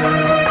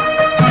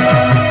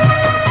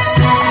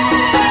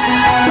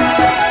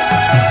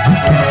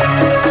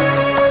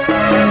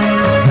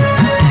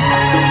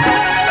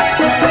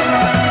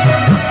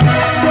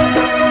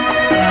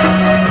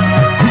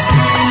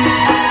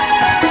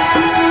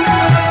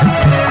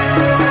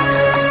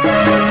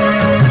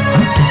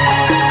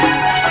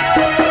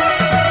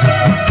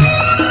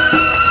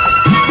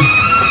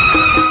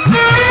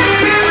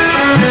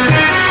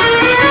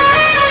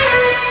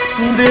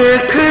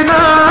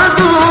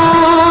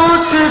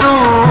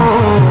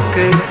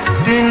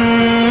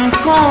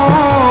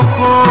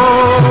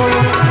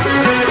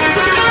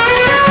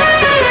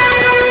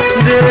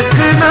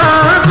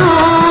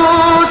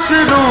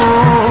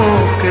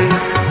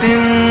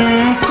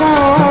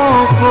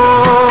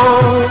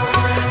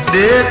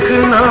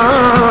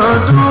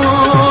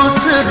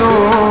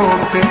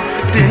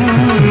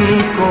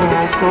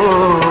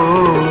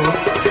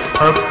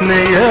 अपने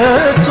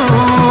यीशु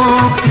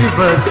की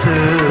बस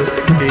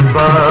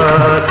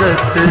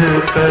इबादत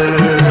कर।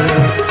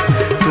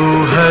 तू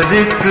हर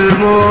एक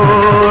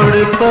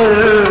मोड़ पर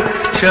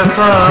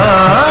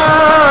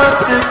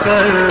शफात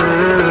कर,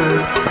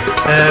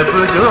 ऐब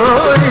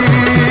जोई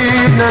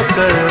न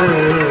कर,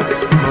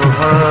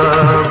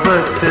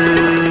 मोहब्बत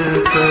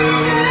कर।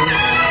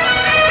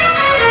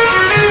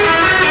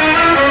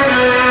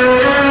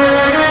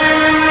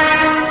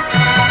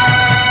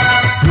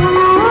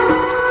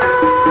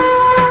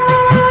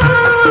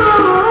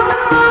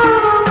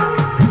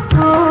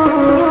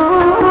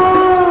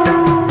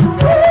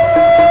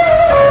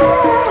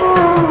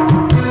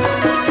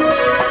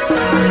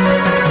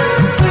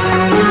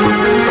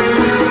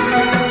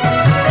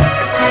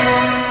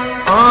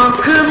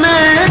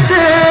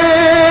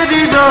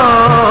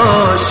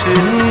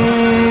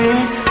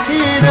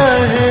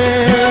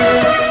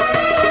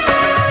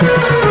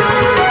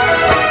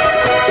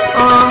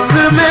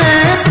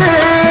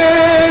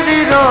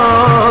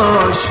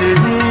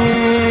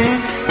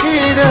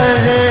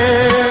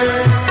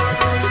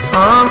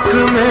 आँख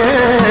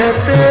में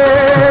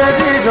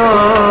तेरी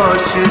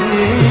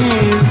रोशनी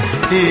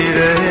ही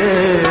रहे,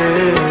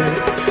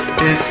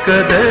 इस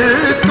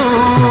कदर तू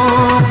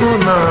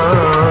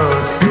गुनाह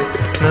से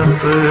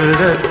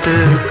नफरत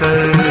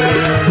कर।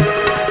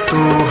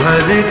 तू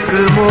हर एक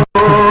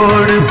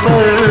मोड़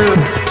पर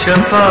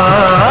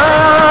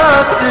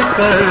शफाअत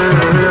कर,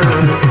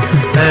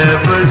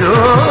 ऐब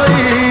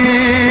जोई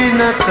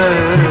न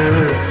कर,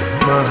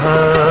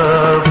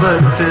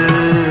 मोहब्बत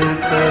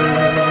कर।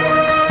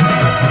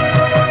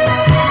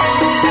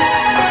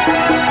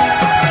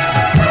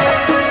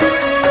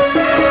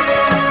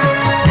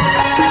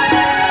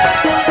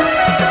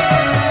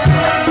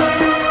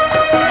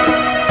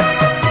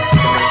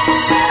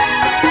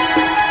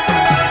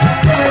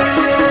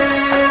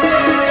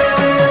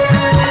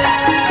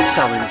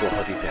 सावन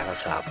बहुत ही प्यारा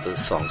सा आप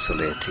सॉन्ग सुन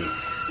रहे थे।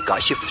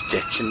 काशिफ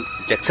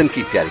जैक्सन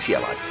की प्यारी सी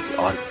आवाज़ थी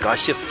और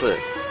काशिफ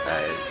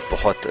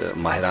बहुत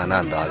माहिराना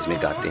अंदाज में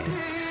गाते हैं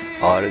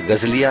और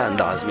गजलिया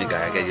अंदाज में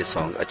गाया गया ये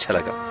सॉन्ग अच्छा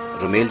लगा।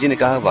 रुमेल जी ने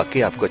कहा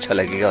वाकई आपको अच्छा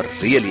लगेगा और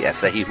रियली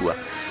ऐसा ही हुआ।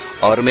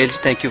 और Rumel ji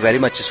thank you very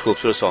much इस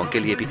खूबसूरत सॉन्ग के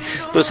लिए भी।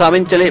 तो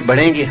सावन चले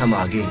बढ़ेंगे हम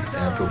आगे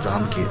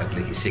प्रोग्राम के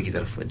अगले हिस्से की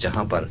तरफ,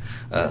 जहां पर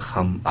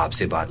हम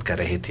आपसे बात कर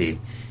रहे थे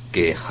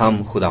कि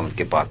हम खुदावंद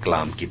के पाक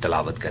कलाम की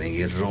तलावत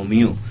करेंगे।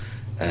 रोमियो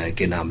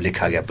के नाम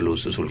लिखा गया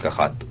पलूस रसूल का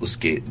खत,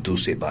 उसके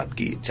दूसरे बाब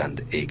की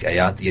चंद एक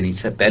आयात यानी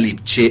पहली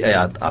 6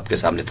 आयात आपके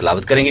सामने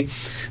तलावत करेंगे।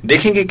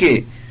 देखेंगे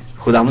कि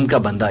खुदावंद का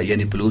बंदा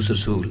यानी पलूस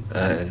रसूल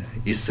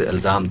इस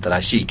इल्जाम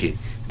तराशी के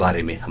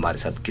बारे में हमारे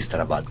साथ किस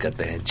तरह बात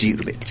करते हैं। जी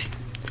रुमेल जी।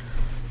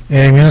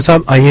 मीना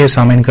साहब आइए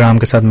सामीन कराम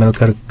के साथ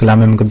मिलकर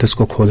कलाम मुकद्दस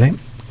को खोलें।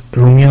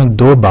 रोमियो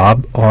 2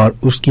 बाब और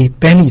उसकी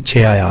पहली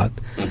 6 आयात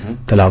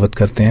तलावत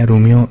करते हैं।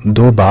 रोमियो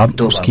 2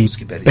 बाब उसकी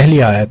पहली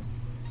आयत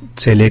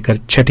से लेकर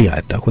 6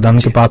 आयत तक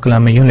खुदावंद के पाक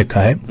कलाम में यूं लिखा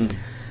है,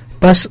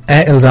 बस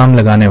ए इल्जाम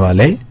लगाने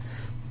वाले,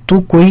 तू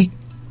कोई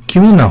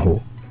क्यों न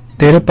हो,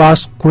 तेरे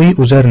पास कोई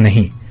उज़र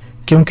नहीं,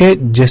 क्योंकि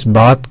जिस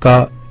बात का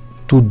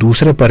तू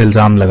दूसरे पर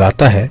इल्जाम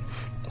लगाता है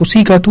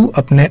उसी का तू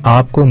अपने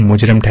आप को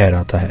मुजरिम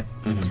ठहराता है।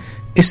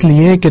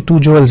 इसलिए कि तू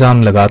जो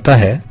इल्जाम लगाता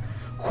है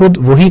खुद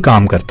वही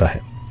काम करता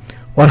है,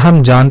 और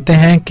हम जानते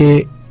हैं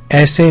कि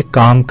ऐसे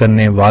काम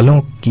करने वालों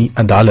की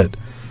अदालत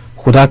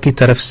खुदा की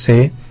तरफ से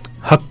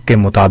हक के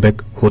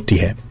मुताबिक होती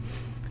है।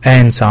 ऐ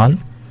इंसान,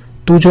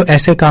 तू जो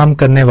ऐसे काम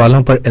करने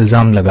वालों पर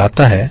इल्जाम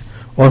लगाता है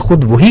और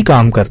खुद वही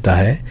काम करता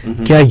है,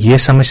 क्या ये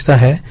समझता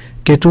है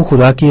कि तू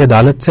खुदा की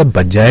अदालत से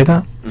बच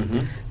जाएगा?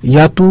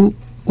 या तू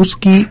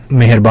उसकी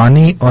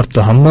मेहरबानी और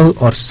तहम्मुल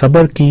और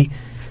सब्र की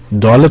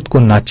दौलत को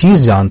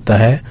नाचीज जानता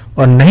है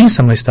और नहीं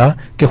समझता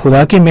कि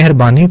खुदा की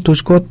मेहरबानी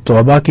तुझको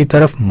तौबा की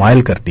तरफ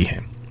माइल करती है,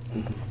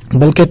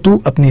 बल्कि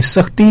तू अपनी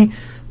सख्ती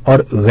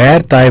और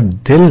गैर ताइब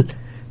दिल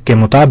के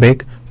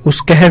मुताबिक उस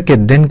कहर के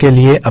दिन के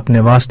लिए अपने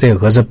वास्ते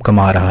गजब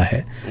कमा रहा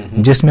है,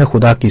 जिसमें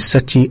खुदा की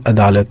सच्ची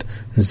अदालत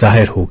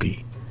जाहिर होगी।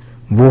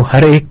 वो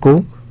हर एक को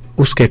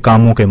उसके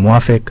कामों के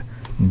मुआफिक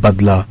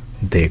बदला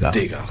देगा।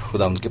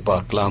 खुदा उनके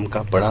पाक कलाम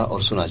का पढ़ा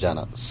और सुना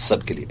जाना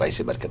सबके लिए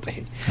बाइसे बरकत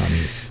रहे।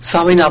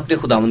 सामीन, आपने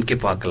खुदावंद के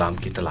पाक कलाम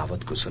की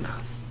तलावत को सुना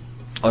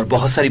और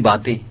बहुत सारी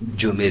बातें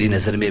जो मेरी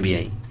नजर में भी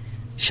आई,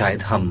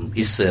 शायद हम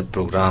इस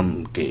प्रोग्राम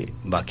के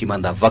बाकी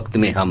मांदा वक्त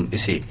में हम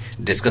इसे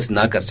डिस्कस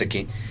ना कर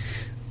सकें,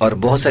 और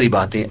बहुत सारी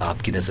बातें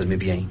आपकी नजर में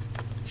भी आई,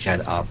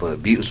 शायद आप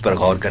भी उस पर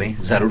गौर करें,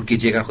 जरूर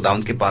कीजिएगा।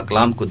 खुदावंद के पाक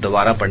कलाम को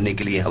दोबारा पढ़ने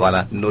के लिए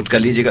हवाला नोट कर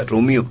लीजिएगा।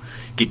 रोमियो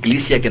की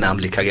कलीसिया के नाम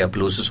लिखा गया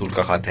पलूस रसूल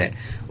का खत है,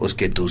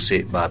 उसके दूसरे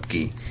बाब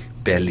की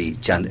पहली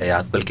चंद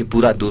आयात, बल्कि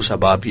पूरा दूसरा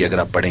बाब ही अगर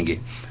आप पढ़ेंगे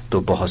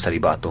तो बहुत सारी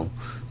बातों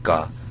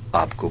का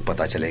आपको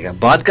पता चलेगा।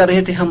 बात कर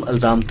रहे थे हम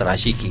इल्जाम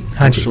तराशी की,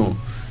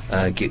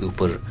 दूसरों के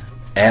ऊपर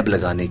ऐब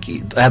लगाने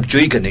की, ऐब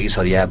जोई करने की,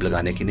 सॉरी ऐब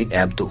लगाने की नहीं,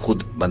 ऐब तो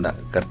खुद बंदा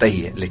करता ही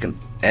है, लेकिन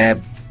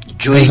ऐब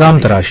जो इल्जाम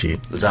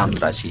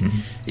तराशी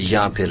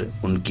या फिर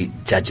उनकी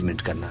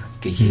जजमेंट करना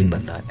कि ये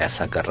बंदा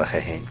ऐसा कर रहा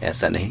है,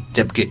 ऐसा नहीं,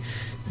 जबकि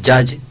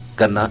जज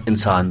करना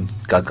इंसान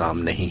का काम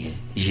नहीं है,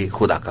 ये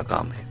खुदा का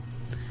काम है।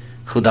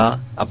 खुदा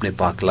अपने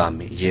पाक कलाम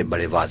में ये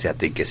बड़े वाज़ेह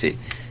तरीके से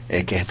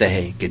कहता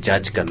है कि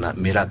जज करना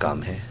मेरा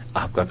काम है,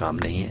 आपका काम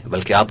नहीं है,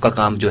 बल्कि आपका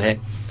काम जो है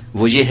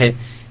वो ये है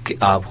कि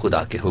आप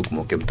खुदा के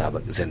हुक्मों के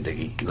मुताबिक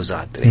जिंदगी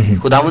गुजारते रहें।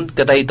 खुदावंद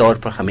कतई तौर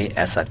पर हमें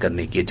ऐसा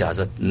करने की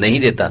इजाजत नहीं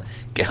देता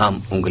कि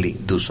हम उंगली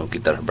दूसरों की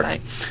तरफ बढ़ाएं।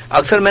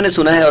 अक्सर मैंने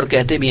सुना है और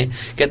कहते भी हैं,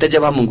 कहते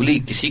जब हम उंगली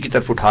किसी की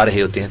तरफ उठा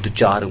रहे होते हैं तो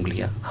 4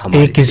 उंगलियां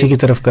एक किसी की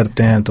तरफ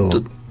करते हैं तो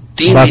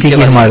 3 बाकी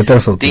की हमारी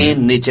तरफ होती हैं,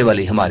 3 नीचे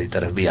वाली हमारी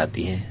तरफ भी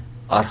आती हैं,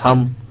 और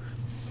हम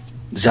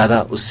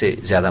ज्यादा उससे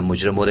ज्यादा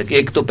मुजरम हो रहे।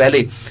 एक तो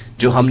पहले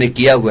जो हमने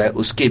किया हुआ है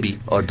उसके भी,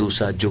 और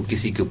दूसरा जो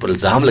किसी के ऊपर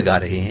इल्जाम लगा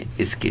रहे हैं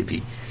इसके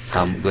भी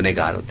हम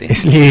गुनहगार होते हैं।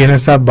 इसलिए ये ना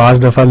साहब बाज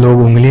दफा लोग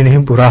उंगली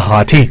नहीं पूरा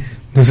हाथ ही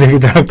दूसरे की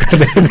तरफ कर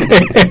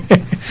देते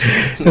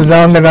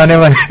इल्जाम लगाने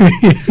वाले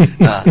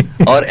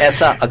भी और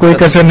ऐसा कोई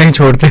कसर नहीं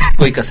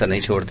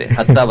छोड़ते,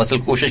 हत्ता वसल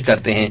कोशिश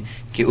करते हैं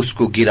कि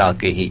उसको गिरा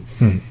के ही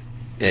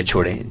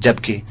छोड़ें,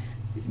 जबकि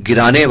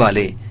गिराने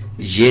वाले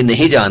ये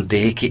नहीं जानते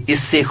हैं कि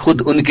इससे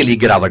खुद उनके लिए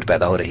गिरावट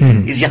पैदा हो रही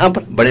है। यहाँ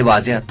पर बड़े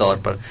वाज़ेह तौर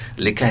पर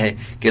लिखा है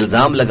कि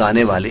इल्जाम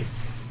लगाने वाले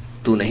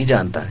تو نہیں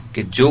جانتا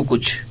کہ جو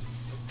کچھ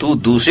تو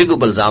دوسرے کو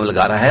الزام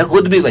لگا رہا ہے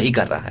خود بھی وہی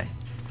کر رہا ہے.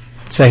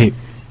 صحیح,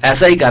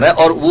 ایسا ہی کر رہا ہے.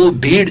 اور وہ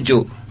بھیڑ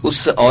جو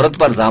اس عورت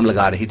پر الزام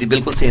لگا رہی تھی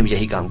بالکل سیم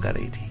یہی کام کر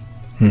رہی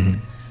تھی.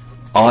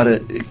 اور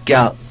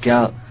کیا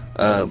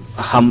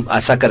ہم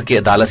ایسا کر کے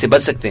عدالت سے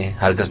بچ سکتے ہیں؟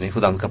 ہرگز نہیں.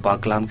 خدا کا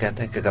پاک کلام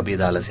کہتا ہے کہ کبھی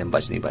عدالت سے ہم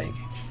بچ نہیں پائیں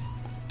گے,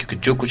 کیونکہ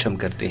جو کچھ ہم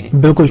کرتے ہیں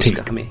بالکل اس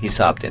کا ہمیں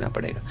حساب دینا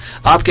پڑے گا.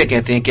 آپ کیا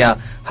کہتے ہیں, کیا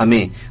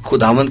ہمیں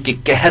خداوند کے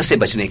قہر سے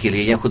بچنے کے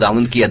لیے یا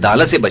خداوند کی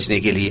عدالت سے بچنے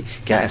کے لیے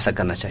کیا ایسا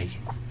کرنا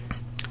چاہیے؟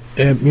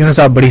 یونس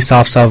صاحب بڑی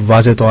صاف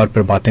واضح طور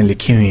پر باتیں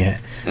لکھی ہوئی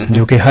ہیں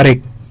جو کہ ہر ایک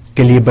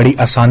کے لیے بڑی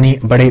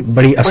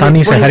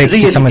آسانی سے ہر ایک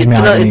کی سمجھ میں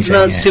آ جانی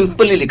چاہیے.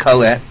 سمپلی لکھا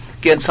ہوا ہے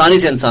کہ آسانی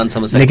سے انسان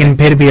سمجھ سکتا ہے, لیکن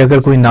پھر بھی اگر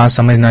کوئی نہ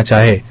سمجھنا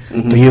چاہے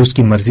تو یہ اس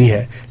کی مرضی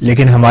ہے.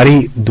 لیکن ہماری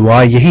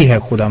دعا یہی ہے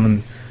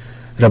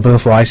خداوند رب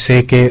الفواج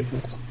سے کہ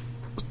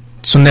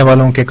سننے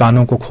والوں کے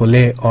کانوں کو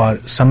کھولے اور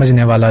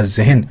سمجھنے والا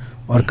ذہن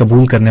اور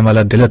قبول کرنے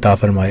والا دل عطا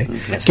فرمائے,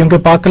 کیونکہ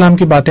پاک کلام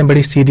کی باتیں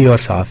بڑی سیدھی اور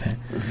صاف ہیں.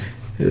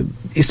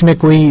 اس میں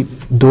کوئی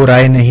دو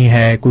رائے نہیں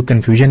ہے, کوئی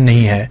کنفیوژن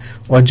نہیں ہے,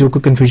 اور جو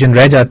کوئی کنفیوژن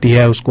رہ جاتی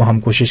ہے اس کو ہم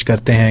کوشش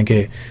کرتے ہیں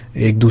کہ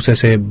ایک دوسرے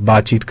سے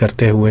بات چیت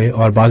کرتے ہوئے,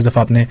 اور بعض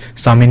دفعہ اپنے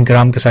سامعین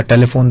کرام کے ساتھ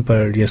ٹیلی فون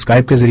پر یا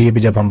اسکائپ کے ذریعے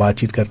بھی جب ہم بات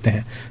چیت کرتے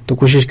ہیں تو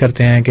کوشش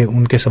کرتے ہیں کہ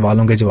ان کے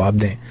سوالوں کے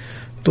جواب دیں.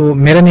 تو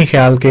میرا نہیں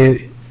خیال کہ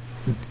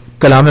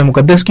کلام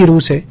مقدس کی روح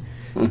سے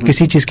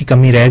کسی چیز کی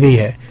کمی رہ گئی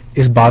ہے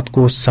اس بات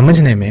کو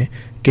سمجھنے میں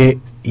کہ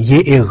یہ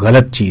ایک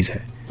غلط چیز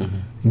ہے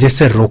جس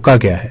سے روکا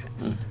گیا ہے,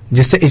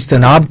 جس سے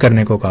اجتناب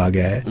کرنے کو کہا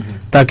گیا ہے,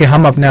 تاکہ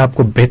ہم اپنے آپ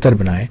کو بہتر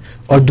بنائیں.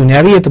 اور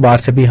دنیاوی اعتبار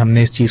سے بھی ہم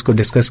نے اس چیز کو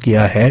ڈسکس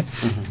کیا ہے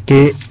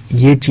کہ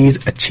یہ چیز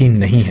اچھی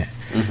نہیں ہے.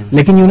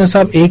 لیکن یونس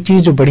صاحب ایک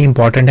چیز جو بڑی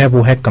امپورٹنٹ ہے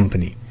وہ ہے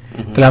کمپنی.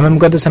 کلام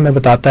مقدس ہمیں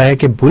بتاتا ہے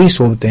کہ بری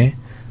صحبتیں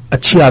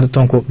اچھی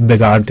عادتوں کو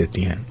بگاڑ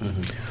دیتی ہیں,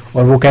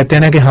 اور وہ کہتے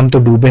ہیں نا کہ ہم تو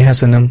ڈوبے ہیں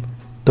صنم,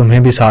 تمہیں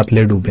بھی ساتھ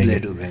لے ڈوبیں گے.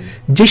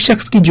 جس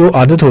شخص کی جو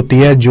عادت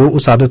ہوتی ہے, جو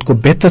اس عادت کو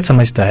بہتر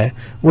سمجھتا ہے,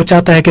 وہ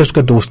چاہتا ہے کہ اس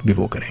کا دوست بھی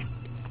وہ کرے.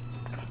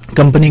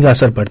 کمپنی کا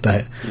اثر پڑتا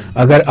ہے.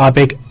 اگر آپ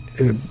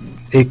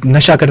ایک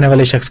نشہ کرنے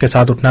والے شخص کے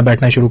ساتھ اٹھنا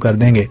بیٹھنا شروع کر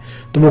دیں گے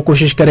تو وہ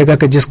کوشش کرے گا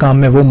کہ جس کام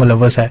میں وہ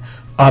ملوث ہے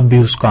آپ بھی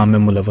اس کام میں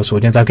ملوث ہو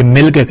جائیں, تاکہ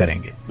مل کے کریں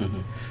گے.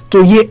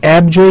 تو یہ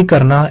ایب جوئی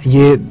کرنا,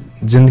 یہ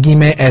زندگی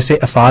میں ایسے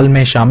افعال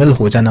میں شامل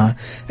ہو جانا,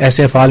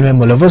 ایسے افعال میں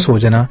ملوث ہو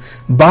جانا,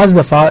 بعض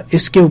دفعہ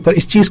اس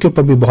چیز کے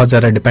اوپر بھی بہت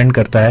زیادہ ڈیپینڈ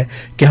کرتا ہے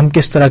کہ ہم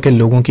کس طرح کے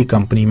لوگوں کی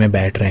کمپنی میں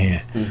بیٹھ رہے ہیں.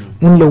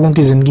 ان لوگوں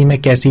کی زندگی میں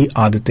کیسی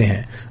عادتیں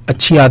ہیں,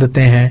 اچھی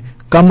عادتیں ہیں,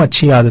 کم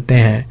اچھی عادتیں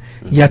ہیں,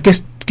 یا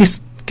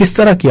کس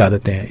طرح کی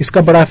عادتیں ہیں, اس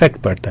کا بڑا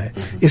افیکٹ پڑتا ہے.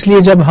 اس لیے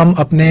جب ہم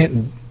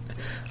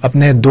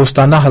اپنے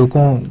دوستانہ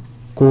حلقوں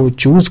کو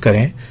چوز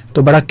کریں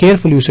تو بڑا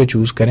کیئرفلی اسے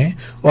چوز کریں,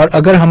 اور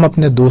اگر ہم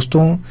اپنے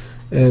دوستوں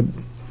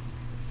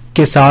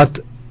کے ساتھ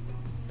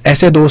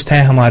ایسے دوست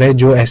ہیں ہمارے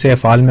جو ایسے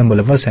افعال میں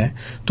ملوث ہیں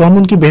تو ہم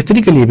ان کی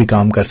بہتری کے لیے بھی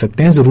کام کر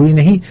سکتے ہیں. ضروری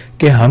نہیں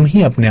کہ ہم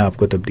ہی اپنے آپ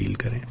کو تبدیل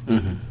کریں.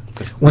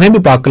 انہیں بھی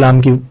پاک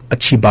کلام کی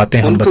اچھی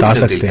باتیں ہم بتا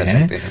سکتے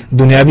ہیں,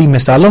 دنیاوی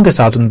مثالوں کے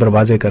ساتھ ان پر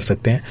واضح کر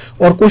سکتے ہیں,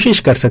 اور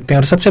کوشش کر سکتے ہیں,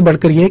 اور سب سے بڑھ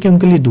کر یہ کہ ان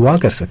کے لیے دعا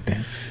کر سکتے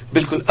ہیں.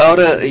 بالکل. اور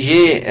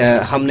یہ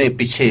ہم نے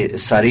پیچھے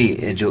ساری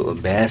جو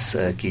بحث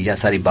کی یا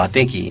ساری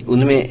باتیں کی,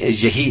 ان میں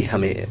یہی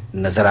ہمیں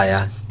نظر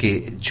آیا کہ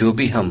جو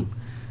بھی ہم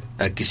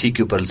کسی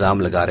کے اوپر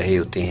الزام لگا رہے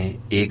ہوتے ہیں,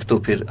 ایک تو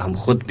پھر ہم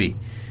خود بھی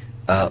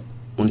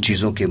ان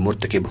چیزوں کے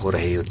مرتکب ہو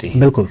رہے ہوتے ہیں.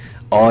 بالکل.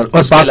 اور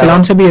پاک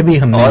کلام سے بھی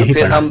ابھی ہم نے اور یہی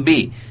پھر پڑھا. ہم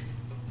بھی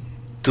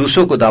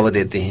دوسروں کو دعوت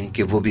دیتے ہیں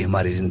کہ وہ بھی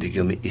ہماری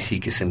زندگیوں میں اسی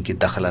قسم کی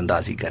دخل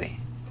اندازی کریں.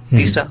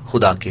 تیسرا,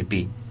 خدا کے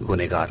بھی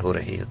گنہگار ہو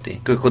رہے ہوتے ہیں,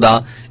 کیونکہ خدا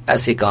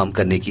ایسے کام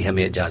کرنے کی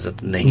ہمیں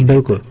اجازت نہیں.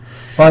 بالکل.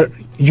 اور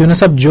یونس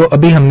صاحب جو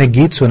ابھی ہم نے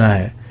گیت سنا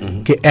ہے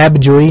کہ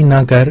ایب جوئی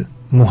نہ کر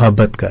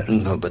محبت کر,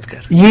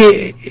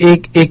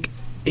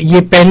 یہ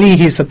پہلی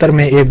ہی سطر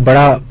میں ایک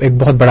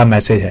بہت بڑا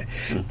میسج ہے.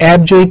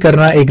 ایب جوئی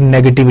کرنا ایک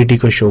نیگیٹیوٹی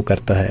کو شو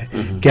کرتا ہے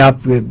کہ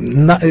آپ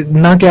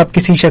نہ کہ آپ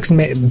کسی شخص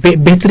میں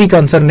بہتری کا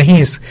عنصر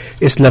نہیں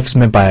اس لفظ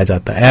میں پایا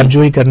جاتا. ایب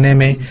جوئی کرنے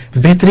میں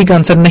بہتری کا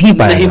عنصر نہیں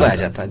پایا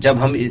جاتا.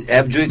 جب ہم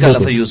ایب جوئی کا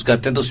لفظ یوز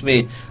کرتے ہیں تو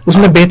اس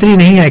میں بہتری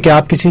نہیں ہے کہ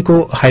آپ کسی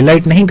کو ہائی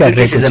لائٹ نہیں کر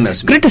رہے.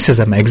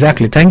 کرٹیسزم ہے.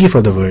 Exactly, thank you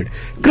for the word.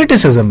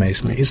 Criticism ہے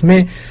اس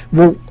میں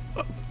وہ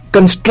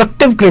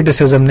کنسٹرکٹیو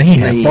کرٹیسزم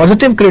نہیں ہے,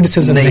 پازیٹیو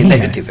کرٹیسزم نہیں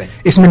ہے,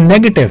 اس میں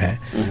نیگیٹو ہے.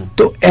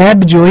 تو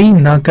ایب جوئی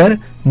نہ کر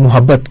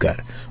محبت کر.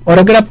 اور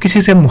اگر آپ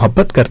کسی سے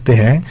محبت کرتے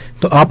ہیں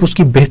تو آپ اس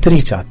کی بہتری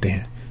چاہتے ہیں,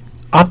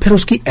 آپ پھر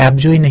اس کی ایب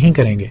جوئی نہیں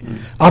کریں گے,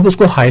 آپ اس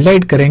کو ہائی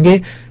لائٹ کریں گے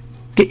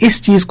کہ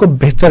اس چیز کو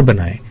بہتر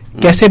بنائیں.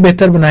 کیسے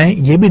بہتر بنائیں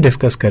یہ بھی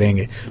ڈسکس کریں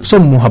گے. سو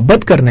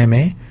محبت کرنے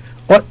میں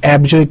اور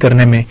ایب جوئی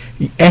کرنے میں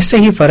ایسے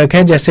ہی فرق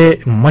ہے جیسے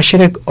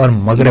مشرق اور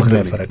مغرب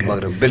میں فرق ہے.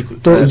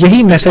 تو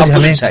یہی میسج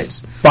ہمیں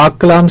پاک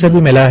کلام سے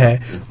بھی ملا ہے,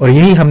 اور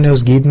یہی ہم نے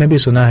اس گیت میں بھی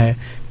سنا ہے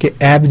کہ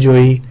ایب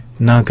جوئی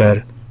نہ کر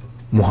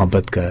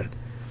محبت کر.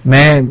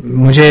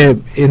 مجھے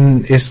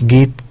اس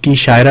گیت کی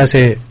شاعرہ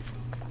سے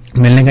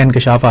ملنے کا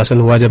انکشاف حاصل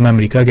ہوا جب میں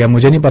امریکہ گیا.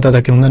 مجھے نہیں پتا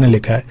تھا کہ انہوں نے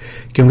لکھا ہے,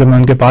 کیونکہ میں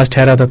ان کے پاس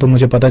ٹھہرا تھا تو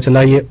مجھے پتا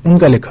چلا یہ ان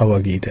کا لکھا ہوا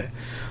گیت ہے.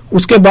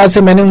 اس کے بعد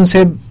سے میں نے ان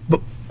سے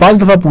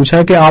 5 دفعہ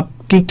پوچھا کہ آپ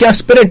کی کیا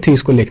اسپرٹ تھی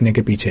اس کو لکھنے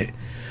کے پیچھے,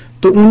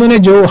 تو انہوں نے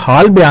جو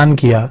حال بیان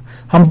کیا،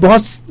 ہم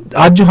بہت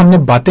آج جو ہم نے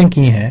باتیں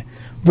کی ہیں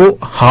وہ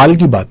حال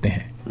کی باتیں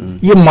ہیں،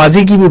 یہ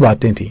ماضی کی بھی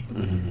باتیں تھیں،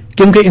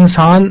 کیونکہ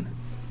انسان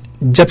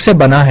جب سے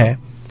بنا ہے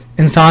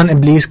انسان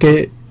ابلیس کے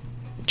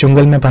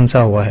چنگل میں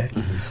پھنسا ہوا ہے.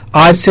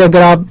 آج سے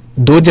اگر آپ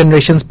 2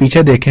 جنریشنز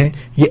پیچھے دیکھیں،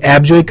 یہ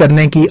ایپ جوئی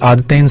کرنے کی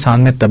عادتیں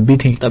انسان میں تب بھی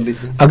تھیں.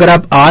 اگر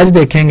آپ آج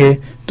دیکھیں گے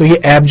تو یہ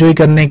ایپ جوئی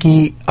کرنے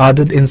کی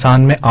عادت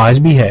انسان میں آج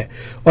بھی ہے،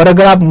 اور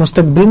اگر آپ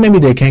مستقبل میں بھی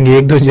دیکھیں گے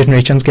 1-2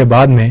 جنریشنز کے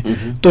بعد میں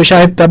تو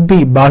شاید تب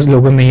بھی بعض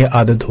لوگوں میں یہ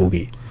عادت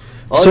ہوگی.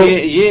 اور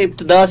یہ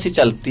ابتدا سے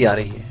چلتی آ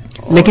رہی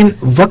ہے، لیکن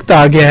وقت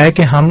آ گیا ہے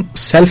کہ ہم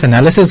سیلف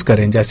انالیسس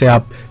کریں. جیسے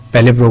آپ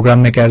پہلے پروگرام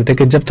میں کہہ رہے تھے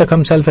کہ جب تک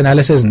ہم سیلف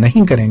انالیسس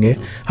نہیں کریں گے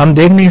ہم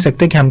دیکھ نہیں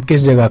سکتے کہ ہم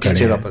کس جگہ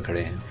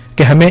کھڑے ہیں،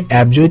 کہ ہمیں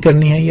ایپ جوئی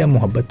کرنی ہے یا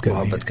محبت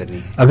کرنی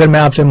ہے. اگر میں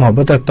آپ سے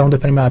محبت رکھتا ہوں تو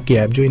پھر میں آپ کی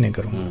ایپ جوئی نہیں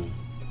کروں.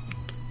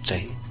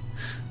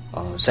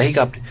 صحیح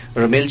کہا آپ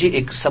نے. رمیل جی،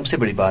 ایک سب سے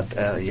بڑی بات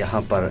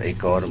یہاں پر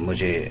ایک اور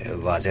مجھے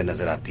واضح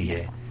نظر آتی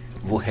ہے،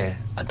 وہ ہے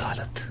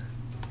عدالت.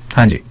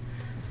 ہاں جی،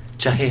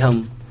 چاہے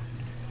ہم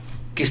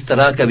کس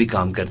طرح کا بھی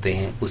کام کرتے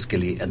ہیں اس کے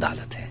لیے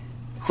عدالت ہے.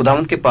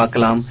 خداوند کے پاک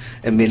کلام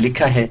میں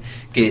لکھا ہے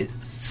کہ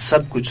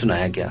سب کچھ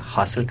سنایا گیا،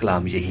 حاصل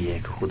کلام یہی ہے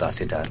کہ خدا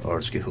سے ڈر اور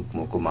اس کے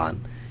حکموں کو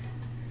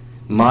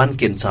مان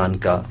کے انسان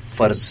کا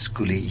فرض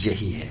کلی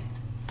یہی ہے.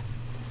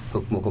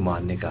 حکموں کو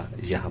ماننے کا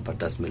یہاں پر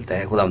درس ملتا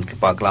ہے. خداوند کے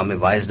پاک کلام میں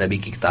وائز نبی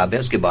کی کتاب ہے،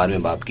 اس کے 12ویں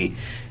باب کی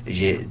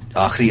یہ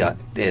آخری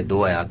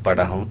 2 آیات پڑھ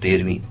رہا ہوں،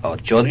 13ویں اور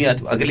 14ویں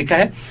آیت. اگر لکھا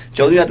ہے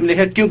 14ویں آیت میں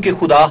لکھا ہے، کیونکہ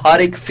خدا ہر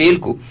ایک فعل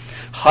کو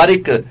ہر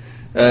ایک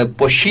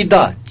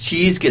پوشیدہ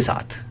چیز کے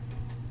ساتھ،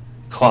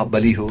 خواہ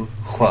بلی ہو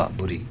خواہ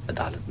بری،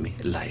 عدالت میں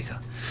لائے گا.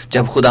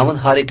 جب خداوند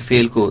ہر ایک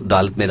فعل کو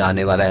عدالت میں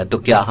لانے والا ہے تو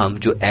کیا ہم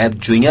جو ایپ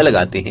جوئیاں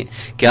لگاتے ہیں،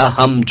 کیا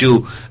ہم جو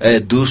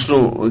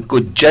دوسروں کو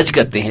جج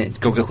کرتے ہیں،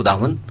 کیونکہ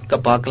خداوند کا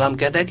پاک کلام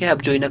کہتا ہے کہ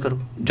ایپ جوئی نہ کرو،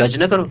 جج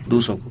نہ کرو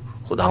دوسروں کو.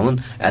 خداوند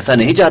ایسا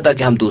نہیں چاہتا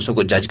کہ ہم دوسروں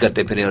کو جج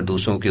کرتے پھریں اور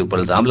دوسروں کے اوپر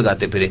الزام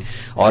لگاتے پھریں.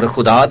 اور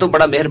خدا تو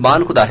بڑا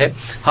مہربان خدا ہے.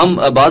 ہم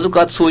بعض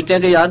اوقات سوچتے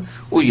ہیں کہ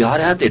یار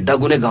ایڈا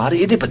گنہگار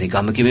یہ پتہ نہیں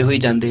کام کیویں ہوئی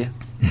جاندے ہیں.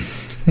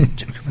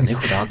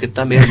 خدا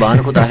کتنا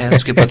مہربان خدا ہے،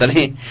 اس کے پتہ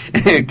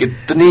نہیں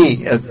کتنی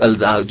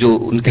جو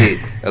ان کے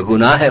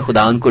گناہ ہے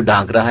خدا ان کو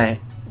ڈھانک رہا ہے،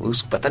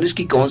 اس پتہ نہیں اس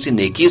کی کون سی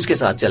نیکی اس کے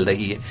ساتھ چل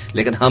رہی ہے.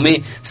 لیکن ہمیں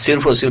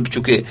صرف اور صرف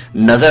چونکہ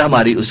نظر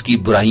ہماری اس کی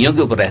برائیوں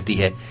کے اوپر رہتی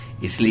ہے،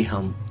 اس لیے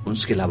ہم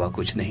اس کے علاوہ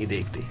کچھ نہیں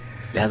دیکھتے.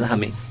 لہذا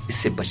ہمیں اس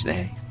سے بچنا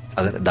ہے،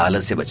 اگر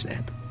عدالت سے بچنا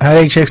ہے تو ہر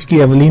ایک شخص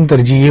کی اولین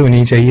ترجیح یہ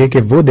ہونی چاہیے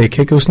کہ وہ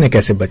دیکھے کہ اس نے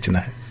کیسے بچنا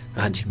ہے.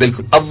 ہاں جی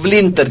بالکل،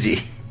 اولین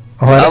ترجیح،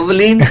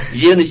 اولین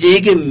یہ ہونی چاہیے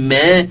کہ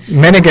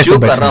میں نے کیسے جو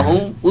کر رہا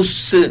ہوں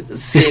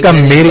اس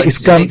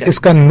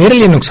کا میرے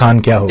لیے نقصان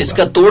کیا ہوگا، اس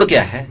کا توڑ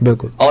کیا ہے،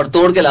 بالکل، اور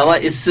توڑ کے علاوہ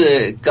اس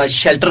کا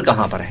شیلٹر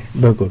کہاں پر ہے.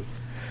 بالکل،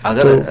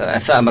 اگر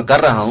ایسا میں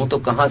کر رہا ہوں تو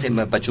کہاں سے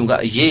میں بچوں گا،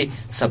 یہ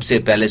سب سے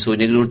پہلے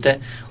سوچنے کی ضرورت ہے.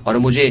 اور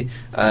مجھے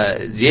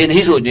یہ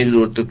نہیں سوچنے کی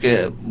ضرورت کہ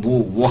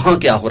وہ وہاں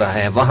کیا ہو رہا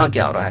ہے، وہاں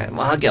کیا ہو رہا ہے،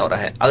 وہاں کیا ہو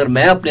رہا ہے. اگر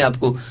میں اپنے آپ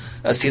کو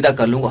سیدھا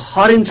کر لوں گا،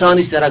 ہر انسان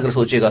اس طرح اگر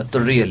سوچے گا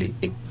تو ریئلی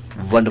ایک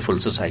ونڈرفل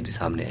سوسائٹی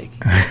سامنے آئے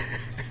گی،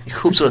 ایک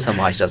خوبصورت سا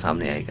معاشرہ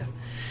سامنے آئے گا.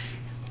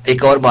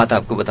 ایک اور بات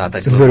آپ کو بتاتا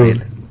چلوں،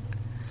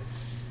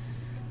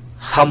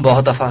 ہم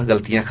بہت دفعہ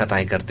غلطیاں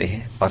خطائیں کرتے ہیں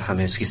اور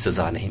ہمیں اس کی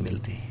سزا نہیں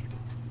ملتی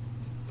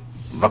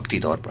وقتی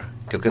طور پر،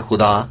 کیونکہ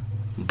خدا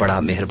بڑا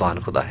مہربان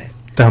خدا ہے،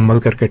 تحمل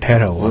کر کے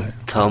ٹھہرا ہوا ہے،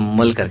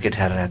 تحمل کر کے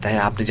ٹھہرا رہتا ہے.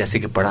 آپ نے جیسے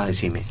کہ پڑھا،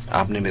 اسی میں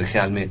آپ نے میرے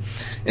خیال میں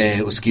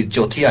اس کی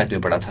 4 آیت میں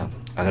پڑھا تھا.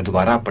 اگر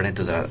دوبارہ آپ پڑھیں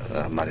تو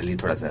ذرا ہمارے لیے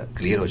تھوڑا سا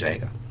کلیئر ہو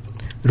جائے گا.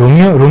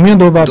 رومیو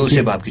 2 باب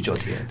دوسرے باب کی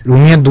 4 آیت،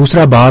 رومیو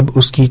 2 باب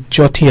اس کی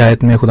 4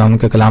 آیت میں خدا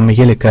کے کلام میں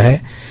یہ لکھا ہے،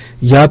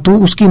 یا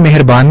تو اس کی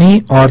مہربانی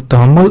اور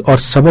تحمل اور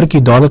صبر کی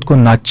دولت کو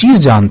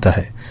ناچیز جانتا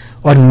ہے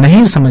اور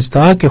نہیں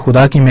سمجھتا کہ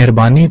خدا کی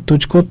مہربانی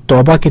تجھ کو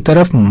توبہ کی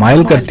طرف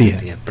مائل کرتی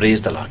ہے.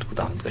 پریز دی لارڈ،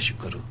 خدا کا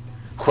شکر ہو.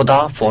 خدا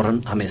فوراً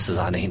ہمیں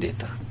سزا نہیں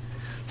دیتا،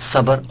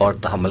 صبر اور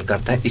تحمل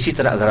کرتا ہے. اسی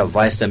طرح اگر آپ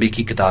وائس نبی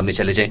کی کتاب میں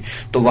چلے جائیں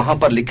تو وہاں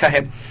پر لکھا ہے،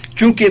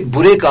 چونکہ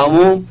برے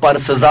کاموں پر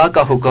سزا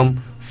کا حکم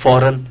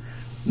فوراً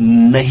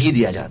نہیں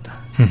دیا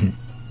جاتا،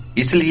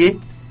 اس لیے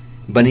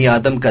بنی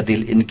آدم کا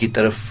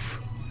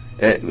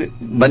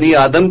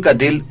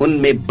دل ان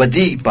میں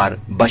بدی پر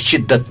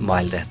بشدت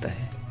مائل رہتا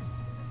ہے،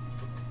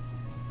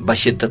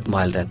 بشدت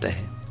مائل رہتا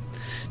ہے.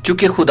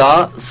 چونکہ خدا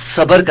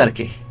صبر کر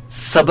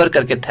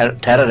کے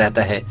ٹھہرا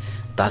رہتا ہے،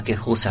 تاکہ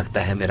ہو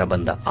سکتا ہے میرا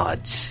بندہ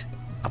آج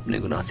اپنے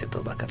گناہ سے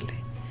توبہ کر لے،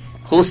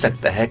 ہو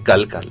سکتا ہے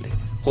کل کر لے،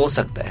 ہو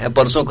سکتا ہے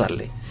پرسوں کر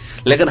لے.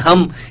 لیکن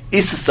ہم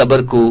اس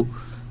صبر کو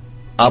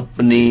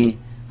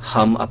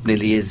ہم اپنے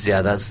لیے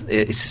زیادہ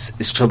اس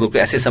صبر کو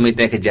ایسے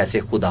سمجھتے ہیں کہ جیسے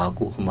خدا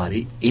کو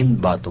ہماری ان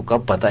باتوں کا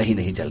پتہ ہی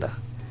نہیں چل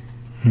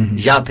رہا،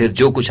 یا پھر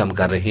جو کچھ ہم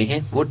کر رہے ہیں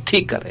وہ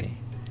ٹھیک کر رہے ہیں.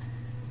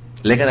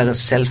 لیکن اگر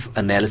سیلف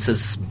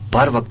انالیسس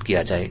بر وقت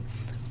کیا جائے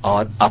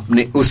اور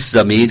اپنے اس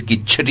ضمیر کی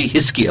چھٹی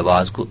حص کی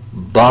آواز کو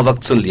با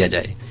وقت سن لیا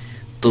جائے،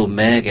 تو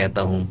میں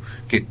کہتا ہوں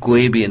کہ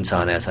کوئی بھی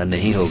انسان ایسا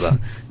نہیں ہوگا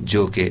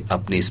جو کہ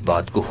اپنی اس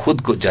بات کو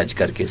خود کو جج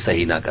کر کے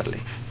صحیح نہ کر لے.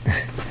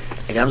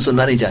 لیکن ہم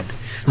سننا نہیں چاہتے،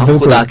 ہم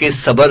خدا کے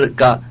صبر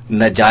کا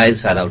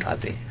ناجائز فائدہ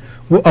اٹھاتے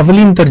ہیں. वो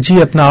अवलीन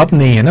तरजीह अपना आप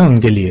नहीं है ना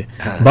उनके लिए.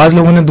 बाज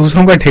लोगों ने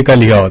दूसरों का ठेका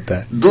लिया होता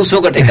है.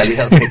 दूसरों का ठेका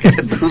लिया होता है.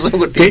 दूसरों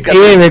को ठेका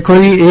ਇਹ ਵੇਖੋ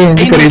ਜੀ ਇਹ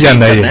ਇੰਜ ਕਰੀ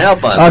ਜਾਂਦਾ ਜੀ.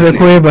 ਆ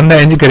ਵੇਖੋ ਇਹ ਬੰਦਾ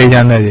ਇੰਜ ਕਰੀ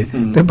ਜਾਂਦਾ ਜੀ.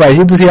 ਤੇ ਭਾਈ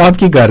ਜੀ ਤੁਸੀਂ ਆਪ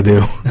ਕੀ ਕਰਦੇ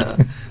ਹੋ?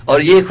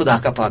 اور یہ خدا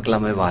کا پاک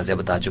کلام میں واضح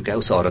بتا چکا ہے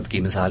اس عورت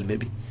کی مثال میں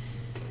بھی,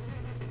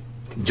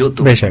 جو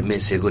تم میں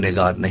سے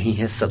گنہگار نہیں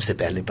ہے سب سے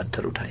پہلے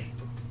پتھر اٹھائے.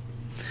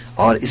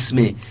 اور اس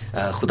میں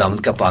خداوند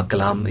کا پاک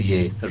کلام,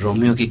 یہ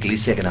رومیو کی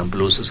کلیسیا کے نام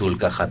بلوس رسول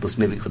کا خط, اس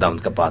میں بھی خداوند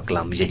کا پاک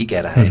کلام یہی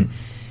کہہ رہا ہے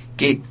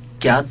کہ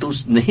کیا تو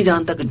نہیں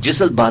جانتا کہ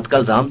جس بات کا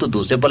الزام تو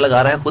دوسرے پر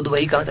لگا رہا ہے خود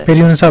وہی کہتا ہے. پھر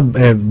یونس صاحب,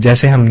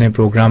 جیسے ہم نے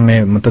پروگرام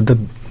میں متعدد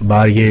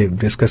بار یہ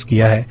ڈسکس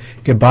کیا ہے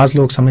کہ بعض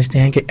لوگ سمجھتے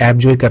ہیں کہ ایپ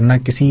جوئی کرنا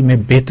کسی میں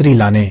بہتری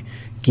لانے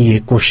کی یہ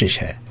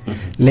کوشش ہے,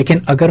 لیکن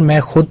اگر میں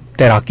خود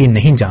تیراکی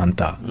نہیں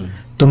جانتا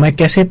تو میں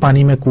کیسے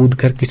پانی میں کود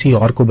کر کسی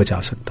اور کو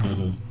بچا سکتا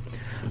ہوں؟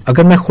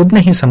 اگر میں خود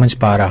نہیں سمجھ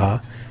پا رہا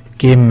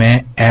کہ میں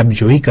ایپ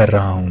جوئی کر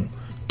رہا ہوں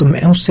تو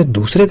میں اس سے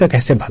دوسرے کا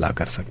کیسے بھلا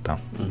کر سکتا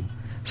ہوں؟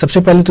 سب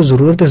سے پہلے تو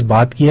ضرورت اس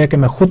بات کی ہے کہ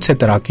میں خود سے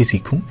تیراکی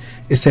سیکھوں,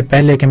 اس سے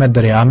پہلے کہ میں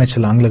دریا میں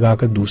چھلانگ لگا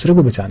کر دوسرے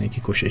کو بچانے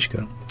کی کوشش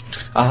کروں.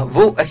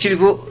 وہ ایکچولی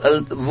وہ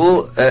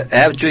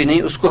ایپ جوئی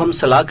نہیں, اس کو ہم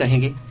صلاح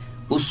کہیں گے.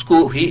 اس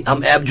کو ہی ہم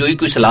ایپ جوئی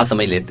کوئی صلاح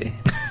سمجھ لیتے ہیں.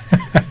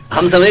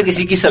 ہم سمجھے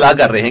کسی کی صلاح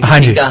کر رہے ہیں,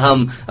 کسی کا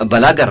ہم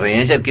بھلا کر رہے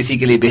ہیں, شاید کسی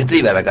کے لیے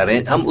بہتری پیدا کر رہے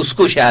ہیں, ہم اس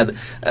کو شاید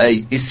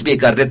اس پہ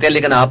کر دیتے ہیں.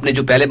 لیکن آپ نے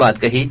جو پہلے بات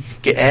کہی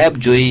کہ ایپ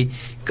جوئی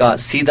کا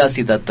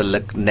سیدھا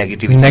تعلق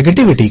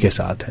نیگیٹیوٹی کے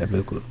ساتھ ہے.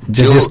 بالکل,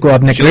 جس کو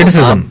آپ نے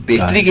کرٹیسزم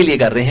بہتری کے لیے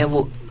کر رہے ہیں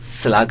وہ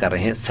صلاح کر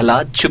رہے ہیں.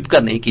 صلاح چھپ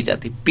کر نہیں کی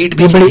جاتی, پیٹ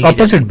پیچھے بڑی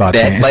اپوزٹ بات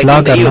ہے.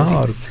 صلاح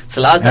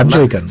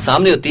کرنا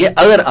سامنے ہوتی ہے.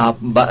 اگر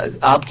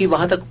آپ کی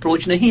وہاں تک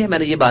اپروچ نہیں ہے, میں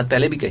نے یہ بات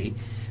پہلے بھی کہی,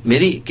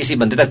 میری کسی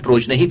بندے تک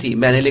اپروچ نہیں تھی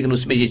میں نے, لیکن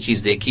اس میں یہ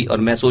چیز دیکھی اور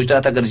میں سوچ رہا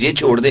تھا اگر یہ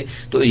چھوڑ دے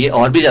تو یہ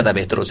اور بھی زیادہ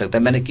بہتر ہو سکتا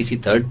ہے. میں نے کسی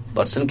تھرڈ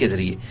پرسن کے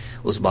ذریعے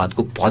اس بات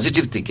کو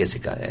پازیٹیو طریقے سے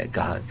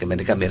کہا کہ میں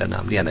نے کہا میرا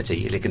نام نہیں آنا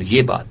چاہیے, لیکن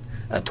یہ بات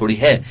تھوڑی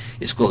ہے,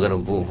 اس کو اگر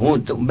وہ ہوں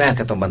تو میں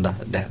کہتا ہوں بندہ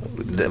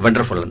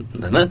ونڈرفل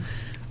ہے نا,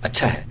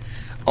 اچھا ہے.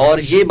 اور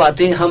یہ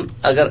باتیں ہم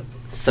اگر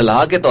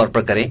صلاح کے طور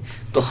پر کریں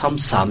تو ہم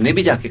سامنے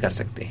بھی جا کے کر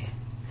سکتے ہیں.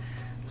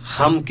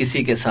 ہم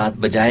کسی کے ساتھ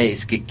بجائے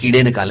اس کے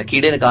کیڑے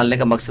نکالنے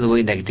کا مقصد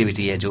وہی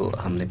نیگیٹیوٹی ہے جو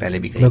ہم نے پہلے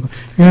بھی کہی.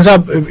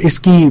 صاحب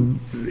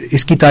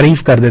اس کی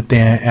تعریف کر دیتے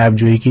ہیں ایپ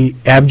جوئی کی.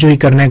 ایپ جوئی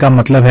کرنے کا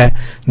مطلب ہے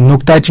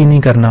نکتہ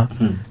چینی کرنا,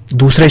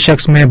 دوسرے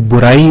شخص میں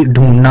برائی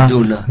ڈھونڈنا,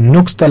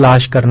 نقص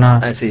تلاش کرنا,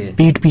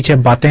 پیٹ پیچھے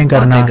باتیں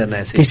کرنا,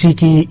 کسی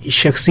کی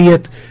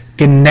شخصیت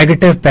کے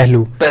نیگیٹو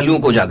پہلوؤں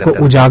کو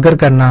اجاگر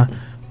کرنا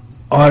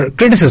اور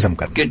کرٹیسزم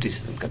کرنا.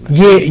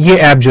 یہ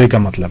ایپ جوئی کا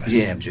مطلب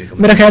ہے.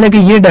 میرا خیال ہے کہ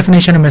یہ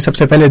ڈیفینیشن ہمیں سب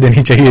سے پہلے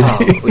دینی چاہیے.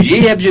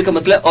 یہ ایپ جوئی کا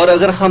مطلب. اور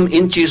اگر ہم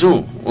ان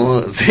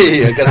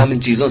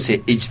چیزوں سے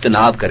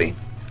اجتناب کریں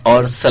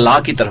اور صلاح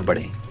کی طرف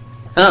بڑھیں.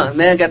 ہاں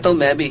میں کہتا ہوں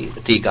میں بھی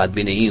ٹھیک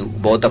آدمی نہیں ہوں,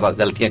 بہت دفعہ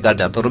غلطیاں کر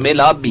جاتا ہوں, اور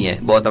میل آپ بھی ہیں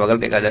بہت دفعہ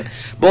غلطیاں کر جاتے ہیں.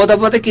 بہت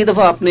دفعہ کئی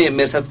دفعہ آپ نے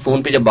میرے ساتھ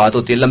فون پہ جب بات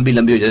ہوتی ہے لمبی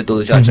ہو جاتی ہے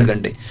 2-4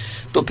 گھنٹے,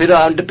 تو پھر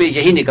اینڈ پہ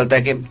یہی نکلتا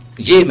ہے کہ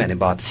یہ میں نے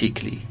بات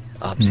سیکھ لی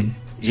آپ سے,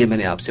 یہ میں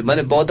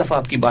نے بہت دفعہ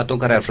آپ کی باتوں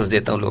کا ریفرنس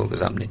دیتا ہوں لوگوں کے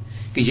سامنے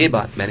کہ یہ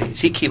بات میں نے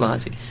سیکھی وہاں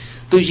سے.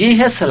 تو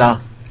یہ ہے صلاح.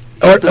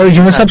 اور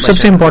یہ سب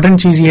سے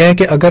امپورٹنٹ چیز یہ ہے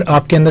کہ اگر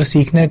آپ کے اندر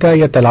سیکھنے کا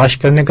یا تلاش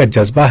کرنے کا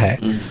جذبہ ہے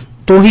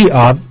تو ہی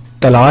آپ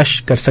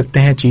تلاش کر سکتے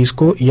ہیں چیز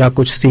کو یا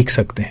کچھ سیکھ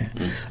سکتے ہیں.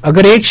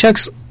 اگر ایک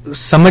شخص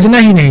سمجھنا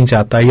ہی نہیں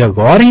چاہتا یا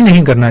غور ہی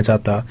نہیں کرنا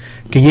چاہتا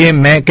کہ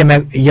میں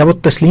یا وہ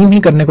تسلیم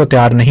ہی کرنے کو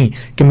تیار نہیں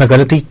کہ میں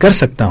غلطی کر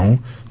سکتا ہوں,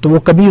 تو وہ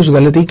کبھی اس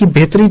غلطی کی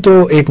بہتری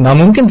تو ایک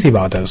ناممکن سی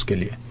بات ہے اس کے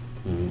لیے.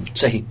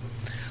 صحیح.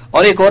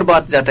 اور ایک اور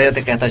بات جاتے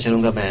جاتے کہتا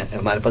چلوں گا میں,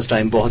 ہمارے پاس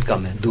ٹائم بہت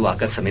کم ہے, دعا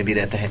کا سمے بھی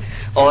رہتا ہے.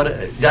 اور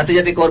جاتے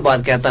جاتے ایک اور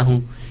بات کہتا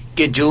ہوں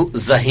کہ جو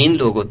ذہین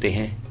لوگ ہوتے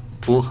ہیں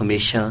وہ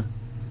ہمیشہ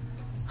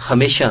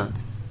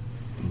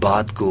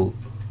بات کو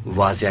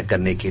واضح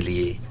کرنے کے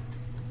لیے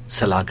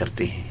صلاح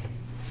کرتے ہیں,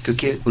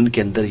 کیونکہ ان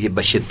کے اندر یہ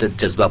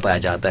بشدت جذبہ پایا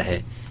جاتا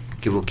ہے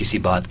کہ وہ کسی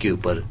بات کے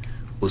اوپر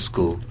اس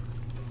کو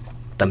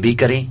تنبیہ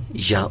کریں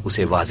یا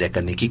اسے واضح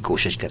کرنے کی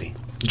کوشش کریں.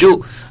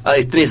 جو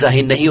اتنے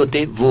ذہین نہیں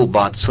ہوتے وہ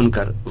بات سن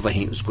کر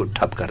وہیں اس کو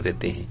ٹھپ کر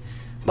دیتے ہیں.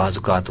 بعض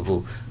اوقات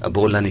وہ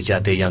بولنا نہیں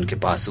چاہتے یا ان کے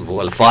پاس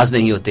وہ الفاظ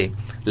نہیں ہوتے,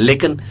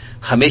 لیکن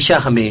ہمیشہ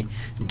ہمیں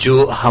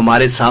جو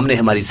ہمارے سامنے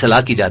ہماری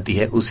صلاح کی جاتی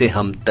ہے اسے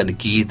ہم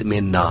تنقید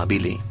میں نہ بھی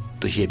لیں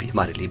تو یہ بھی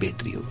ہمارے لیے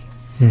بہتری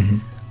ہوگی.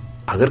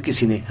 اگر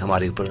کسی نے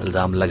ہمارے اوپر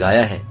الزام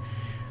لگایا ہے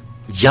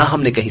یا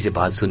ہم نے کہیں سے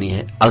بات سنی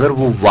ہے, اگر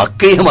وہ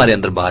واقعی ہمارے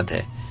اندر بات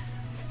ہے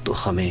تو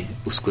ہمیں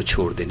اس کو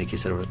چھوڑ دینے کی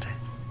ضرورت ہے.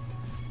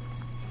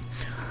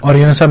 اور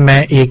یہ صاحب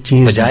میں ایک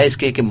چیز بجائے اس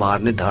کے کہ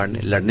مارنے دھاڑنے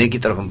لڑنے کی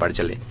طرف ہم بڑھ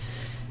چلیں,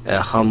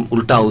 ہم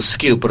الٹا اس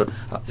کے اوپر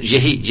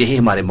یہی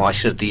ہمارے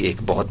معاشرتی ایک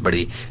بہت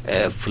بڑی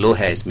فلو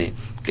ہے اس میں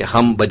کہ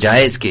ہم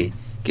بجائے اس کے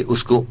کہ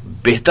اس کو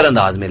بہتر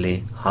انداز میں لیں,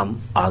 ہم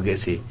آگے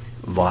سے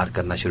وار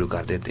کرنا شروع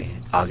کر دیتے ہیں,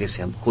 آگے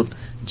سے ہم خود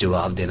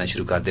جواب دینا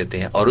شروع کر دیتے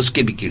ہیں اور اس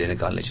کے بھی کیڑے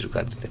نکالنے شروع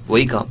کر دیتے ہیں.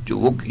 وہی کام جو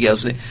وہ کیا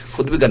اس نے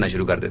خود بھی کرنا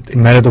شروع کر دیتے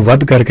ہیں. میں نے تو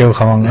ود کر کے وہ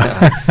کھاؤں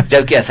گا.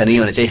 جبکہ ایسا نہیں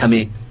ہونا چاہیے,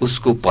 ہمیں اس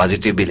کو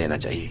پازیٹیو بھی لینا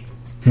چاہیے.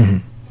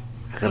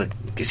 اگر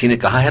کسی نے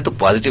کہا ہے تو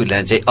پازیٹیو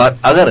لینا چاہیے, اور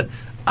اگر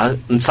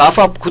انصاف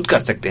آپ خود کر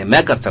سکتے ہیں,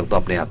 میں کر سکتا ہوں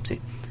اپنے آپ سے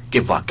کہ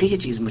واقعی یہ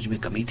چیز مجھ میں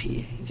کمی تھی,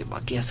 یہ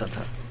واقعی ایسا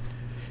تھا.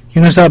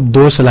 یونس صاحب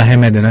 2 صلاحیں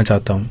میں دینا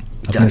چاہتا ہوں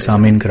اپنے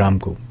سامعین کرام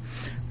کو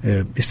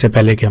اس سے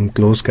پہلے کہ ہم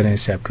کلوز کریں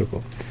اس چیپٹر کو.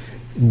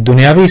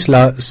 دنیاوی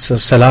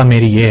صلاح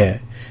میری یہ ہے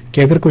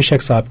کہ اگر کوئی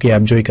شخص آپ کی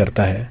ایب جوئی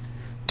کرتا ہے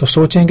تو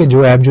سوچیں کہ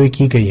جو ایب جوئی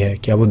کی گئی ہے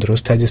کیا وہ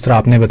درست ہے جس طرح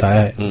آپ نے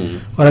بتایا ہے,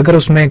 اور اگر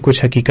اس میں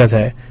کچھ حقیقت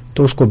ہے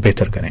تو اس کو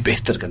بہتر کریں,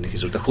 بہتر کرنے کی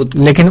ضرورت ہے خود,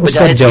 لیکن اس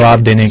کا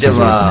جواب دینے کی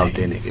ضرورت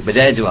نہیں,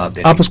 بجائے جواب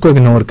دینے آپ اس کو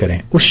اگنور کریں.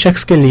 اس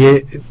شخص کے لیے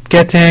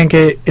کہتے ہیں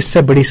کہ اس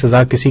سے بڑی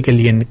سزا کسی کے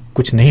لیے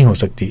کچھ نہیں ہو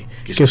سکتی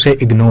کہ اسے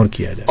اگنور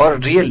کیا جائے, اور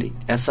ریئلی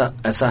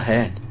ایسا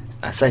ہے,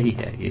 ایسا ہی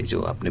ہے. یہ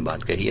جو آپ نے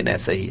بات کہی ہے نا,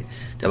 ایسا ہی ہے.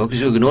 جب آپ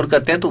کسی کو اگنور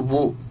کرتے ہیں تو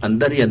وہ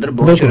اندر ہی اندر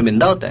بہت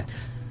شرمندہ ہوتا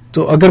ہے.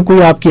 تو اگر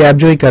کوئی آپ کی ایب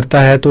جوئی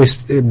کرتا ہے تو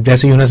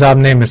جیسے یونس صاحب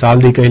نے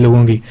مثال دی کئی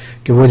لوگوں کی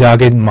کہ وہ جا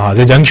کے محاذ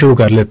جنگ شروع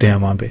کر لیتے ہیں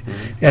وہاں پہ,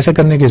 ایسا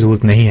کرنے کی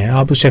ضرورت نہیں ہے.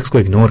 آپ اس شخص کو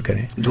اگنور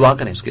کریں, دعا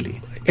کریں اس کے لیے.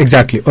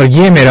 ایگزیکٹلی. اور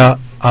یہ میرا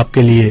آپ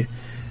کے لیے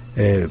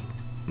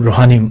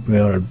روحانی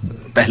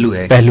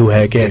پہلو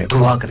ہے کہ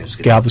دعا کریں اس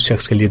کے کہ آپ اس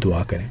شخص کے لیے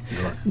دعا کریں.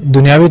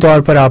 دنیاوی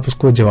طور پر آپ اس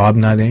کو جواب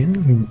نہ دیں,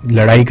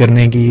 لڑائی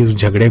کرنے کی, اس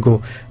جھگڑے کو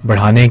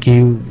بڑھانے کی,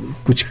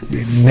 کچھ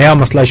نیا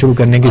مسئلہ شروع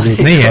کرنے کی ضرورت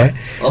نہیں ہے.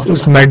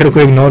 اس میٹر کو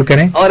اگنور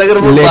کریں, اور اگر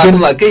وہ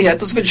بات واقعی ہے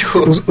تو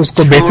اس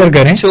کو بہتر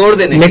کریں,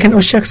 لیکن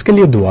اس شخص کے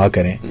لیے دعا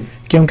کریں.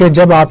 کیونکہ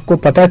جب آپ کو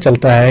پتہ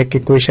چلتا ہے کہ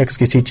کوئی شخص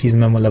کسی چیز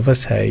میں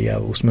ملوث ہے یا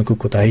اس میں کوئی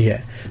کوتاہی ہے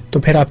تو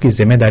پھر آپ کی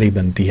ذمہ داری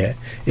بنتی ہے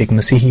ایک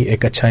مسیحی,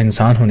 ایک اچھا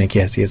انسان ہونے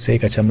کی حیثیت سے,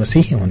 ایک اچھا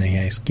مسیحی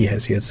ہونے کی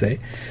حیثیت سے,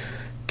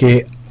 کہ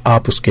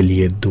آپ اس کے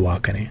لیے دعا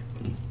کریں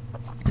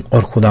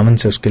اور خداوند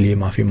سے اس کے لیے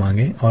معافی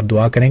مانگیں اور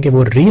دعا کریں کہ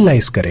وہ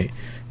ریئلائز کرے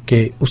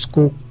کہ اس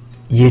کو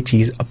یہ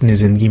چیز اپنی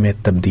زندگی میں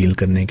تبدیل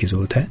کرنے کی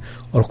ضرورت ہے,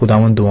 اور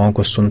خداوند دعاؤں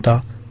کو سنتا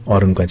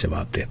اور ان کا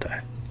جواب دیتا ہے.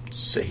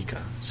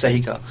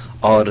 صحیح کہا.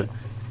 اور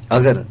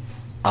اگر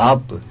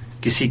آپ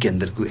کسی کے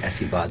اندر کوئی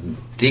ایسی بات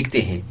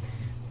دیکھتے ہیں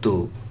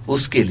تو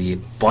اس کے لیے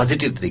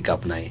پازیٹیو طریقہ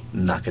اپنائیں,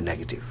 نہ کہ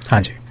نیگیٹو.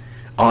 ہاں جی.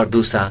 اور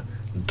دوسرا,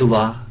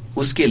 دعا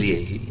اس کے لیے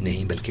ہی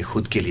نہیں بلکہ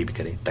خود کے لیے بھی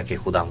کریں تاکہ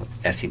خدا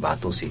ایسی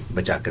باتوں سے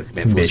بچا کر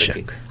محفوظ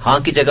رکھے. ہاں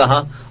کی جگہ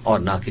ہاں اور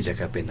نہ کی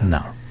جگہ پہ نہ.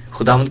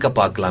 خداوند کا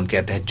پاک کلام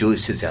کہتا ہے جو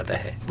اس سے زیادہ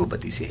ہے وہ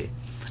بدی سے ہے.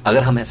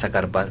 اگر ہم ایسا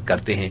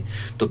کرتے ہیں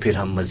تو پھر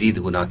ہم مزید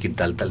گناہ کی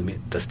دلدل میں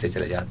دستے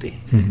چلے جاتے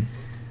ہیں.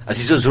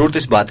 عزیزو, ضرورت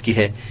اس بات کی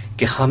ہے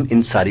کہ ہم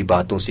ان ساری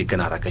باتوں سے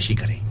کنارہ کشی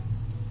کریں.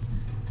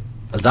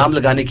 الزام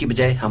لگانے کی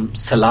بجائے ہم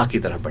صلاح کی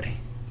طرف بڑھیں.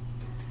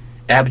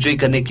 ایب جوئی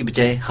کرنے کی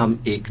بجائے ہم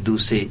ایک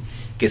دوسرے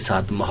کے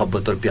ساتھ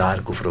محبت اور پیار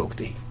کو فروغ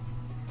دیں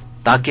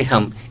تاکہ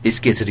ہم اس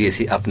کے ذریعے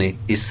سے اپنے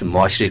اس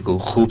معاشرے کو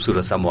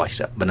خوبصورت سا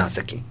معاشرہ بنا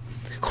سکیں.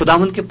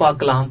 خداوند کے پاک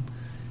کلام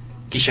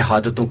کی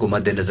شہادتوں کو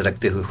مد نظر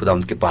رکھتے ہوئے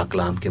خداوند کے پاک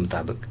کلام کے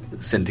مطابق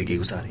زندگی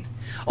گزاریں,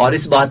 اور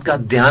اس بات کا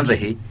دھیان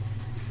رہے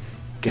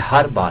کہ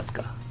ہر بات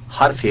کا,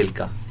 ہر فعل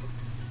کا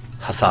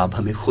حساب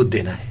ہمیں خود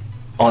دینا ہے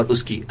اور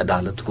اس کی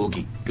عدالت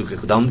ہوگی, کیونکہ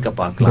خداوند کا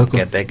پاک کلام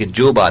کہتا ہے کہ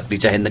جو بات بھی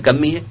چاہے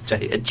نکمی ہے,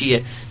 چاہے اچھی ہے,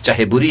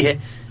 چاہے بری ہے,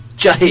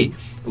 چاہے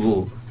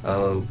وہ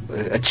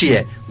اچھی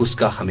ہے, اس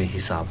کا ہمیں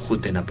حساب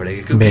خود دینا پڑے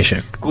گا.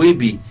 کیونکہ کوئی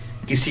بھی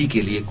کسی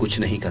کے لیے کچھ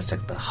نہیں کر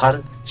سکتا. ہر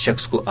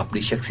شخص کو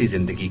اپنی شخصی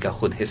زندگی کا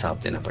خود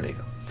حساب دینا پڑے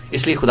گا.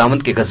 اس لیے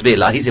خداوند کے غضب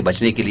الہی سے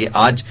بچنے کے لیے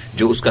آج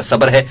جو اس کا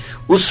صبر ہے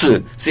اس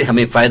سے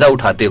ہمیں فائدہ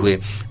اٹھاتے ہوئے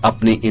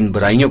اپنی ان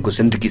برائیوں کو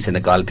زندگی سے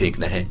نکال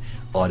پھینکنا ہے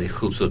اور ایک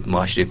خوبصورت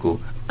معاشرے کو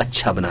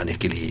اچھا بنانے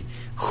کے لیے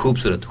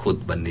خوبصورت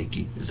خود بننے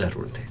کی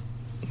ضرورت ہے.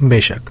 بے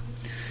شک.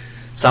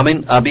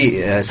 سامعین,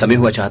 ابھی سمے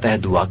ہوا چاہتا ہے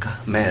دعا کا.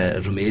 میں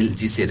رمیل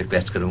جی سے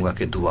ریکویسٹ کروں گا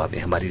کہ دعا میں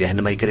ہماری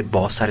رہنمائی کرے.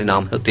 بہت سارے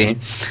نام ہوتے ہیں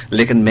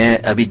لیکن میں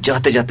ابھی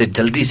جاتے جاتے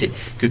جلدی سے,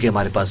 کیونکہ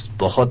ہمارے پاس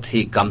بہت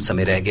ہی کم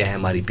سمے رہ گیا ہے,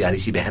 ہماری پیاری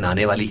سی بہن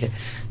آنے والی ہے,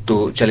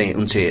 تو چلیں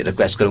ان سے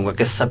ریکویسٹ کروں گا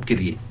کہ سب کے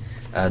لیے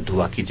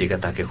دعا کیجیے گا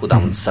تاکہ خدا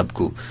ان سب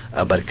کو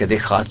برکت دے.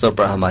 خاص طور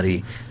پر ہماری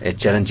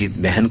چرنجیت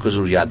بہن کو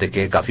ضرور یاد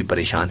رکھیں, کافی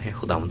پریشان ہے.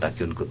 خدا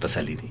تاکہ ان کو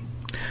تسلی دے.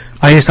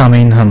 آئیے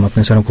سامعین, ہم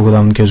اپنے سروں کو خدا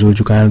ان کے حضور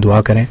جھکائیں اور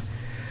دعا کریں.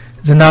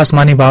 زندہ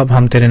آسمانی باپ,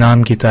 ہم تیرے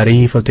نام کی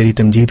تعریف اور تیری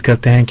تمجید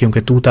کرتے ہیں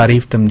کیونکہ تو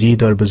تعریف,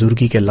 تمجید اور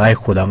بزرگی کے لائق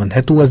خداوند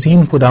ہے. تو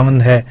عظیم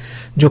خداوند ہے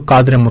جو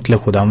قادر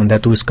مطلق خداوند ہے.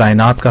 تو اس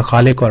کائنات کا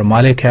خالق اور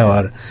مالک ہے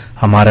اور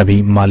ہمارا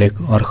بھی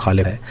مالک اور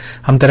خالق ہے.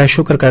 ہم تیرا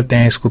شکر کرتے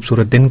ہیں اس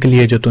خوبصورت دن کے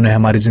لیے جو تو نے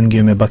ہماری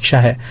زندگیوں میں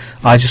بخشا ہے,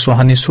 آج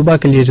سہانی صبح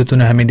کے لیے جو تو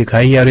نے ہمیں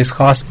دکھائی ہے, اور اس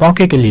خاص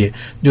موقع کے لیے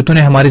جو تو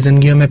نے ہماری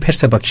زندگیوں میں پھر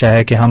سے بخشا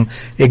ہے کہ ہم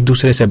ایک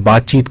دوسرے سے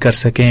بات چیت کر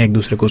سکیں, ایک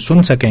دوسرے کو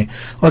سن سکیں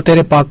اور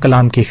تیرے پاک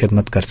کلام کی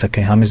خدمت کر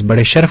سکیں. ہم اس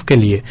بڑے شرف کے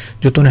لیے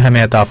جو تو نے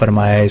ہمیں عطا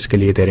فرمایا ہے اس کے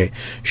لیے تیرے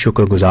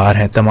شکر گزار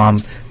ہیں. تمام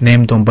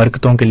نعمتوں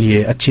برکتوں کے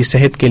لیے, اچھی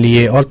صحت کے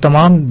لیے اور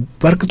تمام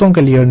برکتوں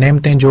کے لیے اور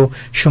نعمتیں جو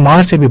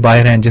شمار سے بھی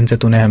باہر ہیں جن سے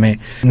تو نے ہمیں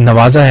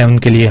نوازا ہے, ان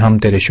کے لیے ہم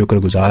تیرے شکر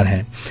گزار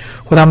ہیں.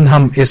 خدا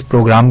ہم اس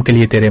پروگرام کے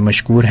لیے تیرے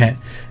مشکور ہیں.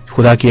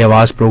 خدا کی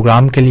آواز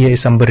پروگرام کے لیے,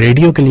 اس امبر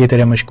ریڈیو کے لیے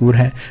تیرے مشکور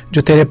ہیں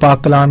جو تیرے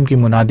پاک کلام کی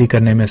منادی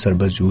کرنے میں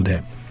سربسجود ہے.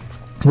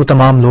 وہ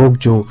تمام لوگ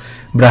جو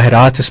براہ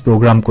راست اس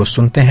پروگرام کو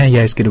سنتے ہیں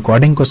یا اس کی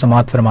ریکارڈنگ کو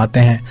سماعت فرماتے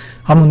ہیں،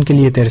 ہم ان کے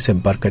لیے تیرے سے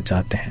برکت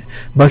چاہتے ہیں.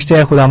 بخش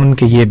دے خداوند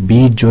کہ یہ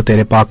بیج جو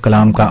تیرے پاک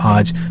کلام کا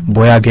آج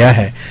بویا گیا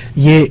ہے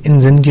یہ ان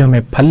زندگیوں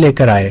میں پھل لے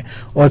کر آئے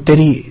اور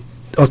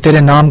تیرے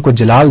نام کو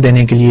جلال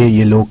دینے کے لیے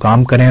یہ لوگ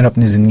کام کریں اور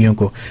اپنی زندگیوں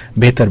کو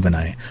بہتر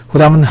بنائیں.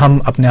 خداوند ہم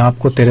اپنے آپ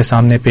کو تیرے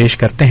سامنے پیش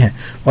کرتے ہیں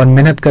اور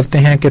محنت کرتے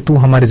ہیں کہ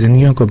تو ہماری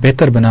زندگیوں کو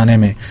بہتر بنانے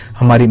میں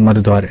ہماری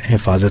مدد اور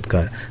حفاظت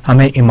کر.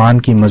 ہمیں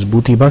ایمان کی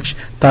مضبوطی بخش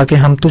تاکہ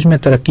ہم تجھ میں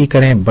ترقی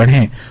کریں،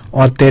 بڑھیں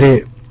اور تیرے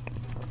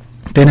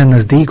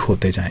نزدیک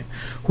ہوتے جائیں.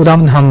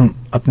 خداوند ہم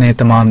اپنے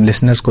تمام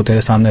لسنرز کو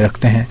تیرے سامنے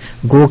رکھتے ہیں.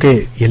 گو کہ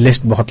یہ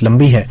لسٹ بہت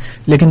لمبی ہے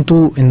لیکن تو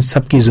ان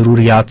سب کی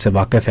ضروریات سے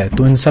واقف ہے،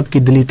 تو ان سب کی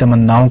دلی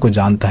تمناؤں کو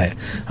جانتا ہے.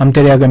 ہم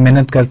تیرے آگے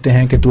محنت کرتے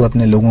ہیں کہ تو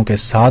اپنے لوگوں کے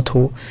ساتھ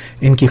ہو،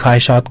 ان کی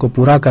خواہشات کو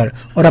پورا کر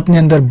اور اپنے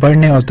اندر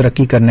بڑھنے اور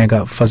ترقی کرنے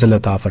کا فضل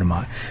عطا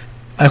فرمائے.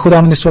 اے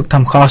خداوند اس وقت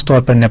ہم خاص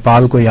طور پر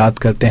نیپال کو یاد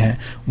کرتے ہیں،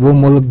 وہ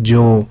ملک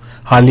جو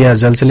حالیہ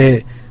زلزلے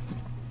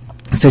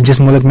سے جس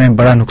ملک میں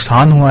بڑا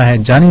نقصان ہوا ہے،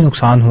 جانی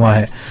نقصان ہوا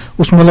ہے،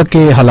 اس ملک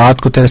کے حالات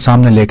کو تیرے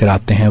سامنے لے کر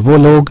آتے ہیں. وہ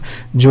لوگ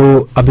جو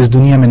اب اس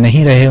دنیا میں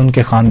نہیں رہے ان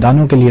کے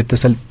خاندانوں کے لیے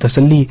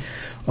تسلی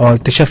اور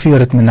تشفی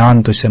اور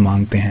اطمینان تجھ سے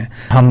مانگتے ہیں.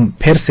 ہم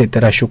پھر سے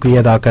تیرا شکریہ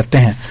ادا کرتے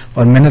ہیں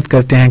اور محنت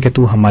کرتے ہیں کہ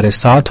تو ہمارے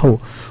ساتھ ہو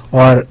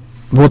اور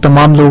وہ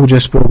تمام لوگ جو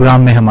اس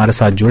پروگرام میں ہمارے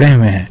ساتھ جڑے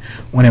ہوئے ہیں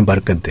انہیں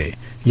برکت دے.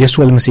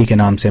 یسوع المسیح کے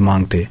نام سے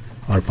مانگتے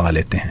اور پا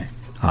لیتے ہیں،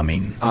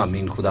 آمین.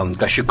 آمین. خدا ان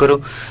کا شکر ہو.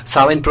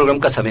 سامعین پروگرام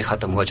کا سمے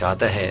ختم ہو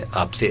جاتا ہے،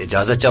 آپ سے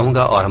اجازت چاہوں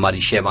گا اور ہماری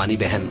شیوانی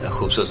بہن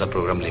خوبصورت سا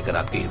پروگرام لے کر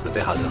آپ کی خدمت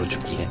میں حاضر ہو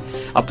چکی ہیں.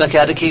 اپنا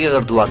خیال رکھیے گا،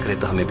 اگر دعا کرے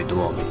تو ہمیں بھی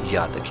دعاؤں میں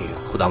یاد رکھیے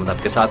گا. خدا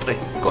آپ کے ساتھ رہے.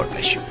 God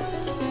bless you.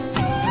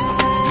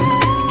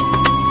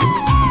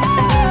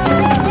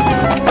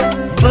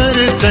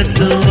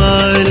 برکت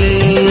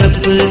والے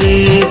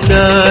اپنے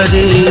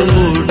پیارے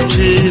مٹھ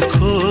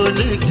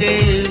کھول کے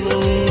وہ،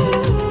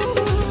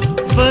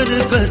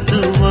 برکت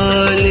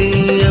والے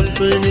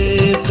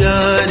اپنے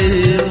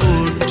پیارے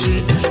مٹھ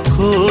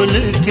کھول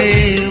کے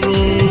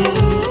وہ،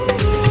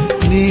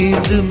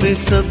 نیند میں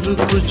سب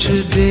کچھ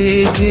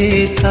دے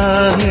دیتا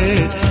ہے،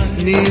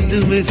 نیند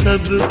میں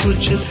سب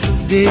کچھ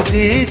دے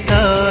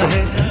دیتا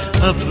ہے.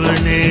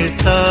 اپنے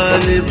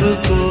طالب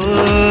کو،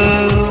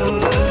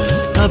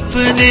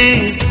 اپنے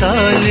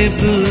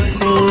طالب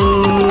کو،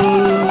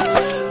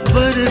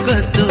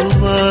 برکت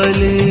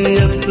والے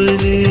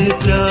اپنے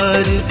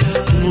پیارے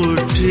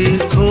مٹھ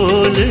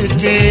کھول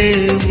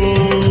کے وہ.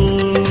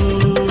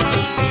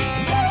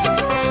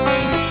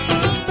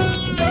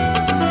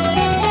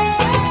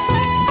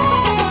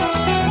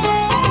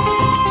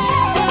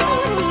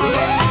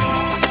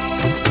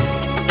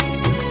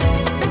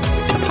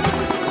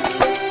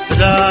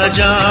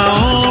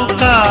 راجاؤں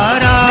کا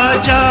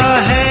راجا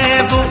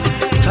ہے وہ،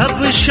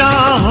 سب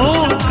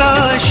شاہوں کا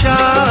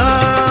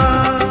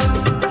شاہ.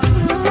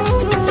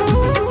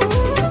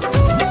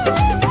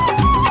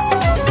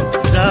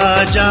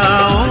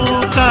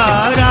 راجاؤں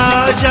کا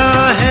راجا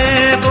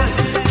ہے وہ،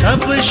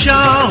 سب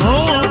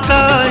شاہوں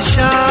کا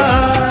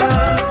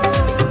شاہ.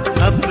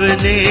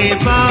 اپنے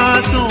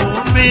وعدوں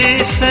میں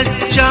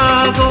سچا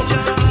وہ،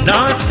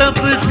 نا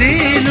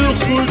تبدیل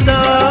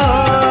خدا.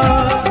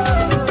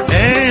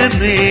 اے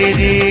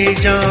میری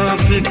جان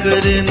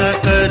فکر نہ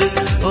کر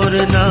اور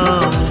نا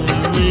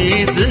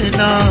امید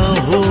نہ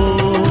ہو،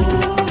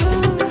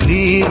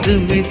 نیند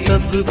میں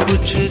سب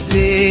کچھ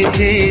دے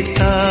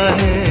دیتا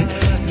ہے،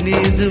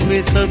 نیند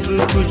میں سب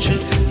کچھ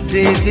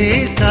دے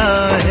دیتا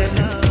ہے.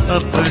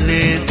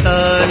 اپنے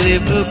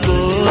طالب کو،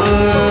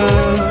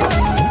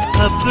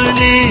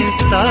 اپنے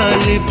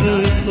طالب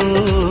کو،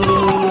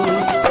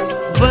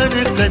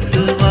 برکت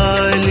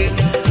والے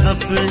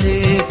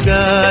اپنے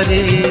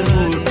پیارے